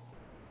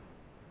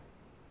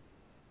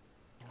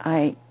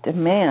 I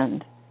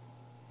demand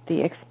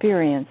the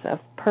experience of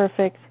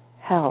perfect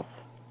health.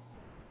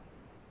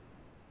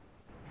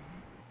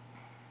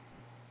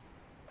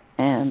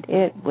 And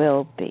it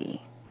will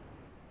be.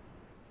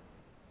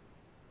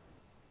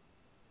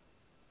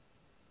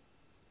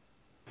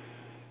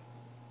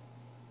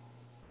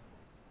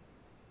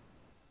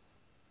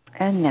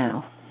 And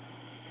now,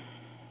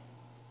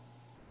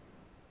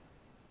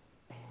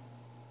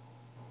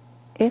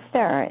 if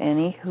there are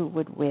any who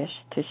would wish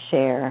to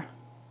share,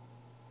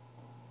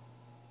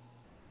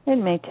 it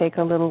may take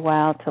a little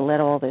while to let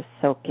all this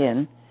soak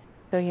in,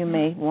 so you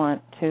may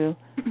want to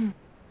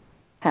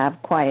have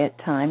quiet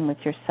time with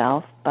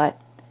yourself, but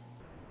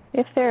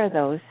if there are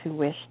those who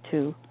wish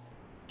to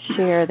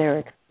share their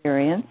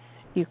experience,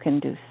 you can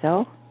do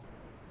so.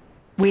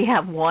 We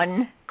have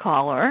one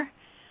caller.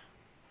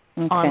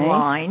 Okay.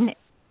 Online,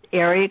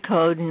 area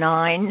code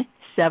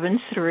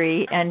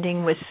 973,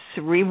 ending with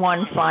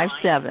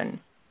 3157.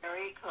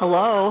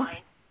 Hello?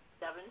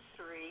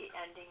 973,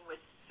 ending with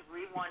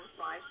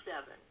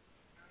 3157.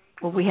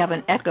 Well, we have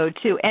an echo,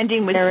 too,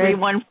 ending with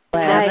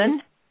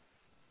 3157.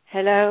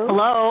 Hello?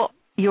 Hello?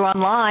 You're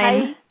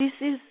online.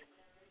 Hi,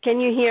 can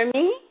you hear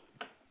me?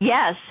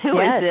 Yes. Who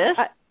is this?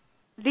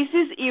 This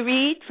is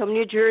Irit from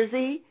New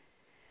Jersey.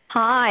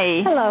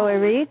 Hi. Hello,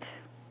 Irit.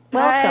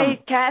 Welcome. Hi,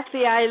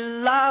 Kathy. I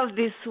love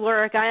this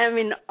work. I am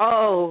in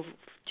awe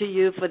to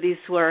you for this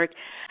work.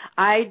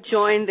 I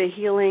joined the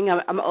healing.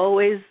 I'm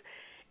always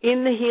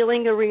in the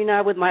healing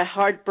arena with my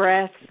heart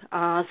breath,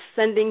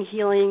 sending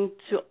healing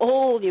to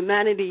all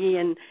humanity,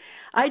 and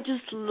I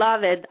just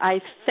love it.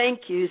 I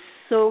thank you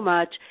so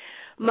much.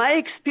 My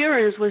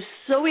experience was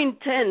so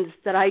intense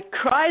that I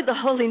cried the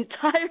whole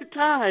entire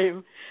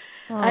time.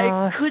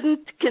 I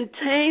couldn't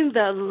contain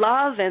the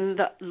love and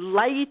the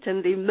light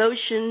and the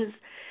emotions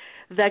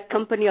that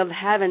company of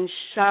heaven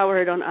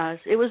showered on us.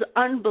 It was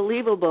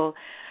unbelievable.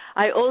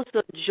 I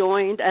also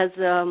joined as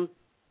a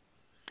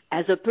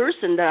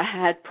person that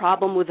had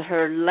problem with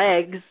her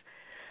legs.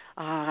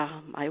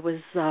 I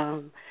was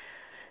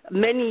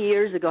many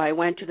years ago. I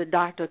went to the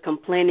doctor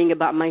complaining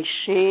about my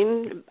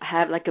shin,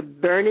 had like a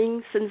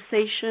burning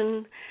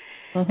sensation,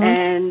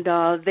 and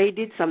they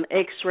did some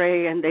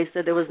X-ray and they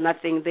said there was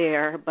nothing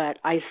there, but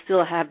I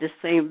still have the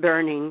same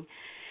burning,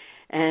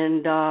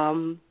 and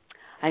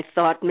I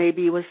thought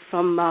maybe it was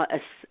from a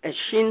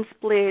shin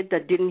split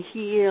that didn't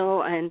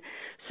heal, and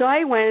so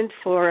I went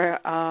for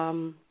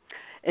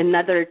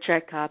another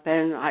checkup,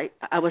 and I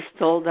was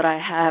told that I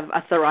have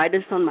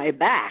arthritis on my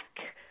back,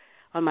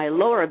 on my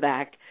lower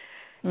back,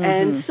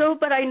 and so,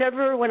 but I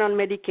never went on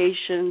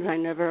medications. I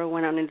never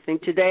went on anything.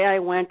 Today I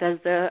went as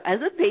a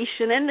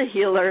patient and a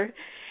healer,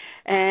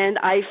 and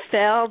I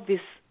felt this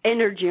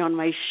energy on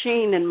my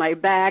shin and my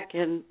back,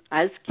 and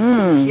as you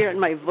can hear in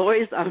my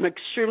voice, I'm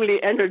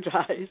extremely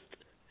energized.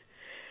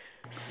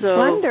 So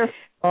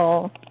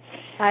wonderful.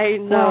 I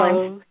know. Well,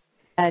 I'm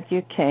glad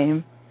you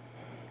came.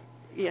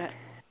 Yeah.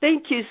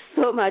 Thank you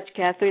so much,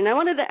 Catherine. I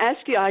wanted to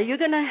ask you, are you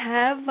going to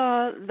have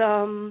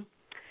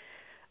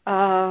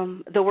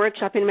the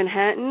workshop in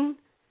Manhattan?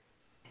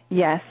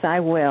 Yes, I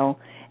will.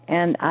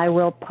 And I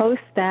will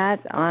post that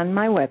on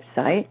my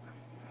website,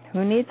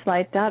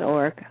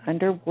 whoneedslight.org,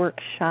 under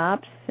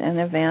workshops and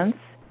events.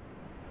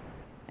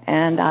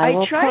 And I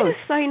tried to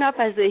sign up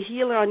as a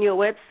healer on your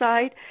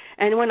website,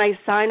 and when I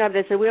signed up,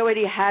 they said, we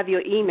already have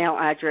your email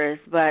address,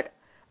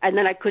 and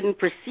then I couldn't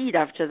proceed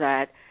after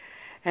that.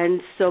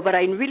 And so, but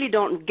I really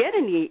don't get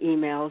any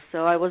emails,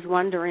 so I was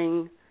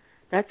wondering,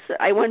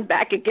 I went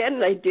back again,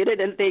 and I did it,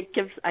 and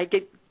I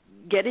kept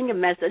getting a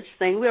message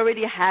saying, we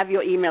already have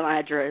your email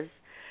address.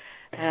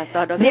 And I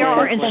thought, okay. There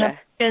are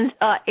instructions,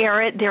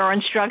 Erit, there are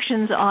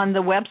instructions on the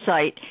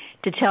website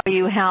to tell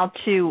you how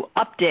to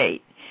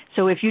update.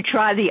 So if you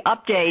try the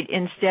update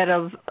instead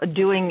of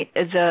doing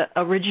the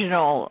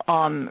original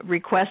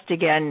request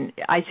again,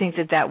 I think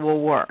that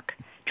will work.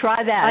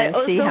 Try that and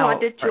see how. I also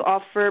wanted to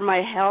offer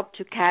my help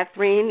to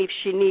Catherine if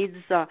she needs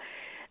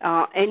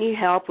any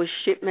help with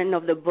shipment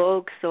of the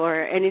books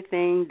or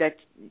anything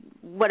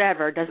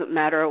whatever, doesn't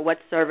matter what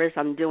service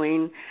I'm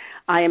doing,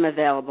 I am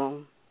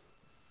available.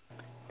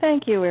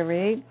 Thank you,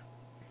 Irit.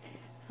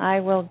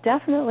 I will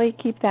definitely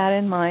keep that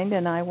in mind,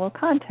 and I will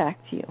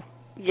contact you.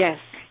 Yes.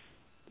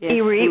 Yes,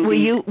 Irit,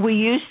 will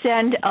you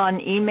send an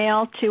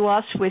email to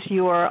us with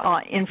your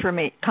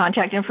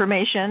contact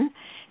information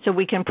so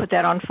we can put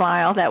that on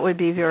file? That would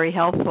be very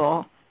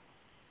helpful.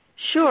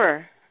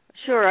 Sure.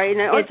 And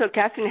also,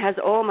 Catherine has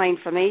all my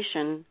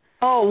information.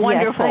 Oh,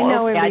 wonderful. Yes, I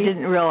know. Okay, I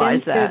didn't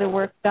realize that. Through the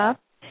workshop.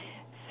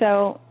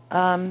 So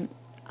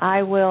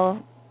I will.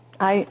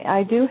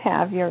 I do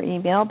have your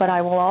email, but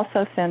I will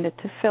also send it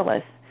to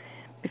Phyllis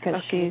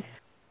because she's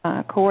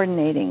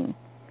coordinating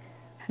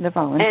the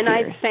volunteers. And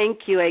I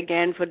thank you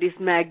again for this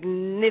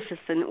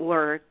magnificent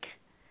work.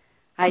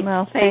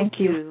 Thank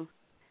you.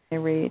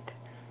 Read.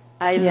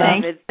 I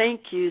love it.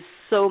 Thank you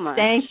so much.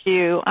 Thank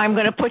you. I'm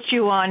going to put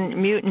you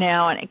on mute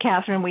now. And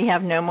Catherine, we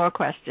have no more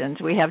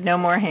questions. We have no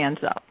more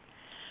hands up.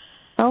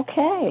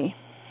 Okay.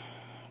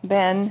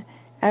 Then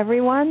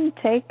everyone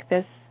take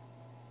this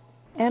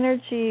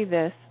energy,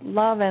 this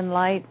love and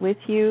light with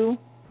you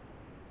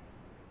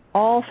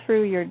all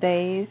through your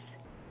days.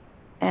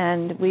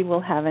 And we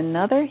will have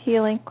another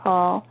healing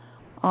call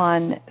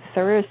on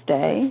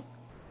Thursday,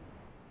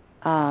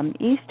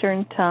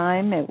 Eastern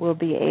Time. It will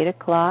be 8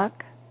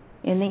 o'clock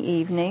in the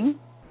evening.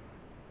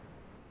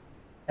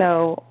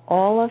 So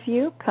all of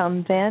you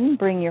come then,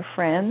 bring your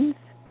friends.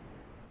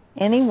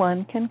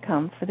 Anyone can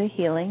come for the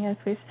healing, as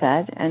we've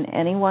said, and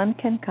anyone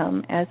can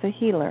come as a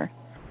healer.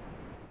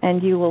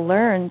 And you will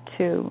learn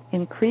to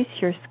increase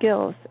your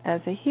skills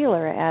as a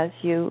healer as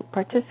you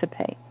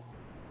participate.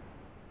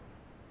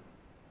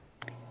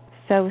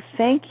 So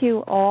thank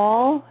you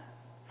all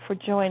for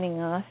joining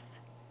us.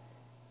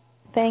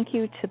 Thank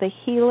you to the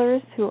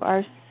healers who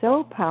are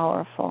so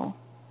powerful.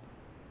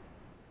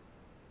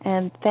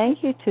 And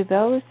thank you to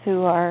those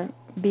who are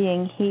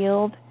being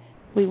healed.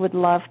 We would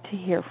love to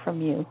hear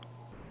from you.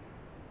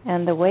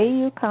 And the way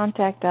you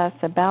contact us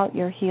about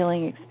your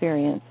healing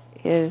experience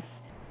is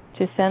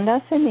to send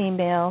us an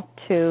email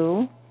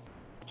to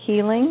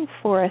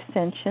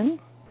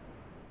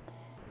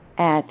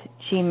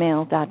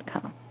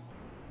healingforascension@gmail.com.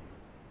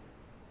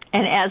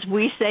 And as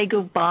we say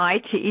goodbye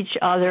to each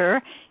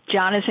other,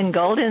 Jonathan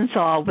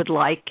Goldenthal would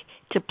like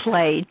to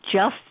play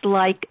Just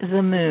Like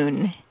the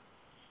Moon.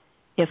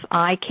 If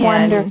I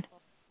can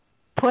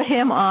put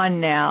him on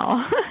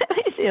now. Let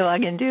me see if I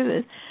can do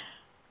this.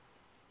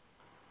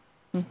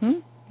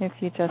 If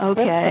you just press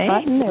the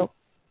button, it'll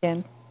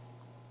begin.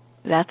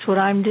 That's what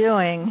I'm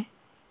doing.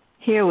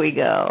 Here we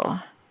go.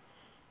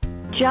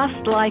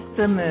 Just like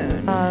the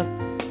moon.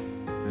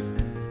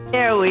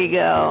 There we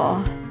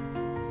go.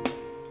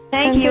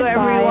 Thank you,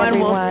 everyone.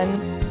 We'll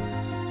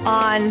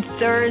on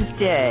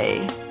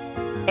Thursday,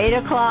 8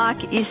 o'clock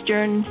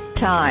Eastern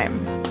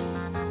Time.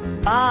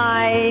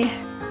 Bye.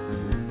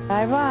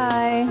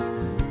 Bye-bye.